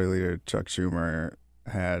Majority Leader Chuck Schumer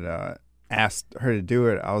had asked her to do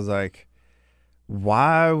it, I was like,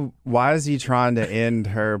 why is he trying to end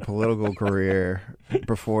her political career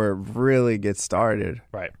before it really gets started?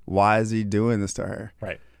 Right. Why is he doing this to her?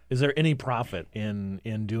 Right. Is there any profit in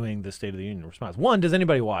doing the State of the Union response? One, does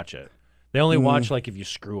anybody watch it? They only watch like if you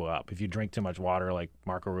screw up, if you drink too much water, like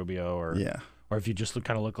Marco Rubio, or if you just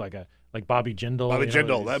kind of look like Bobby Jindal.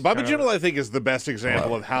 Bobby Jindal, I think, is the best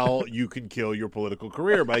example of how you can kill your political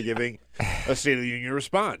career by giving a State of the Union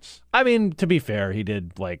response. I mean, to be fair, he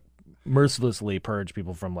did like mercilessly purge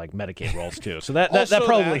people from like Medicaid rolls too, so that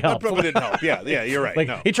probably helped. That probably didn't help. Yeah, you're right. Like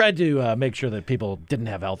no. he tried to make sure that people didn't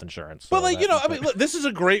have health insurance. But look, this is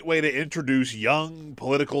a great way to introduce young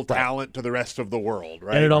political talent to the rest of the world,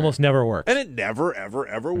 right? And it almost never works. And it never, ever,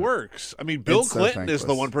 ever works. I mean, Bill Clinton is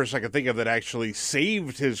the one person I can think of that actually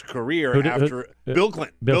saved his career after Bill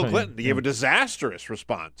Clinton. Bill Clinton. He gave a disastrous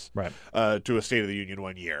response to a State of the Union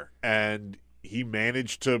one year, and he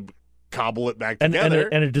managed to cobble it back together.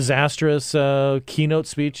 And a disastrous keynote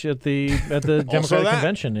speech at the Democratic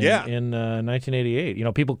Convention in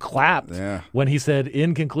 1988. People clapped when he said,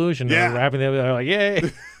 "In conclusion," wrapping it up, they're like,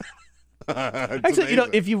 "Yay!" Actually,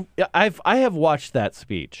 amazing. I have watched that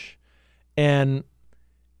speech, and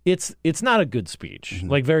it's not a good speech. Mm-hmm.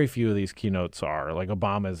 Like very few of these keynotes are. Like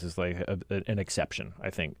Obama's is like an exception, I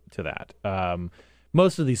think, to that.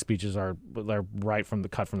 Most of these speeches are right from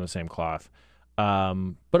the same cloth.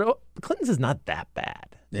 But Clinton's is not that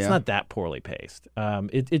bad. It's not that poorly paced.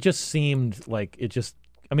 It just seemed like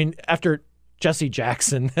I mean, after Jesse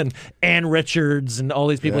Jackson and Ann Richards and all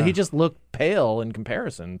these people. Yeah. He just looked pale in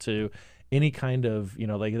comparison to any kind of,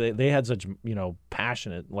 like they had such,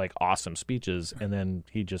 passionate, like awesome speeches, and then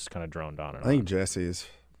he just kind of droned on and I think on. Jesse's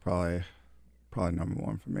probably number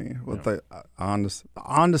one for me. With the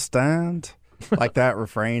understand, like that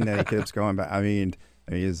refrain that he keeps going back. I mean,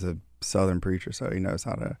 he's a Southern preacher, so he knows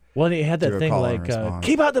how to. Well, he had that thing like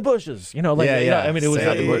 "keep out the bushes," I mean, it was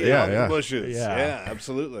the bushes. Yeah,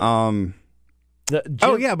 absolutely. But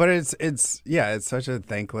it's such a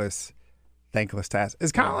thankless task.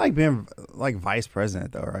 It's kind of like being like vice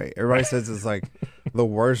president, though, right? Everybody says it's like the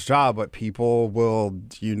worst job, but people will,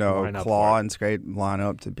 claw and scrape, line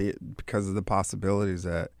up to be because of the possibilities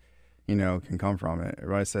that, can come from it.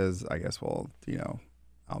 Everybody says, I guess, well,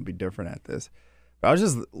 I'll be different at this. But I was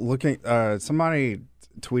just looking. Somebody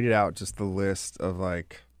tweeted out just the list of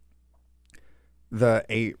like the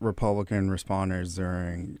 8 Republican responders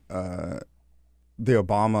during the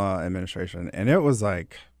Obama administration, and it was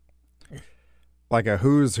like a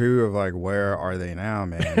who's who of like where are they now,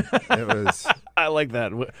 man. It was. I like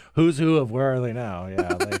that. Who's who of where are they now?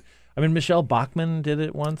 Yeah. Michelle Bachmann did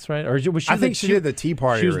it once, right? Or was she? I think she did the Tea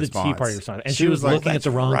Party response. She was the Tea Party response, and she was like, looking at the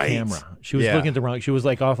wrong camera. She was looking at the wrong. She was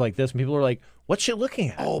like off like this, and people were like, "What's she looking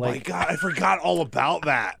at?" Oh my God, I forgot all about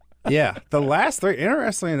that. Yeah, the last 3.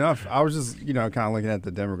 Interestingly enough, I was just kind of looking at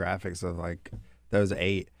the demographics of like those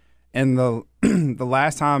 8, and the the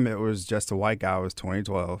last time it was just a white guy was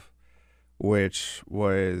 2012, which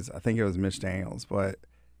was I think it was Mitch Daniels, but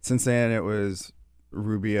since then it was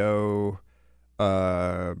Rubio,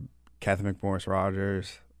 Kathy McMorris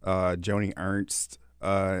Rogers, Joni Ernst,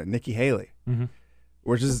 Nikki Haley,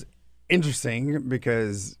 which is interesting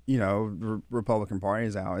because the Republican Party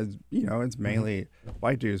is out. It's mainly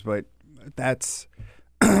white dudes, but that's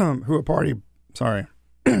who a party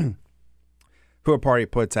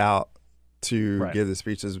puts out to give the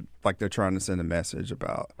speeches. Like they're trying to send a message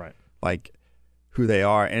about like who they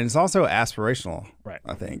are, and it's also aspirational.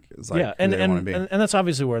 I think it's like and that's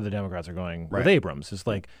obviously where the Democrats are going with Abrams. It's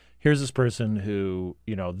like, here's this person who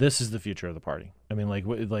this is the future of the party. I mean,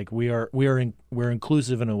 we're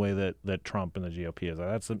inclusive in a way that Trump and the GOP is.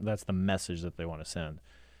 That's the message that they want to send.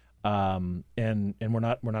 And we're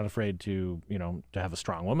not afraid to to have a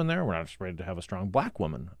strong woman there. We're not afraid to have a strong black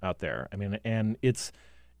woman out there. I mean, and it's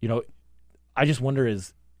I just wonder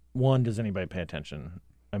does anybody pay attention?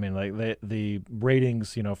 I mean, like the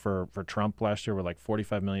ratings, for Trump last year were like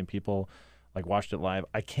 45 million people like watched it live.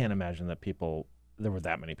 I can't imagine that there were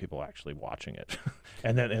that many people actually watching it,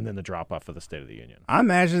 and then the drop off of the State of the Union. I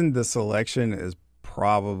imagine the selection is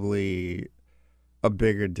probably a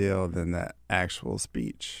bigger deal than the actual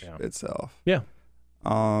speech itself. Yeah.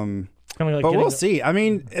 But we'll see. I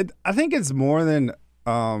mean, I think it's more than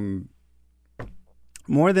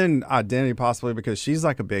identity, possibly, because she's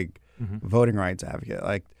like a big voting rights advocate.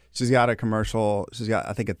 Like she's got a commercial. She's got,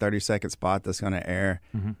 I think, a 30-second spot that's going to air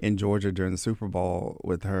in Georgia during the Super Bowl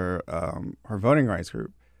with her her voting rights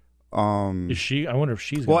group. Is she? I wonder if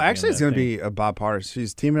she's. Well, actually, it's going to be a bipartisan.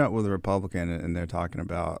 She's teaming up with a Republican, and they're talking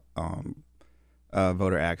about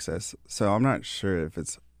voter access. So I'm not sure if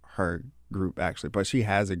it's her group actually, but she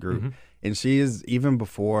has a group, and she is, even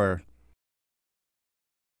before